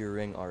you lose your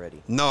ring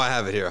already? No, I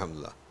have it here,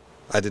 alhamdulillah.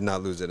 I did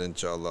not lose it,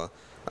 inshallah.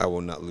 I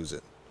will not lose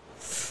it.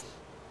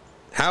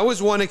 How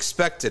is one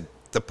expected?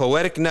 The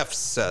poetic nafs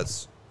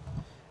says,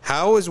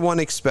 how is one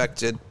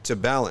expected to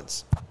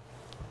balance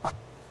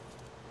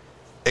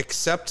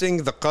accepting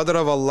the qadr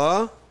of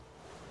Allah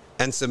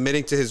and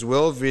submitting to His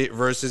will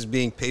versus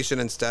being patient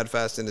and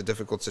steadfast in a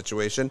difficult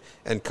situation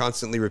and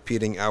constantly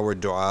repeating our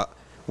dua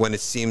when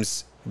it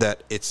seems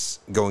that it's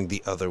going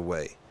the other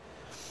way?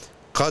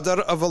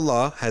 Qadr of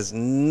Allah has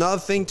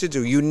nothing to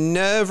do. You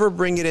never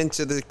bring it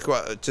into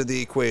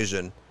the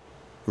equation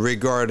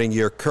regarding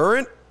your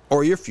current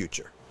or your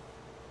future.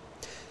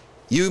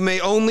 You may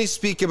only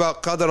speak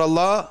about Qadr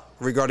Allah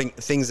regarding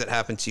things that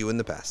happened to you in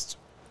the past.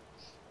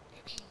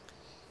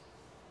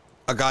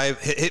 A guy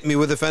hit me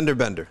with a fender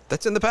bender.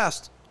 That's in the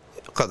past.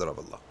 Qadr of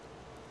Allah.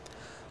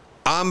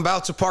 I'm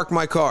about to park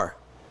my car.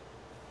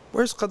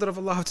 Where's Qadr of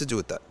Allah have to do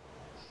with that?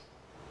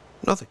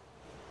 Nothing.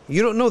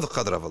 You don't know the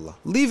Qadr of Allah.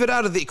 Leave it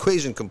out of the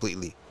equation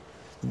completely.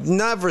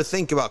 Never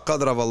think about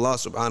Qadr of Allah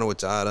subhanahu wa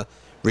ta'ala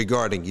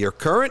regarding your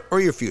current or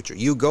your future.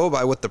 You go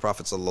by what the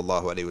Prophet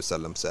sallallahu alaihi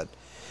wasallam said.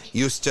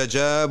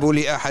 يُسْتَجَابُ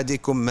لِأَحَدِكُمْ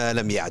مَا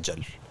لَمْ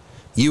يَعْجَلْ.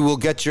 You will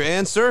get your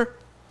answer,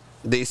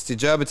 the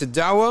istijabat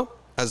al-da'wah,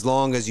 as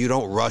long as you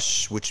don't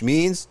rush, which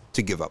means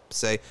to give up.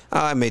 Say,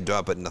 I made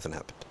dua, but nothing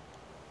happened.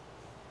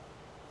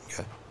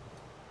 Okay.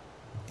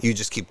 You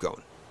just keep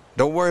going.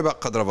 Don't worry about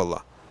Qadr of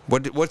Allah.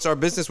 What's our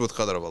business with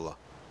Qadr of Allah?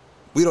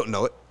 We don't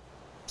know it,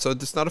 so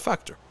it's not a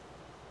factor.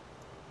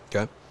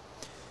 Okay.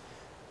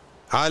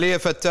 Aliya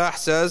Fattah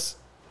says,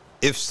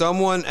 if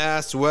someone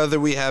asks whether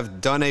we have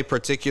done a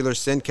particular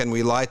sin, can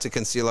we lie to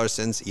conceal our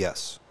sins?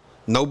 Yes.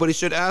 Nobody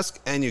should ask,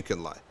 and you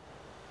can lie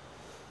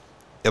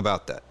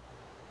about that.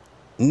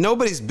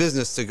 Nobody's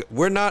business to...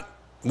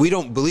 We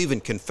don't believe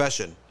in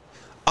confession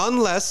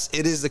unless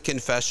it is the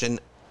confession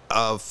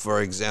of,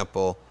 for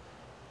example,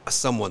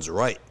 someone's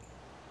right.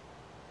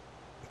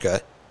 Okay?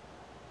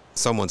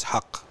 Someone's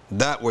haqq.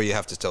 That where you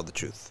have to tell the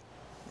truth.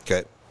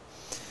 Okay?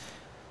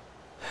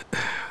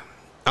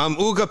 I'm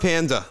Uga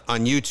Panda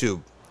on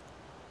YouTube,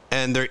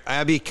 and they're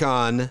Abby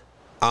Khan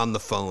on the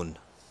phone.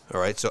 All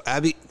right? So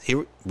Abby,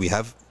 here we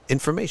have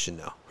information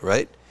now,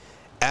 right?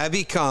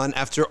 Abi Khan,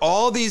 after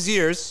all these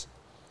years,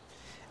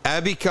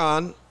 Abi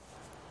Khan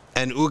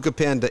and Uga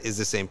Panda is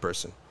the same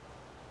person.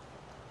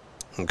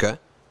 Okay?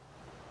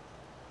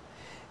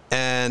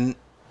 And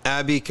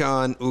Abi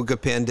Khan,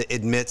 Uga Panda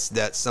admits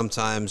that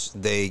sometimes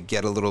they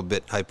get a little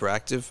bit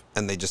hyperactive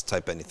and they just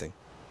type anything.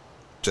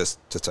 Just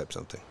to type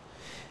something.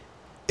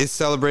 Is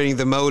celebrating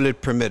the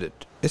Mawlid permitted?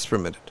 It's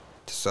permitted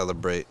to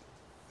celebrate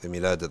the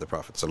Milad of the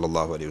Prophet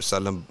sallallahu alaihi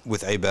wasallam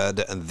with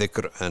ibadah and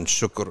dhikr and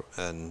shukr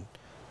and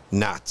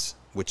nat,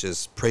 which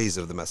is praise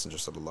of the Messenger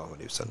sallallahu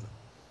alaihi wasallam.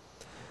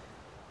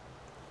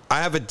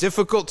 I have a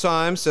difficult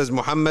time, says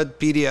Muhammad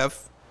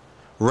PDF,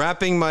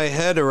 wrapping my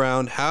head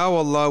around how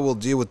Allah will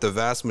deal with the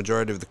vast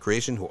majority of the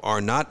creation who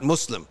are not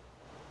Muslim.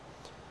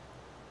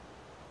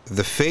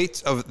 The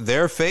fate of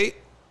their fate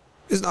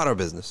is not our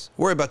business.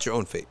 Worry about your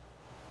own fate.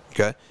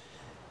 Okay?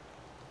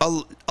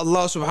 Allah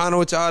subhanahu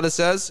wa ta'ala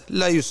says,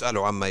 La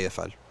yus'alu amma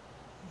yaf'al.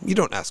 You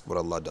don't ask what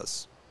Allah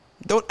does.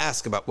 Don't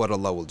ask about what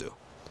Allah will do.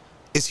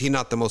 Is He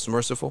not the most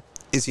merciful?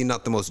 Is He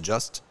not the most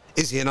just?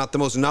 Is He not the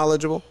most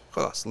knowledgeable?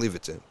 Khalas, leave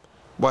it to Him.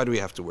 Why do we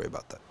have to worry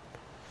about that?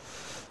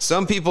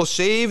 Some people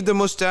shave the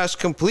mustache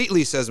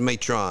completely, says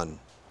Matron.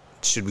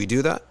 Should we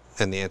do that?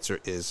 And the answer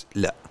is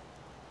la.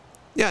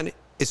 Yani,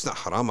 it's not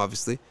haram,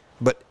 obviously,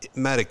 but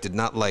Malik did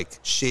not like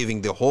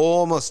shaving the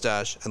whole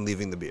mustache and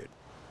leaving the beard.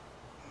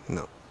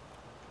 No.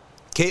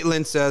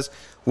 Caitlin says,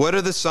 what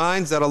are the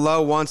signs that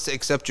Allah wants to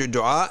accept your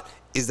dua?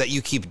 Is that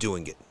you keep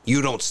doing it.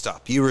 You don't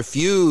stop. You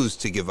refuse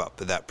to give up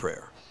that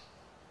prayer.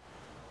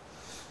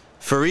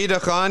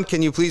 Farida Khan,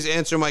 can you please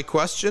answer my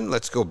question?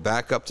 Let's go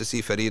back up to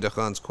see Farida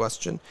Khan's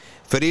question.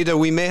 Farida,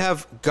 we may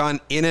have gone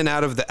in and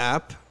out of the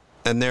app,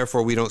 and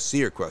therefore we don't see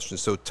your question,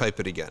 so type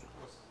it again.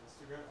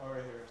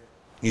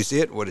 You see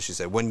it? What does she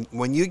say?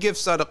 When you give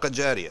sadaqah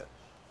jariyah,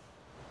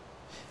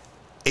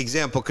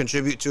 example,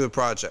 contribute to a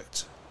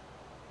project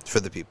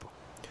for the people,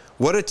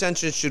 what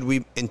intention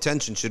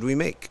should we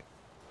make?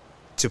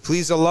 To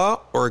please Allah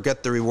or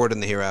get the reward in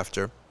the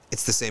hereafter?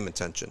 It's the same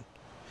intention.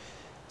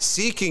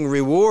 Seeking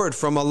reward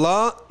from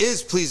Allah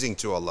is pleasing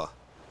to Allah.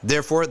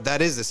 Therefore,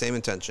 that is the same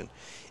intention.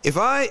 If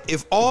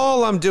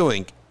all I'm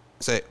doing,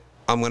 say,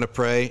 I'm going to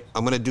pray,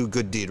 I'm going to do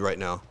good deed right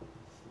now,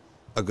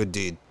 a good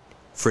deed,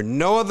 for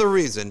no other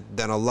reason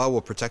than Allah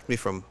will protect me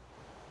from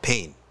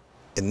pain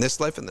in this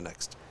life and the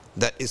next.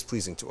 That is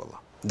pleasing to Allah.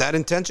 That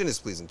intention is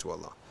pleasing to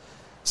Allah.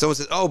 Someone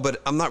says, oh,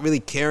 but I'm not really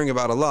caring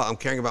about Allah, I'm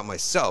caring about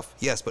myself.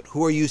 Yes, but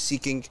who are you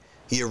seeking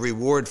your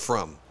reward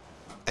from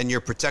and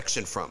your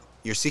protection from?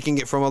 You're seeking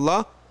it from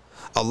Allah?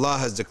 Allah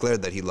has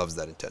declared that He loves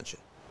that intention.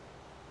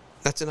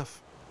 That's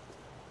enough.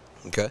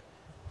 Okay?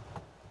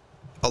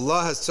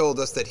 Allah has told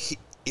us that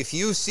if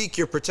you seek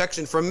your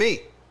protection from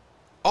me,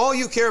 all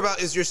you care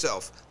about is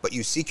yourself, but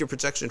you seek your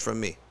protection from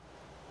me.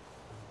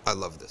 I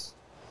love this.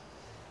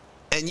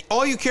 And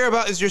all you care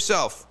about is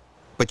yourself,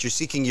 but you're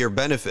seeking your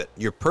benefit,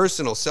 your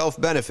personal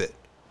self-benefit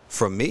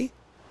from me,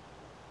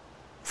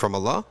 from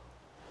Allah.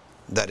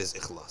 That is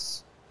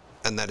ikhlas.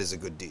 And that is a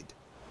good deed.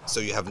 So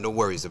you have no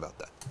worries about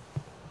that.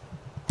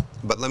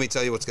 But let me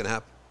tell you what's going to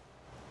happen.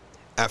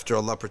 After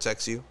Allah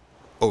protects you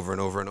over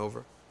and over and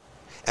over,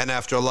 and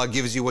after Allah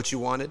gives you what you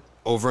wanted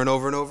over and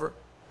over and over,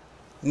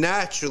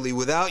 naturally,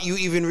 without you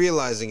even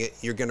realizing it,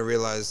 you're going to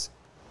realize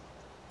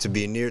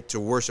to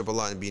worship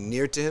Allah and be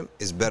near to Him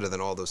is better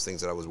than all those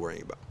things that I was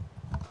worrying about.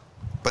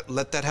 But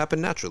let that happen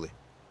naturally.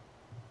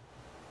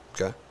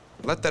 Okay?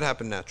 Let that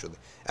happen naturally.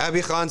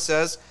 Abi Khan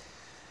says,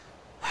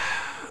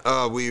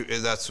 we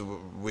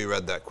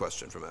read that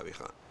question from Abi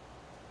Khan.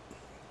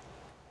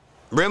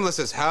 Rimla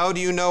says, how do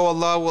you know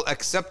Allah will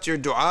accept your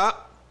dua?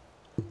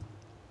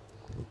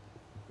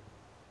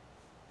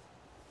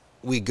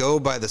 We go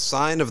by the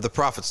sign of the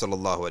Prophet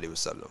sallallahu alaihi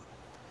wasallam.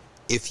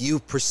 If you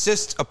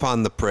persist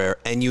upon the prayer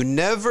and you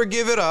never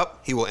give it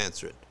up, He will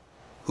answer it.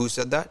 Who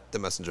said that? The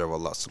Messenger of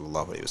Allah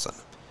sallallahu alaihi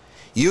wasallam.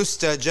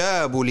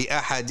 Yustajabu li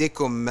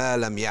ahadikum ma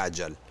lam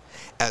ya'jal.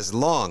 As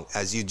long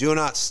as you do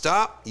not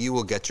stop, you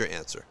will get your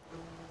answer.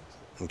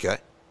 Okay?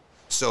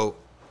 So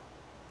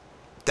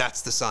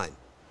that's the sign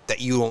that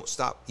you won't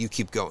stop. You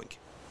keep going.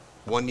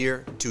 1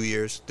 year, 2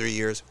 years, 3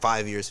 years,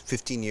 5 years,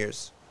 15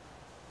 years.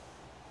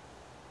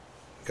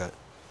 Okay.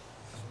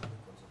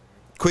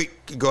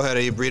 Quick, go ahead,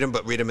 Abe, read them,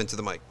 but read them into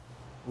the mic.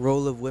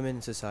 Role of women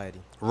in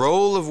society.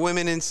 Role of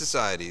women in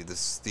society. They're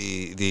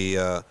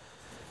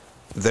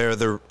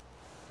the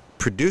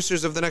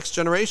producers of the next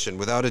generation,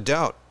 without a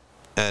doubt.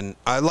 And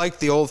I like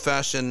the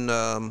old-fashioned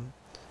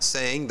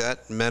saying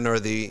that men are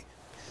the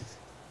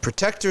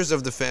protectors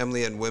of the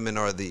family and women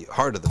are the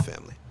heart of the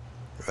family,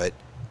 right?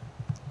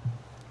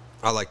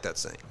 I like that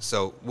saying.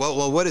 So,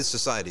 well, what is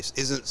society?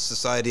 Isn't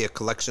society a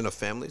collection of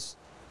families,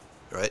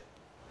 right?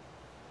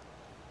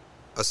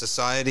 A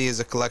society is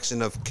a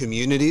collection of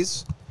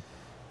communities,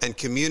 and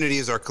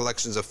communities are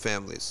collections of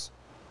families.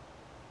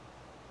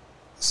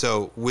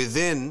 So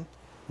within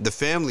the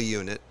family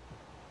unit,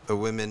 the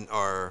women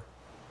are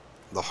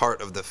the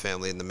heart of the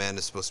family, and the man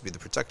is supposed to be the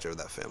protector of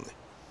that family.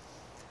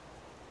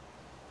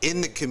 In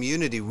the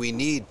community, we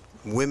need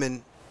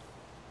women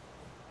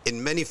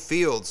in many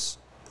fields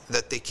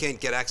that they can't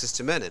get access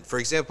to men in. For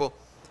example,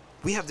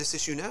 we have this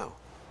issue now.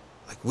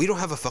 Like, we don't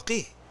have a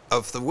faqih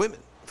of the women,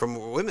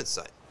 from women's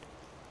side.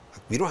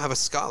 Like, we don't have a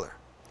scholar,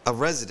 a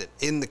resident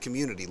in the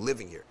community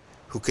living here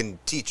who can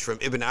teach from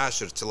Ibn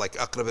Ashir to like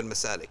Aqrab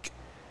al-Masalik.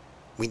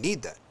 We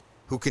need that.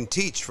 Who can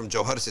teach from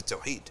Jawharat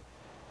al-Tawheed.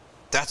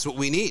 That's what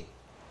we need.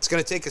 It's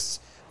going to take us,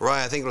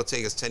 Raya, I think it'll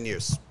take us 10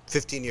 years,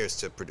 15 years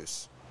to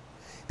produce.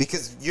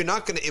 Because you're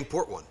not going to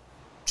import one.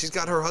 She's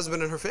got her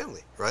husband and her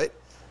family, right?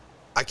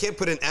 I can't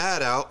put an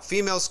ad out,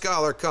 female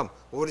scholar, come.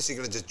 Well, what is she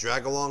going to just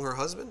drag along her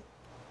husband?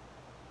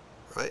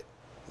 Right?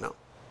 No,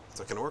 it's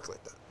not going to work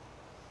like that.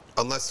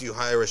 Unless you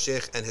hire a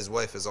sheikh and his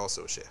wife is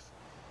also a sheikh.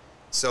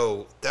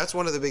 So that's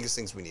one of the biggest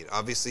things we need.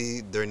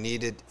 Obviously, they're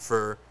needed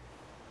for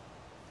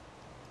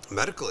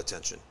medical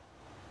attention.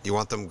 You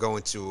want them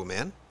going to a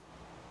man?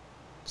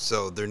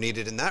 So they're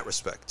needed in that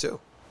respect too.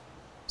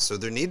 So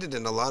they're needed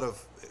in a lot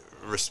of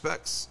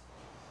respects,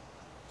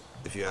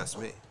 if you ask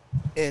me.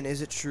 And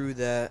is it true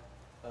that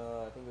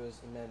I think it was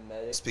Imam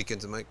Malik Speak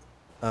into Mike.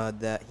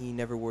 that he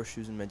never wore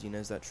shoes in Medina?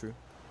 Is that true?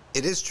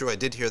 It is true. I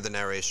did hear the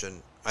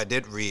narration. I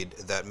did read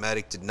that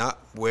Malik did not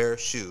wear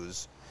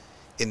shoes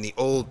in the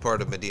old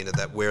part of Medina,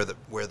 that where the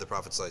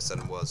Prophet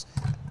ﷺ was.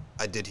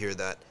 I did hear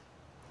that,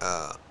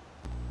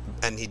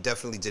 and he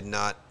definitely did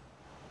not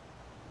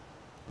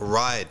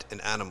ride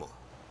an animal.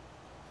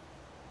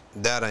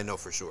 That I know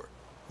for sure.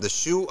 The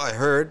shoe I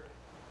heard,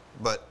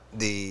 but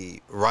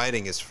the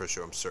riding is for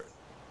sure, I'm certain.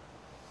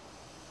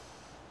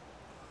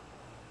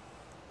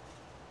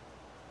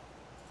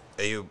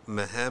 Ayub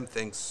Maham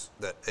thinks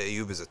that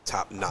Ayub is a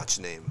top-notch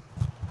name.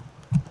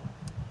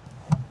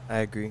 I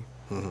agree.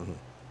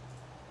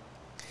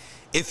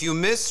 If you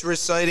miss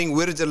reciting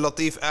Wird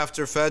al-Latif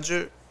after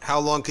Fajr, how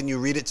long can you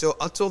read it till?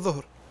 Until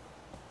Dhuhr.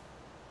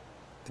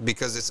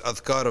 Because it's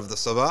adhkar of the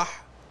Sabah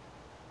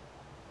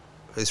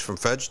is from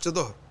Fajr to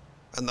Dhuhr.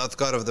 And the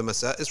adhkar of the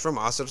Masa is from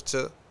Asr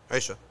to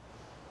Isha.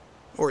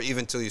 Or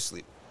even till you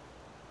sleep.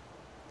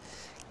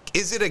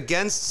 Is it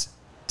against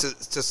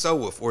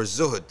tasawwuf or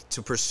zuhud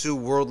to pursue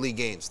worldly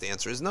gains? The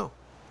answer is no.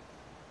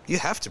 You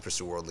have to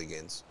pursue worldly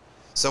gains.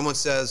 Someone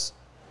says,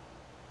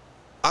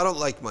 I don't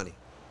like money.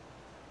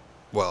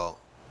 Well,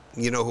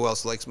 you know who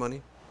else likes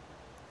money?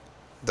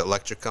 The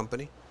electric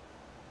company.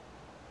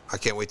 I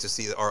can't wait to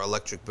see our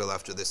electric bill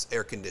after this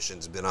air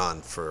conditioning's been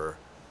on for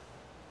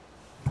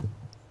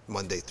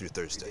Monday through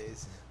Thursday.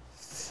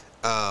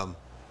 The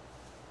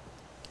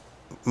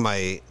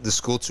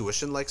school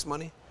tuition likes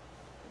money.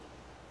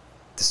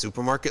 The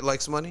supermarket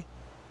likes money.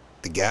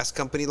 The gas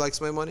company likes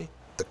my money.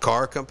 The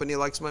car company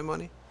likes my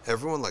money.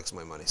 Everyone likes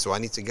my money. So I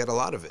need to get a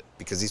lot of it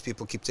because these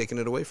people keep taking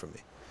it away from me.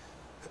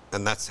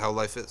 And that's how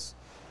life is.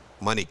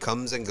 Money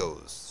comes and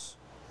goes.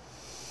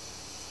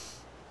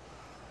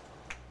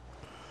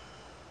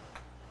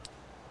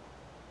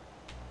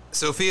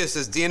 Sophia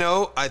says,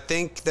 Dino, I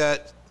think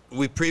that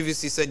we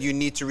previously said you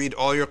need to read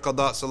all your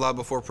qada salah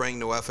before praying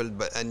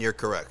nawafil, and you're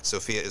correct.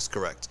 Sophia is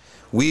correct.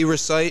 We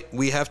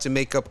have to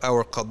make up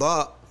our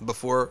qada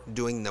before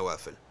doing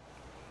nawafil.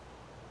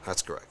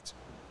 That's correct.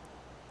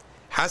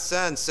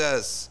 Hassan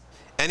says,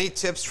 any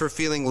tips for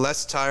feeling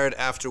less tired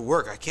after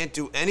work? I can't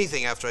do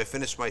anything after I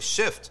finish my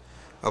shift,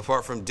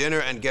 apart from dinner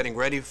and getting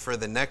ready for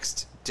the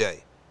next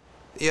day.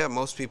 Yeah,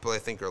 most people I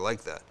think are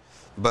like that.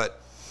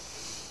 But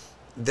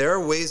there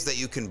are ways that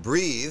you can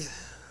breathe,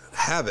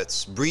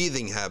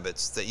 breathing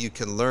habits that you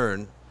can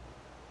learn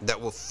that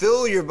will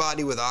fill your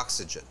body with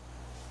oxygen,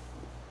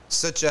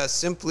 such as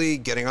simply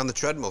getting on the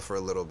treadmill for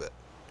a little bit.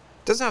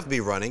 Doesn't have to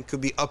be running,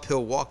 could be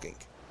uphill walking,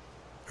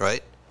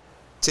 right?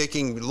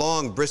 Taking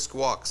long, brisk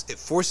walks. It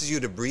forces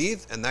you to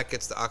breathe, and that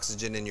gets the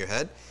oxygen in your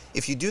head.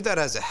 If you do that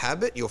as a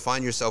habit, you'll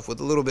find yourself with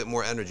a little bit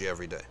more energy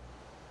every day.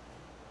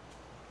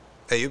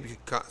 Hey, you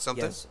got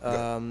something? Yes.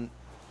 A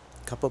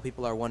couple of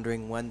people are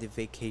wondering when the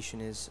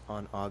vacation is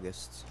on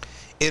August.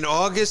 In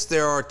August,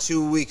 there are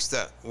 2 weeks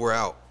that we're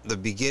out. The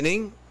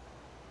beginning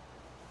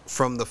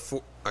from the...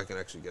 I can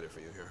actually get it for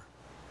you here.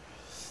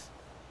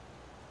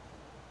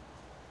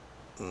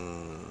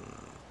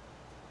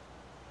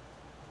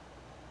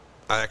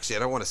 I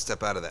don't want to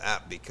step out of the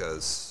app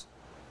because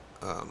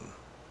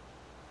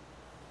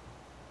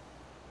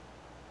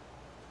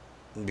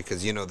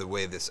you know the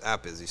way this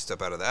app is, you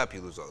step out of the app,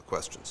 you lose all the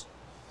questions.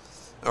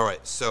 All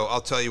right, so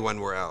I'll tell you when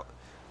we're out.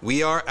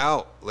 We are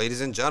out,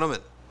 ladies and gentlemen.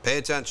 Pay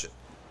attention.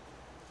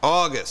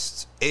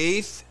 August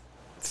 8th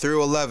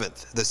through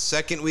 11th, the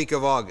second week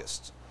of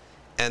August.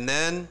 And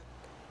then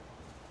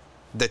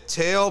the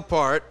tail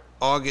part,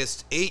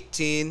 August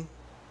 18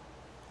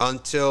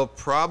 until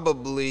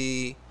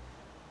probably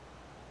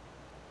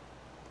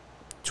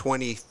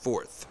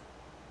 24th.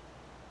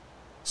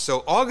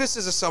 So August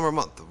is a summer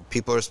month.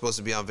 People are supposed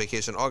to be on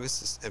vacation in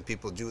August, and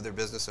people do their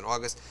business in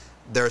August.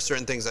 There are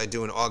certain things I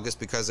do in August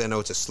because I know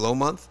it's a slow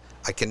month.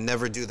 I can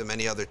never do them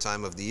any other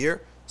time of the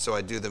year, so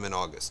I do them in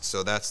August.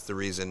 So that's the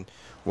reason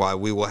why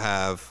we will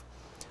have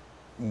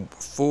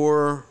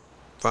 4,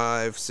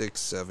 5, 6,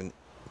 7,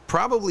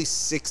 probably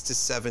 6 to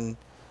 7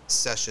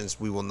 sessions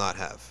we will not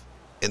have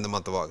in the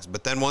month of August.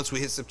 But then once we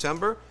hit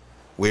September,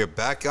 we're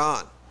back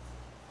on.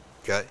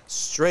 Okay,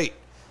 straight.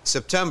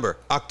 September,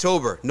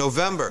 October,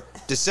 November,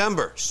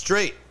 December,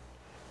 straight.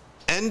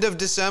 End of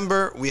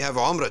December, we have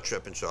Umrah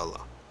trip,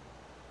 inshallah.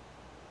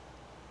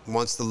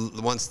 Once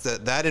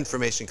that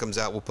information comes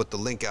out, we'll put the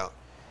link out.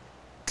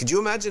 Could you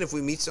imagine if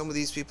we meet some of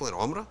these people in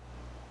Umrah?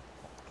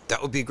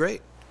 That would be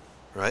great,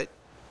 right?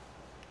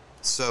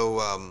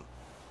 So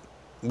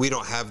we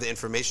don't have the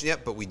information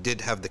yet, but we did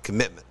have the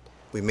commitment.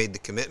 We made the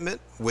commitment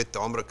with the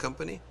Umrah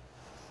company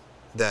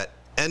that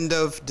end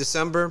of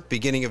December,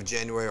 beginning of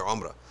January or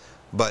Umrah.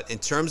 But in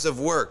terms of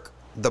work,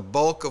 the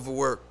bulk of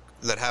work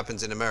that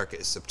happens in America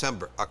is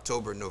September,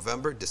 October,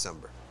 November,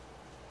 December.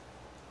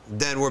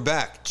 Then we're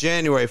back.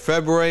 January,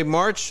 February,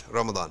 March,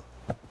 Ramadan.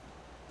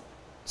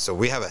 So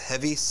we have a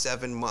heavy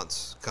 7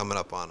 months coming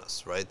up on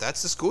us, right?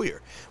 That's the school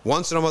year.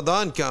 Once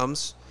Ramadan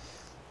comes,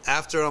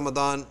 after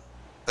Ramadan,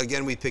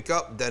 again we pick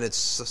up, then it's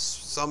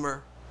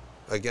summer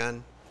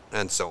again,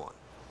 and so on.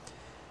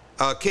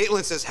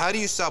 Caitlin says, how do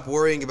you stop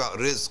worrying about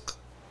rizq?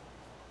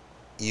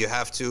 You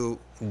have to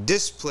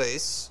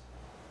displace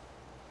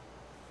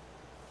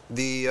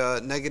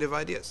the negative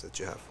ideas that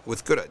you have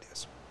with good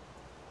ideas.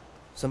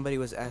 Somebody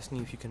was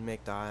asking if you can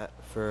make dua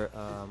for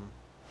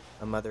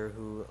a mother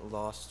who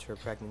lost her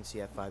pregnancy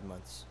at 5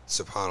 months.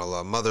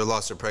 SubhanAllah. Mother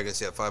lost her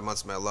pregnancy at 5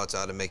 months. May Allah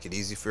Ta'ala make it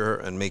easy for her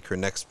and make her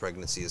next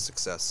pregnancy a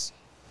success.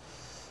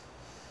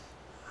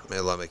 May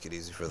Allah make it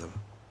easy for them.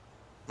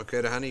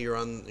 Okay, Rahani, you're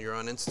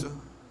on Insta?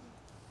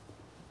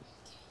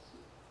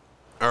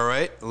 All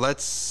right,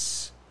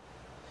 let's...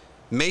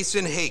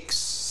 Mason Hakes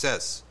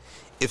says,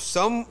 if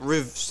some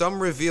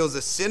reveals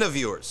a sin of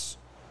yours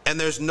and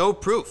there's no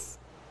proof,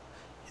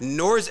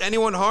 nor is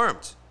anyone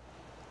harmed,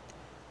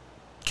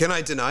 can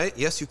I deny it?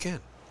 Yes, you can.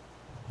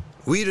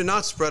 We do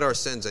not spread our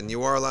sins, and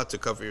you are allowed to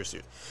cover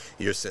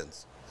your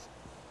sins.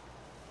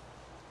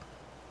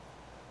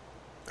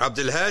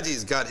 Abdul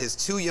Hadi's got his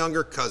 2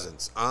 younger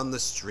cousins on the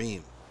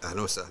stream. Ahlan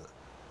wa sahlan.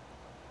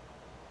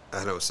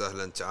 Ahlan wa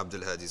sahlan to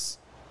Abdul Hadi's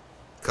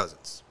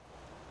cousins.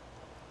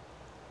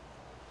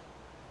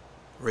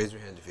 Raise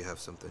your hand if you have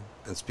something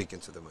and speak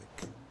into the mic.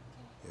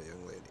 Yeah,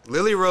 young lady.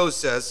 Lily Rose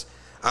says,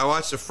 I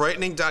watched a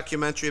frightening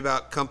documentary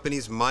about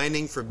companies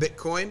mining for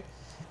Bitcoin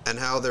and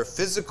how their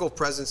physical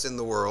presence in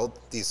the world,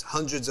 these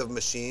hundreds of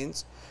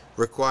machines,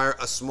 require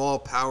a small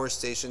power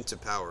station to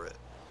power it.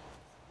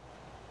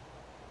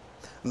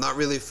 I'm not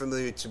really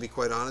familiar, to be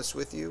quite honest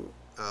with you,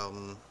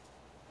 on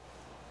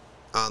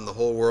the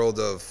whole world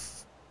of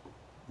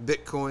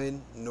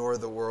Bitcoin, nor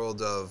the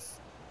world of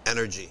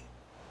energy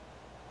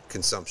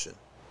consumption, to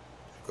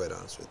be quite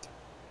honest with you.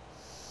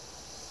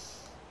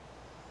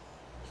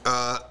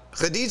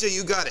 Khadija,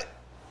 you got it.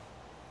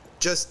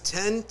 Just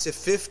 10 to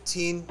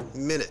 15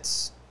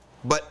 minutes.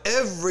 But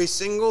every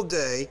single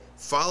day,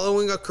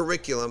 following a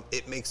curriculum,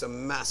 it makes a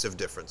massive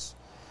difference.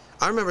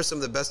 I remember some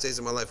of the best days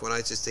of my life when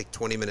I just take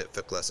 20-minute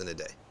fiqh lesson a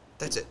day.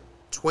 That's it.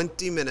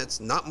 20 minutes,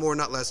 not more,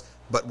 not less,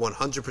 but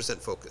 100%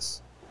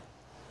 focus.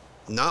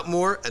 Not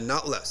more and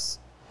not less,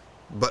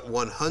 but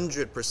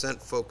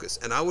 100% focus.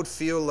 And I would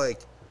feel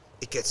like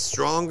it gets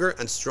stronger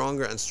and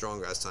stronger and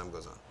stronger as time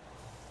goes on.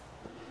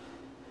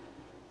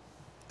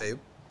 Ayub?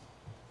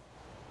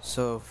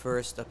 So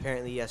first,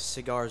 apparently, yes,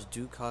 cigars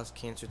do cause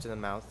cancer to the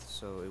mouth,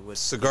 so it would...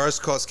 Cigars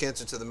cause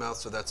cancer to the mouth,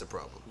 so that's a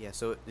problem. Yeah,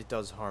 so it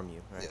does harm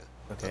you, right? Yeah.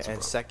 Okay,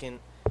 and second,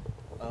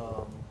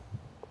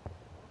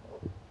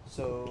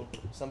 so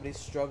somebody's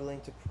struggling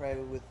to pray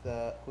with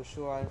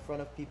khushu' in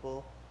front of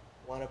people,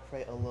 want to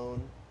pray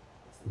alone,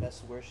 it's the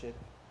best worship.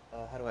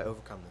 How do I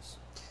overcome this?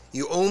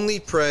 You only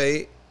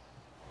pray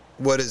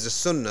what is a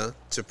sunnah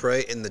to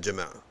pray in the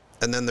jama'ah,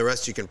 and then the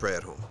rest you can pray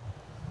at home.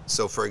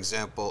 So, for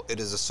example, it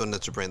is a sunnah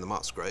to pray in the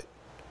mosque, right?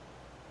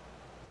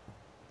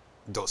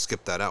 Don't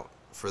skip that out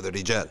for the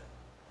rijal.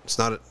 It's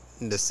not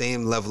in the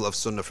same level of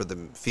sunnah for the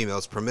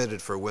females,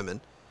 permitted for women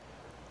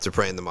to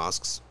pray in the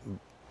mosques,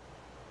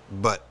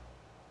 but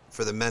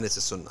for the men it's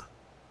a sunnah.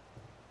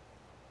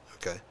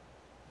 Okay?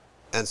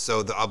 And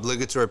so the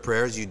obligatory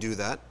prayers, you do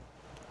that,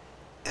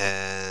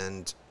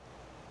 and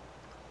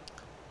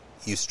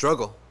you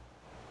struggle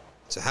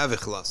to have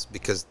ikhlas,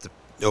 because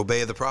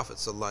obey the Prophet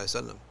sallallahu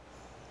alaihi wasallam.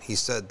 He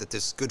said that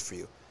this is good for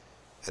you.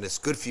 And it's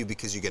good for you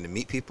because you're going to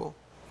meet people,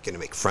 you're going to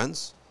make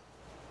friends,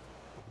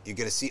 you're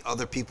going to see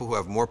other people who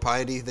have more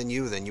piety than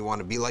you want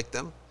to be like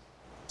them.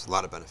 It's a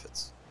lot of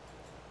benefits.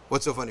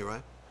 What's so funny,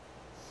 Ryan?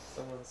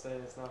 Someone's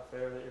saying it's not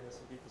fair that you're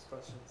missing people's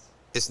questions.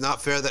 It's not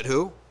fair that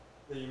who?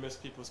 That you miss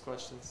people's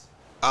questions.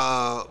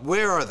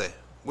 Where are they?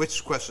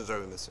 Which questions are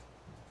we missing?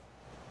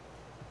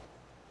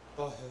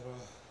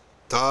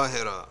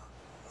 Tahira.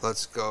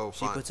 Let's go.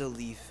 She puts a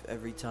leaf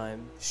every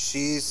time.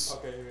 She's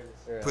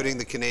putting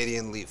the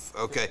Canadian leaf.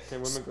 Okay.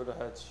 Can women go to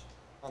Hajj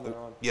on their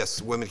own?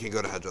 Yes, women can go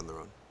to Hajj on their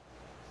own.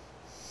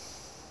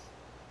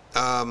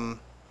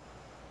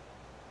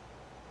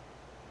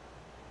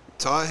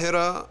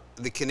 Tahira,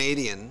 the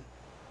Canadian.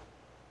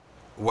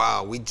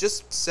 Wow, we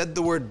just said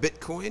the word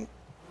Bitcoin,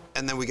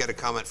 and then we got a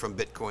comment from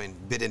Bitcoin,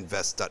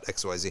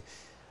 bitinvest.xyz.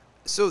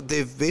 So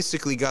they've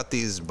basically got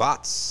these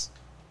bots.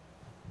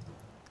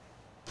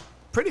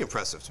 Pretty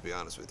impressive, to be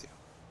honest with you.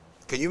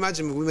 Can you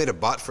imagine if we made a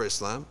bot for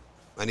Islam?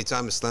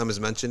 Anytime Islam is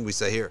mentioned, we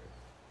say here.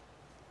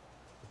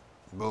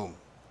 Boom.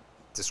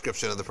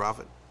 Description of the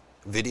Prophet.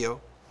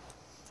 Video.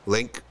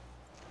 Link.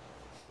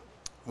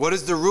 What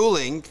is the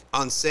ruling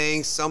on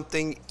saying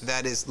something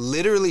that is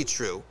literally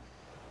true?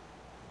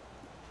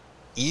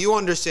 You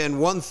understand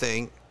one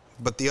thing,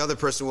 but the other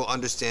person will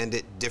understand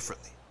it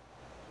differently.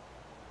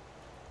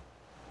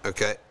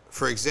 Okay?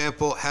 For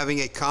example, having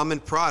a common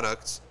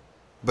product,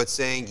 but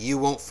saying you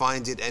won't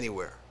find it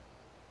anywhere.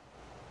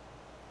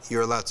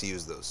 You're allowed to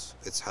use those.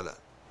 It's halal.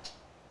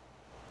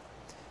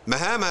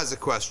 Maham has a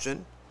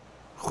question.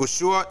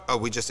 Khushu'. Oh,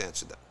 we just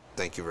answered that.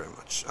 Thank you very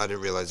much. I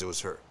didn't realize it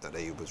was her that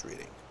Ayub was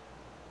reading.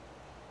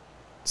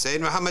 Sayyid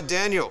Muhammad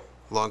Daniel,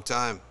 long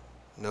time,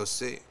 no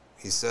see.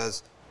 He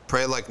says,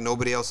 pray like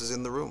nobody else is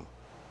in the room.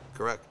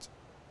 Correct.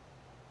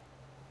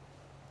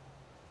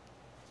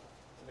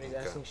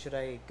 Somebody's asking, should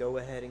I go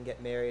ahead and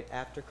get married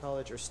after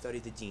college or study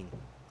the deen?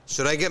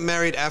 Should I get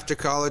married after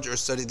college or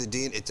study the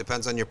deen? It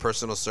depends on your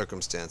personal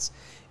circumstance.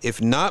 If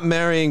not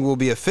marrying will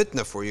be a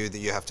fitna for you,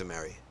 then you have to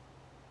marry.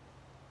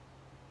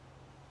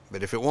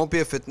 But if it won't be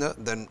a fitna,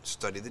 then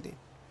study the deen.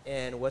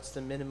 And what's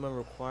the minimum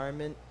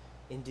requirement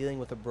in dealing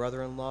with a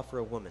brother-in-law for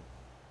a woman?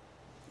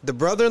 The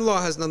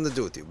brother-in-law has nothing to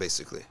do with you,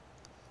 basically.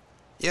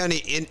 Yeah, and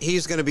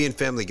he's going to be in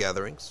family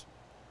gatherings.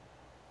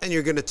 And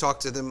you're going to talk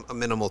to them a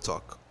minimal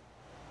talk.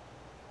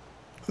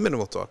 A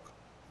minimal talk.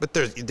 But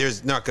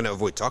there's not going to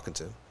avoid talking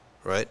to him,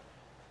 right?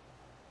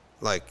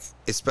 Like,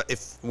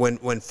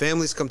 when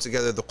families come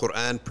together, the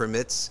Quran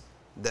permits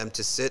them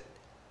to sit.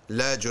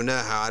 لا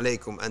جناح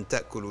عليكم أن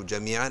تأكلوا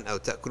جميعا أو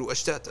تأكلوا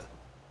أشتاتا.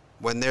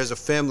 When there's a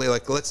family,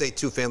 like let's say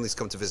two families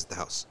come to visit the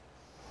house.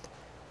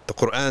 The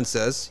Quran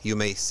says you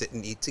may sit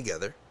and eat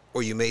together,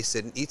 or you may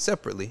sit and eat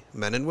separately,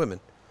 men and women.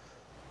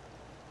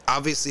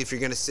 Obviously, if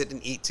you're going to sit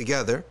and eat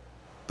together,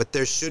 but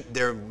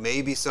there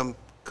may be some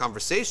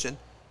conversation,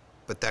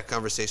 but that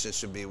conversation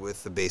should be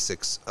with the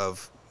basics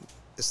of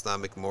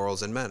Islamic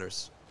morals and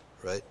manners,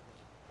 right?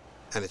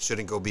 And it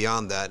shouldn't go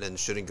beyond that, and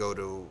shouldn't go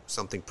to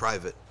something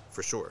private,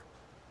 for sure.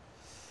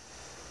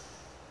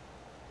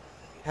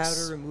 How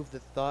to remove the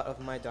thought of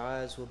my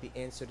du'as will be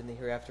answered in the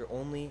hereafter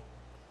only.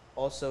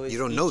 Also, is you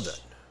don't know that.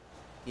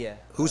 Yeah.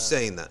 Who's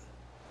saying that?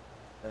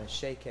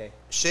 Sheikh.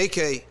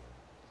 Sheikh,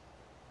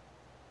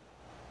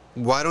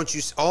 why don't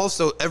you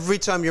also, every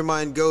time your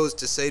mind goes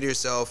to say to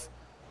yourself,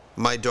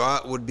 my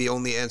dua would be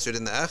only answered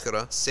in the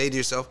Akhira, say to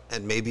yourself,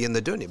 and maybe in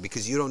the dunya,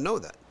 because you don't know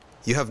that.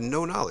 You have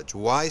no knowledge.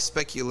 Why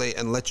speculate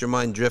and let your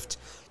mind drift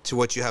to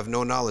what you have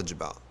no knowledge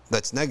about?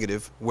 That's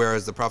negative,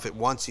 whereas the Prophet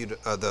wants you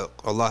to,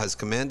 Allah has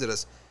commanded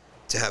us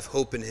to have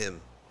hope in Him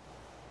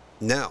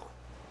now.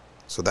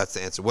 So that's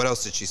the answer. What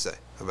else did she say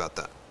about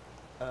that?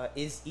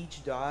 Is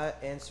each dua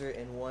answered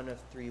in one of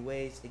three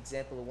ways?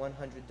 Example,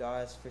 100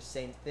 du'as for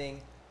same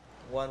thing.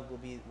 One will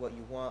be what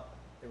you want,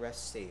 the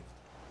rest saved.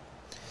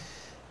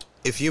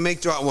 If you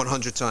make dua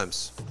 100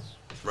 times,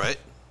 right,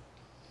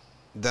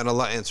 then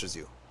Allah answers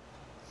you.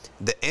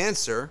 The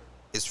answer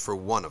is for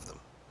one of them.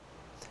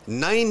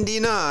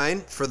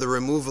 99 for the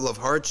removal of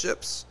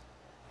hardships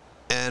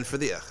and for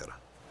the Akhira.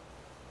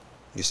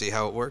 You see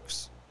how it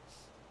works?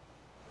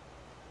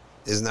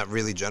 Isn't that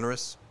really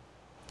generous?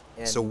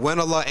 And so when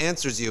Allah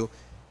answers you,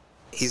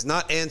 He's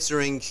not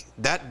answering,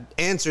 that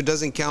answer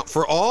doesn't count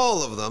for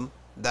all of them.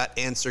 That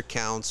answer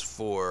counts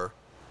for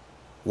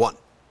one.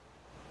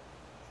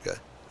 Okay,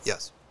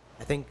 yes.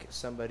 I think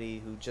somebody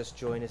who just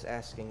joined is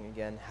asking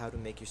again how to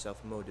make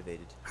yourself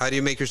motivated. How do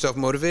you make yourself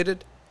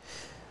motivated?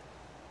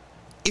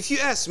 If you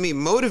ask me,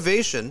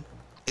 motivation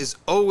is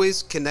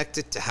always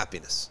connected to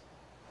happiness,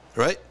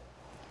 right?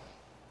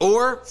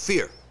 Or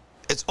fear.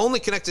 It's only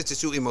connected to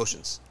two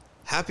emotions,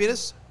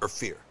 happiness or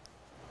fear.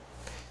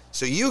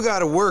 So you got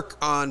to work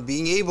on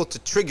being able to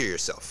trigger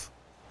yourself.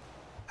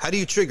 How do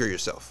you trigger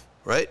yourself,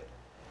 right?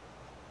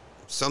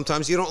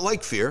 Sometimes you don't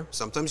like fear.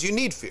 Sometimes you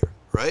need fear,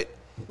 right?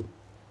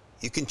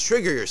 You can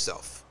trigger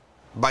yourself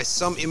by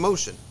some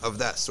emotion of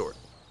that sort.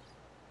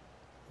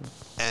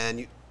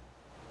 And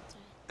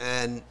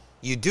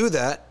you do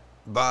that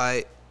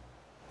by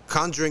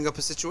conjuring up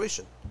a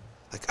situation.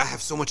 Like, I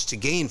have so much to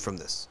gain from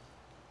this.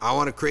 I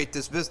want to create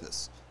this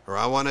business, or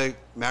I want to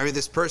marry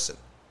this person.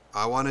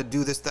 I want to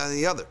do this, that, and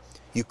the other.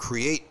 You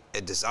create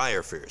a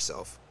desire for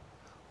yourself,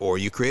 or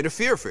you create a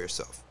fear for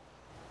yourself.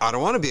 I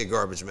don't want to be a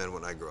garbage man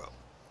when I grow up.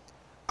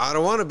 I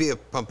don't want to be a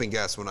pumping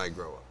gas when I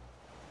grow up.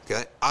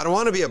 Okay? I don't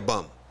want to be a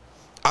bum.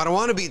 I don't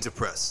want to be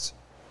depressed.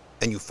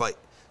 And you fight.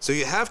 So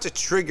you have to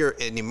trigger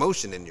an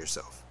emotion in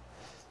yourself.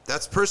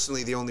 That's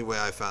personally the only way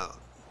I found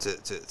to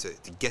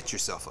get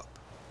yourself up.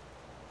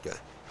 Okay?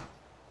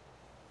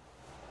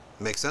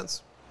 Make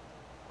sense?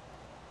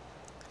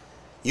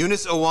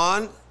 Yunus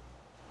Awan,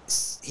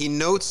 he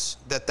notes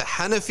that the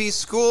Hanafi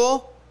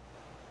school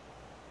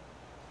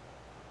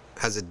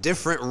has a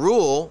different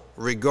rule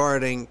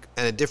regarding,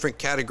 and a different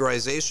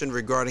categorization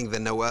regarding the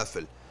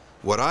nawafil.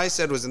 What I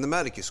said was in the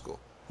Maliki school.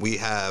 We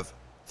have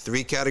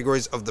 3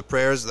 categories of the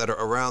prayers that are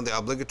around the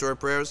obligatory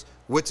prayers.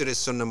 Witr is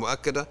sunnah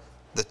mu'akkada.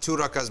 The 2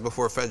 rakahs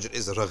before Fajr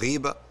is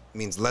raghiba,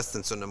 means less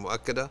than sunnah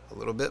mu'akkada, a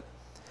little bit.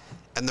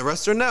 and the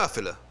rest are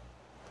nafilah.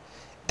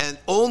 And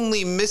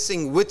only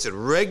missing witr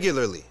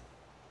regularly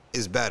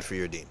is bad for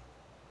your deen.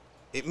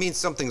 It means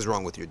something's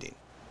wrong with your deen,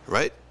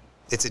 right?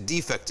 It's a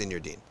defect in your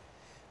deen.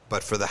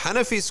 But for the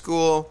Hanafi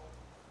school,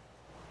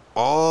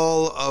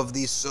 all of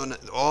these sunnah,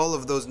 all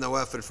of those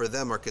nawafil for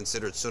them are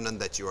considered sunnah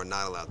that you are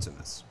not allowed to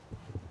miss.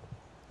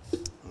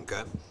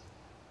 Okay?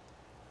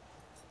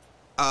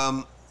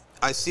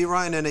 I see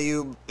Ryan and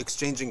Ayub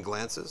exchanging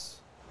glances.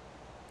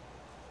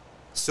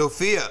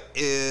 Sophia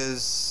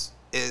is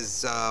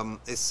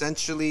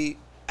essentially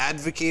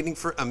advocating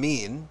for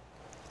Amin.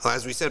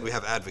 As we said, we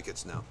have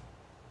advocates now.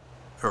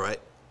 All right.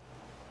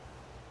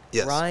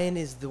 Yes. Ryan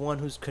is the one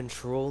who's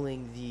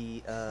controlling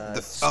the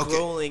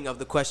scrolling of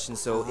the questions.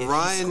 So if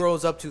Ryan he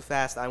scrolls up too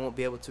fast, I won't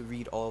be able to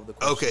read all of the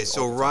questions. Okay,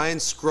 so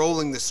Ryan's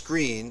scrolling the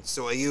screen.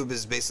 So Ayub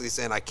is basically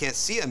saying, I can't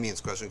see Amin's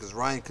question because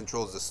Ryan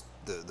controls this.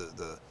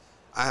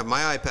 I have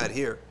my iPad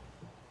here.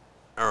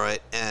 All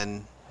right,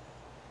 and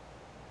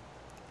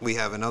we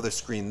have another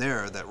screen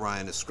there that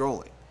Ryan is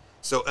scrolling.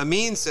 So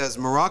Amin says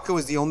Morocco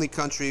is the only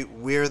country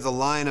where the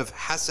line of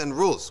Hassan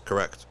rules.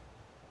 Correct.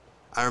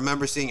 I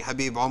remember seeing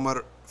Habib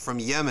Omar from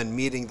Yemen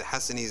meeting the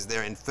Hassanis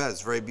there in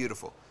Fez. Very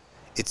beautiful.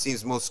 It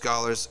seems most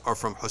scholars are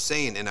from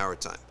Hussein in our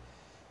time.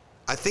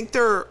 I think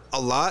there are a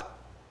lot.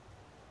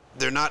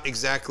 They're not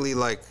exactly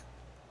like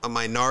a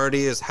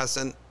minority as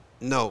Hassan.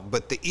 No,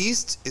 but the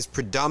East is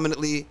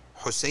predominantly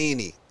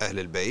Husseini Ahl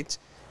al-Bayt,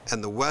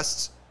 and the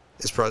West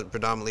is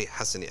predominantly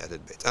Hassani Ahl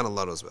al-Bayt. And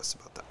Allah knows best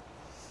about that.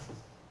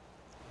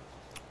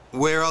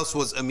 Where else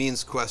was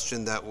Amin's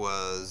question that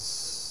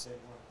was...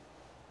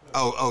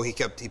 Oh, he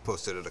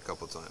posted it a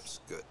couple times.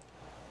 Good.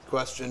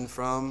 Question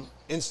from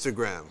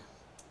Instagram.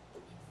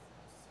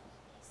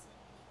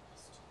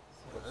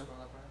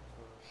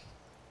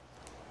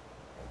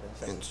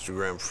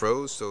 Instagram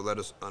froze, so let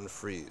us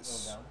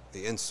unfreeze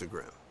the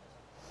Instagram.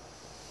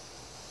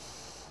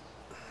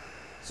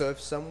 So if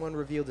someone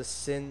revealed a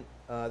sin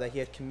that he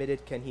had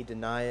committed, can he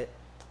deny it?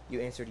 You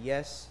answered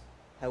yes.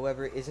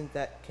 However, isn't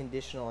that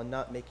conditional on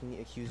not making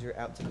the accuser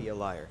out to be a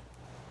liar?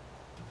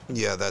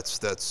 Yeah, that's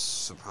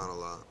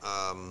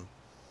subhanAllah.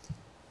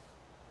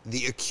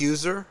 The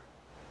accuser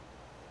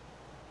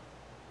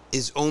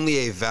is only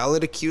a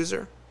valid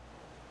accuser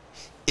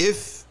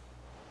if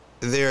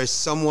there is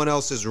someone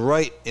else's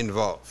right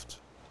involved.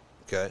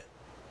 Okay?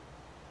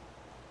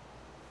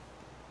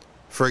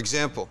 For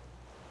example,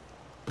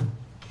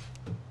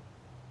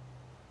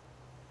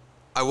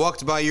 I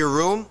walked by your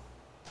room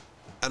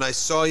and I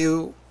saw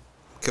you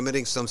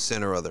committing some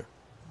sin or other.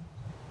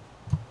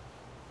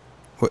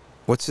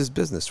 What's his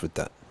business with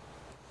that?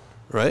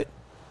 Right?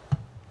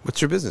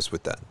 What's your business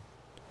with that?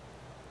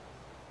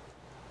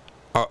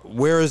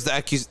 Where is the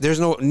accusation? There's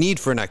no need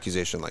for an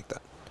accusation like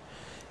that.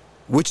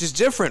 Which is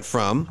different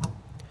from,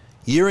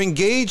 you're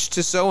engaged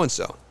to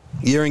so-and-so.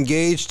 You're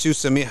engaged to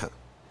Samiha.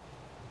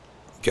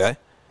 Okay?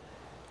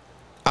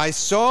 I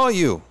saw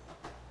you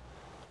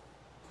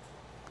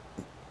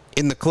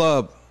in the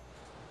club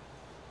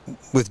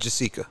with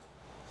Jessica.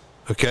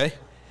 Okay?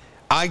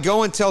 I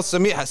go and tell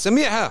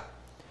Samiha,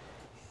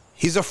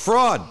 he's a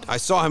fraud. I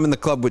saw him in the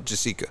club with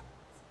Jessica.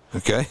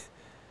 Okay?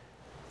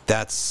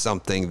 That's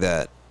something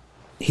that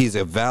he's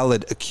a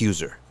valid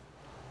accuser.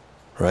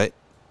 Right?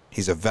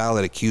 He's a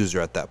valid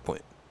accuser at that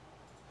point.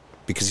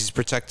 Because he's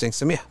protecting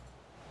Samiha.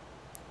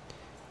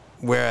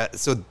 Whereas,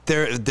 so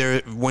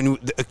when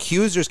the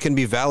accusers can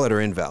be valid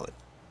or invalid.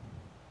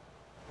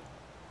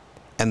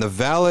 And the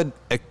valid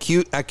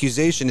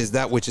accusation is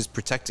that which is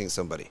protecting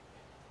somebody.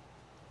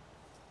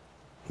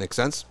 Make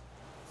sense?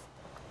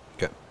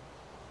 Okay.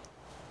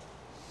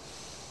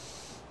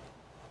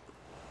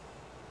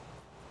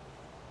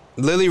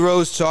 Lily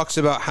Rose talks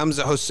about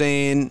Hamza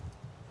Hussein,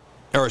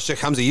 or Sheikh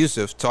Hamza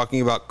Yusuf,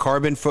 talking about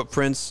carbon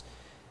footprints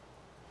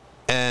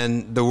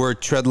and the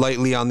word tread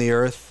lightly on the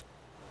earth.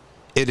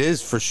 It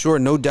is for sure,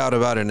 no doubt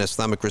about it, an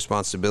Islamic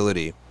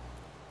responsibility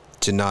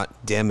to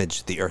not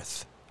damage the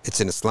earth. It's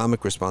an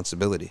Islamic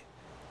responsibility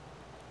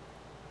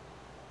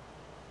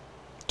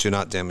to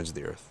not damage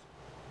the earth.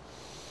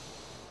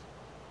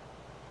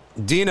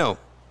 Dino,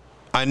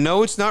 I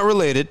know it's not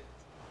related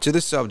to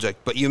the subject,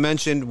 but you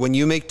mentioned when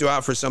you make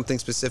dua for something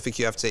specific,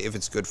 you have to say, if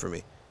it's good for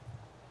me.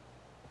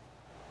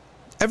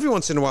 Every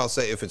once in a while,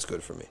 say, if it's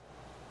good for me.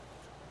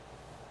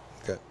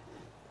 Okay.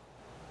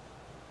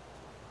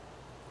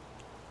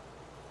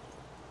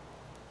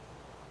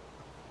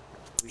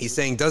 He's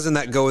saying, doesn't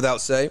that go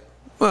without say?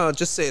 Well,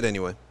 just say it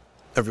anyway,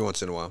 every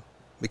once in a while.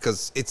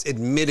 Because it's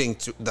admitting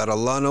that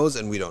Allah knows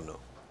and we don't know.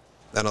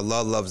 And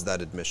Allah loves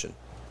that admission.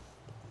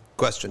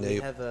 Question. We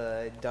have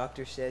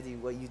Dr. Shadi,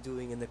 what you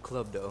doing in the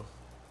club, though?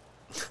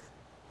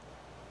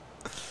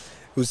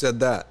 Who said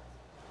that?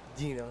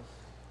 Dino.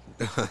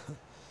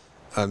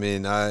 I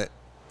mean,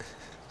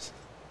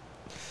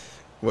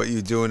 what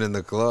you doing in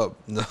the club?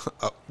 No,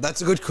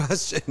 that's a good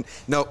question.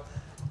 No,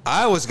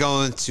 I was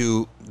going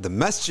to the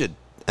masjid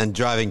and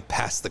driving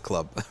past the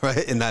club,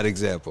 right? In that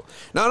example.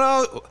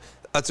 No,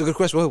 that's a good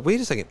question. Well,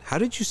 wait a second. How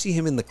did you see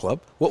him in the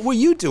club? What were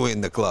you doing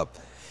in the club?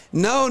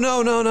 No.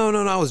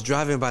 I was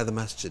driving by the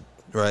masjid.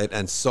 right,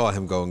 and saw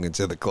him going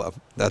into the club.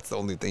 That's the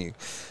only thing.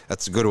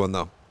 That's a good one,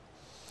 though.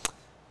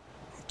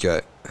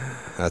 Okay,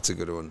 that's a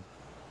good one.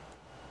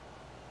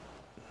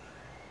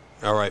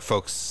 All right,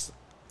 folks.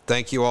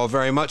 Thank you all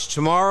very much.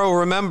 Tomorrow,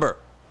 remember,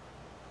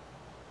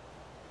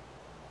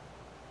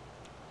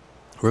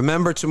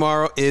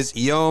 tomorrow is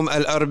Yom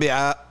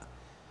al-Arbi'a.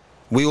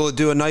 We will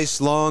do a nice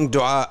long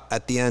dua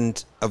at the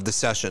end of the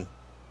session.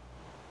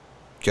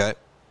 Okay?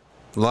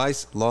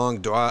 Nice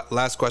long dua.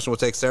 Last question we'll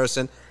take,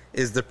 Saracen.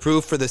 Is the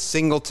proof for the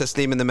single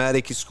taslim in the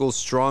Maliki school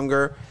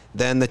stronger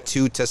than the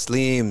two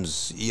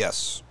taslims?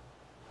 Yes.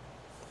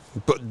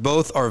 But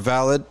both are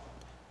valid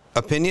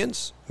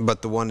opinions,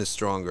 but the one is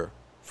stronger.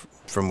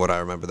 From what I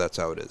remember, that's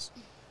how it is.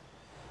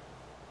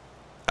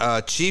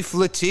 Chief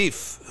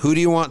Latif, who do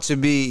you want to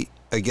be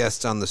a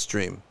guest on the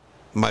stream?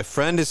 My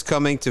friend is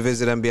coming to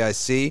visit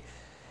MBIC.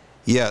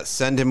 Yeah,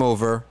 send him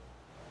over.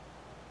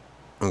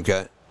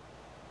 Okay.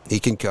 He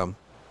can come.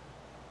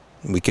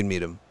 We can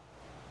meet him.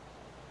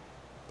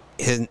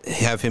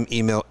 Have him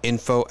email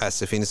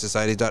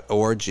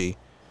info@safinasociety.org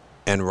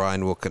and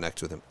Ryan will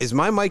connect with him. Is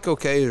my mic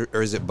okay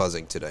or is it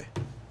buzzing today?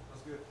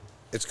 That's good.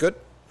 It's good?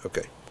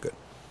 Okay, good.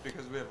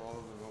 Because we have all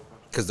of them open.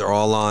 Because they're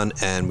all on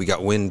and we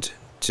got wind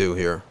too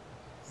here.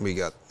 We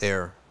got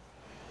air.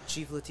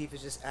 Chief Latif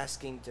is just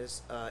asking,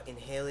 does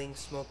inhaling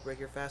smoke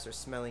break your fast or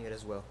smelling it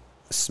as well?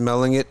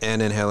 Smelling it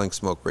and inhaling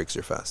smoke breaks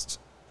your fast.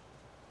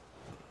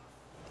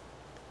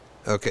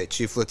 Okay,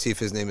 Chief Latif,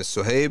 his name is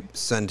Suhaib.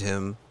 Send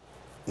him,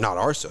 not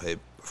our Suhaib,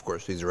 of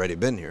course, he's already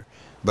been here,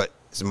 but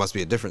it must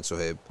be a different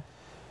Suhaib.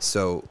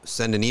 So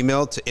send an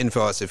email to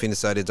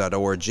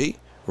info@safinasociety.org.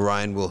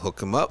 Ryan will hook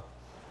him up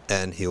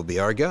and he'll be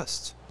our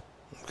guest.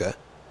 Okay.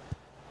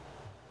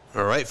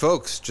 All right,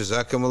 folks.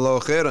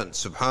 Jazakumullahu khairan.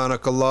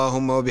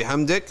 Subhanakallahumma wa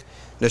bihamdik.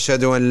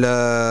 Nashhadu an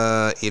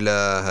la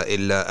ilaha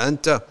illa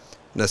anta.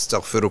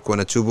 نستغفرك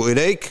ونتوب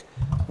إليك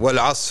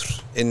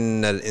والعصر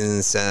إن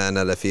الإنسان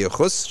لفي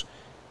خسر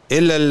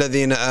إلا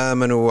الذين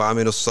آمنوا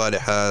وعملوا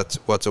الصالحات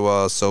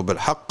وتواصوا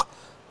بالحق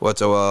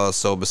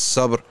وتواصوا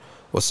بالصبر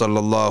وصلى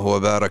الله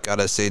وبارك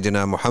على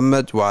سيدنا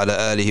محمد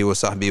وعلى آله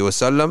وصحبه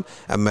وسلم.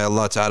 And may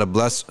Allah Ta'ala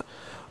bless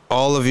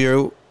all of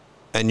you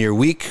and your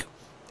week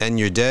and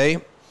your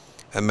day,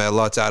 and may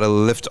Allah Ta'ala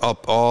lift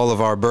up all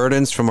of our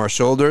burdens from our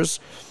shoulders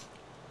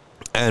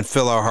and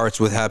fill our hearts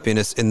with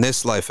happiness in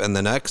this life and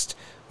the next.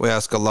 We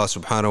ask Allah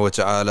subhanahu wa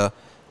ta'ala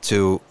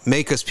to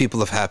make us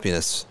people of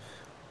happiness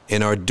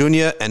in our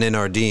dunya and in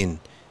our deen,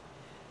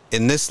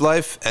 in this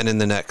life and in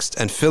the next,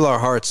 and fill our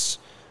hearts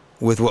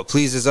with what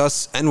pleases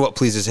us and what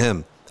pleases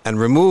Him, and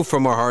remove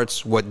from our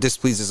hearts what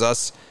displeases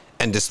us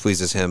and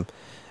displeases Him.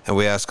 And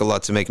we ask Allah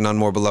to make none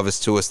more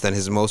beloved to us than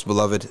His most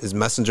beloved, His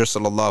Messenger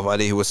sallallahu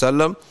alaihi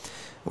wasallam.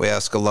 We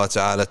ask Allah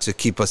ta'ala to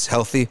keep us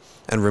healthy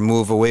and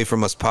remove away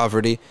from us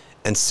poverty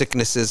and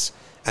sicknesses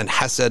and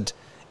hasad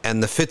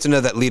and the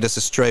fitna that lead us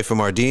astray from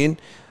our deen.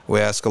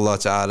 We ask Allah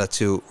Ta'ala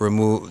to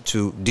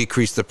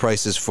decrease the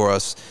prices for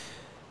us,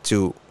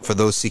 for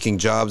those seeking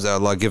jobs, that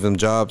Allah give them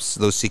jobs,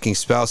 those seeking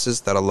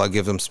spouses, that Allah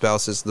give them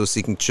spouses, those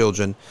seeking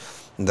children,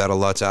 that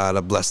Allah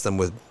Ta'ala bless them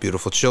with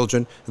beautiful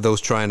children, those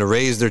trying to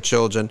raise their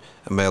children,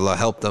 and may Allah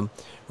help them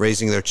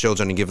raising their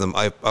children and give them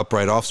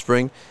upright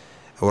offspring.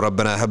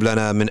 وربنا هب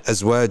لنا من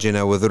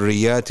أزواجنا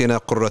وذرياتنا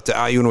قرة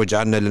أعين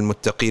واجعلنا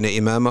للمتقين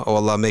إماما. Oh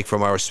Allah, make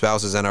from our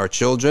spouses and our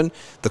children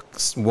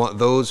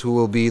those who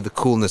will be the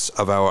coolness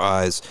of our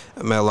eyes.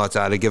 May Allah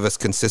Ta'ala give us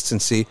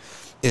consistency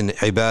in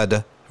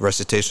ibadah,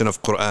 recitation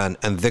of Quran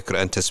and dhikr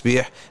and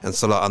tasbih and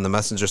salah on the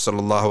Messenger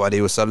sallallahu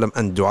alaihi wasallam,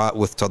 and dua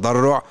with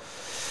tadarru'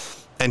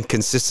 and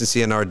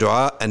consistency in our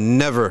dua, and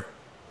never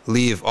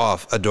leave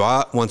off a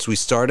dua once we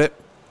start it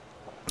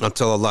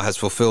until Allah has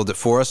fulfilled it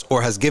for us,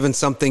 or has given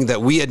something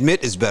that we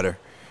admit is better,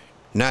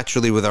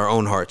 naturally with our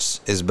own hearts,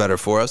 is better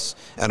for us,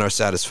 and are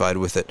satisfied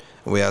with it.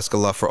 And we ask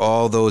Allah for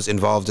all those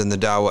involved in the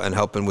da'wah and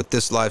helping with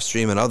this live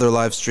stream and other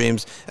live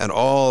streams and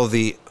all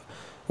the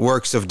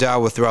works of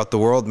da'wah throughout the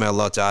world. May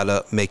Allah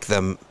Ta'ala make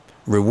them,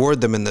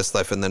 reward them in this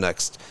life and the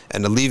next,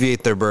 and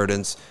alleviate their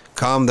burdens,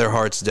 calm their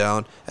hearts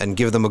down, and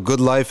give them a good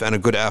life and a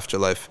good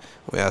afterlife.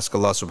 We ask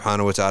Allah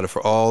subhanahu wa ta'ala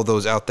for all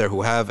those out there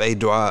who have a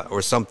dua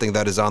or something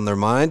that is on their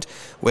mind.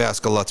 We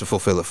ask Allah to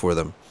fulfill it for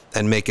them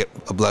and make it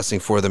a blessing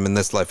for them in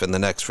this life and the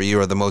next, for you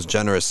are the most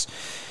generous.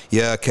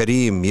 Ya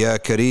Kareem, Ya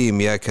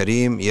Kareem, Ya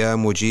Kareem, Ya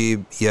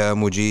Mujib, Ya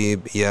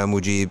Mujib, Ya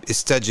Mujib,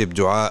 istajib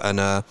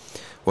du'a'ana,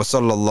 wa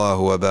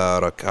sallallahu wa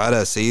barak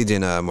ala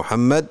Sayyidina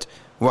Muhammad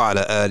wa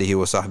ala alihi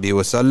wa sahbihi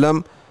wa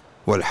sallam.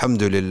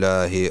 والحمد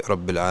لله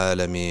رب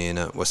العالمين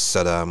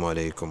والسلام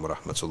عليكم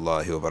ورحمة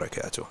الله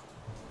وبركاته.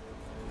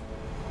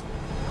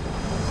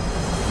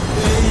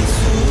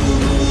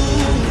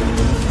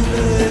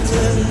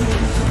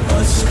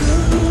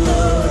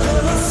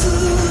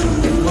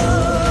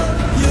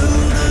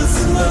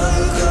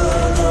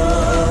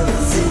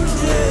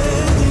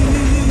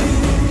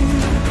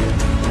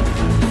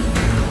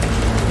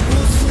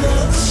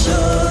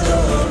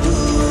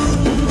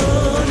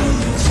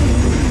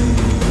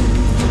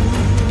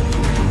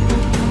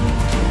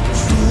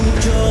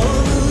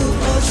 Canı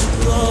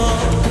aşkla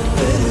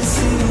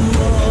versin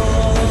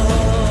var.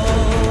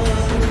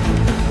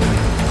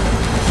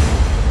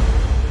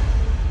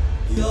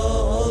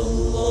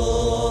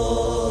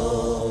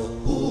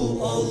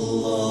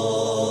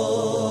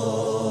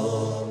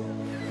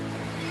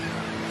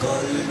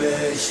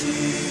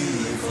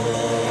 شفا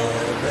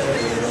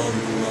بين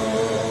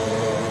الله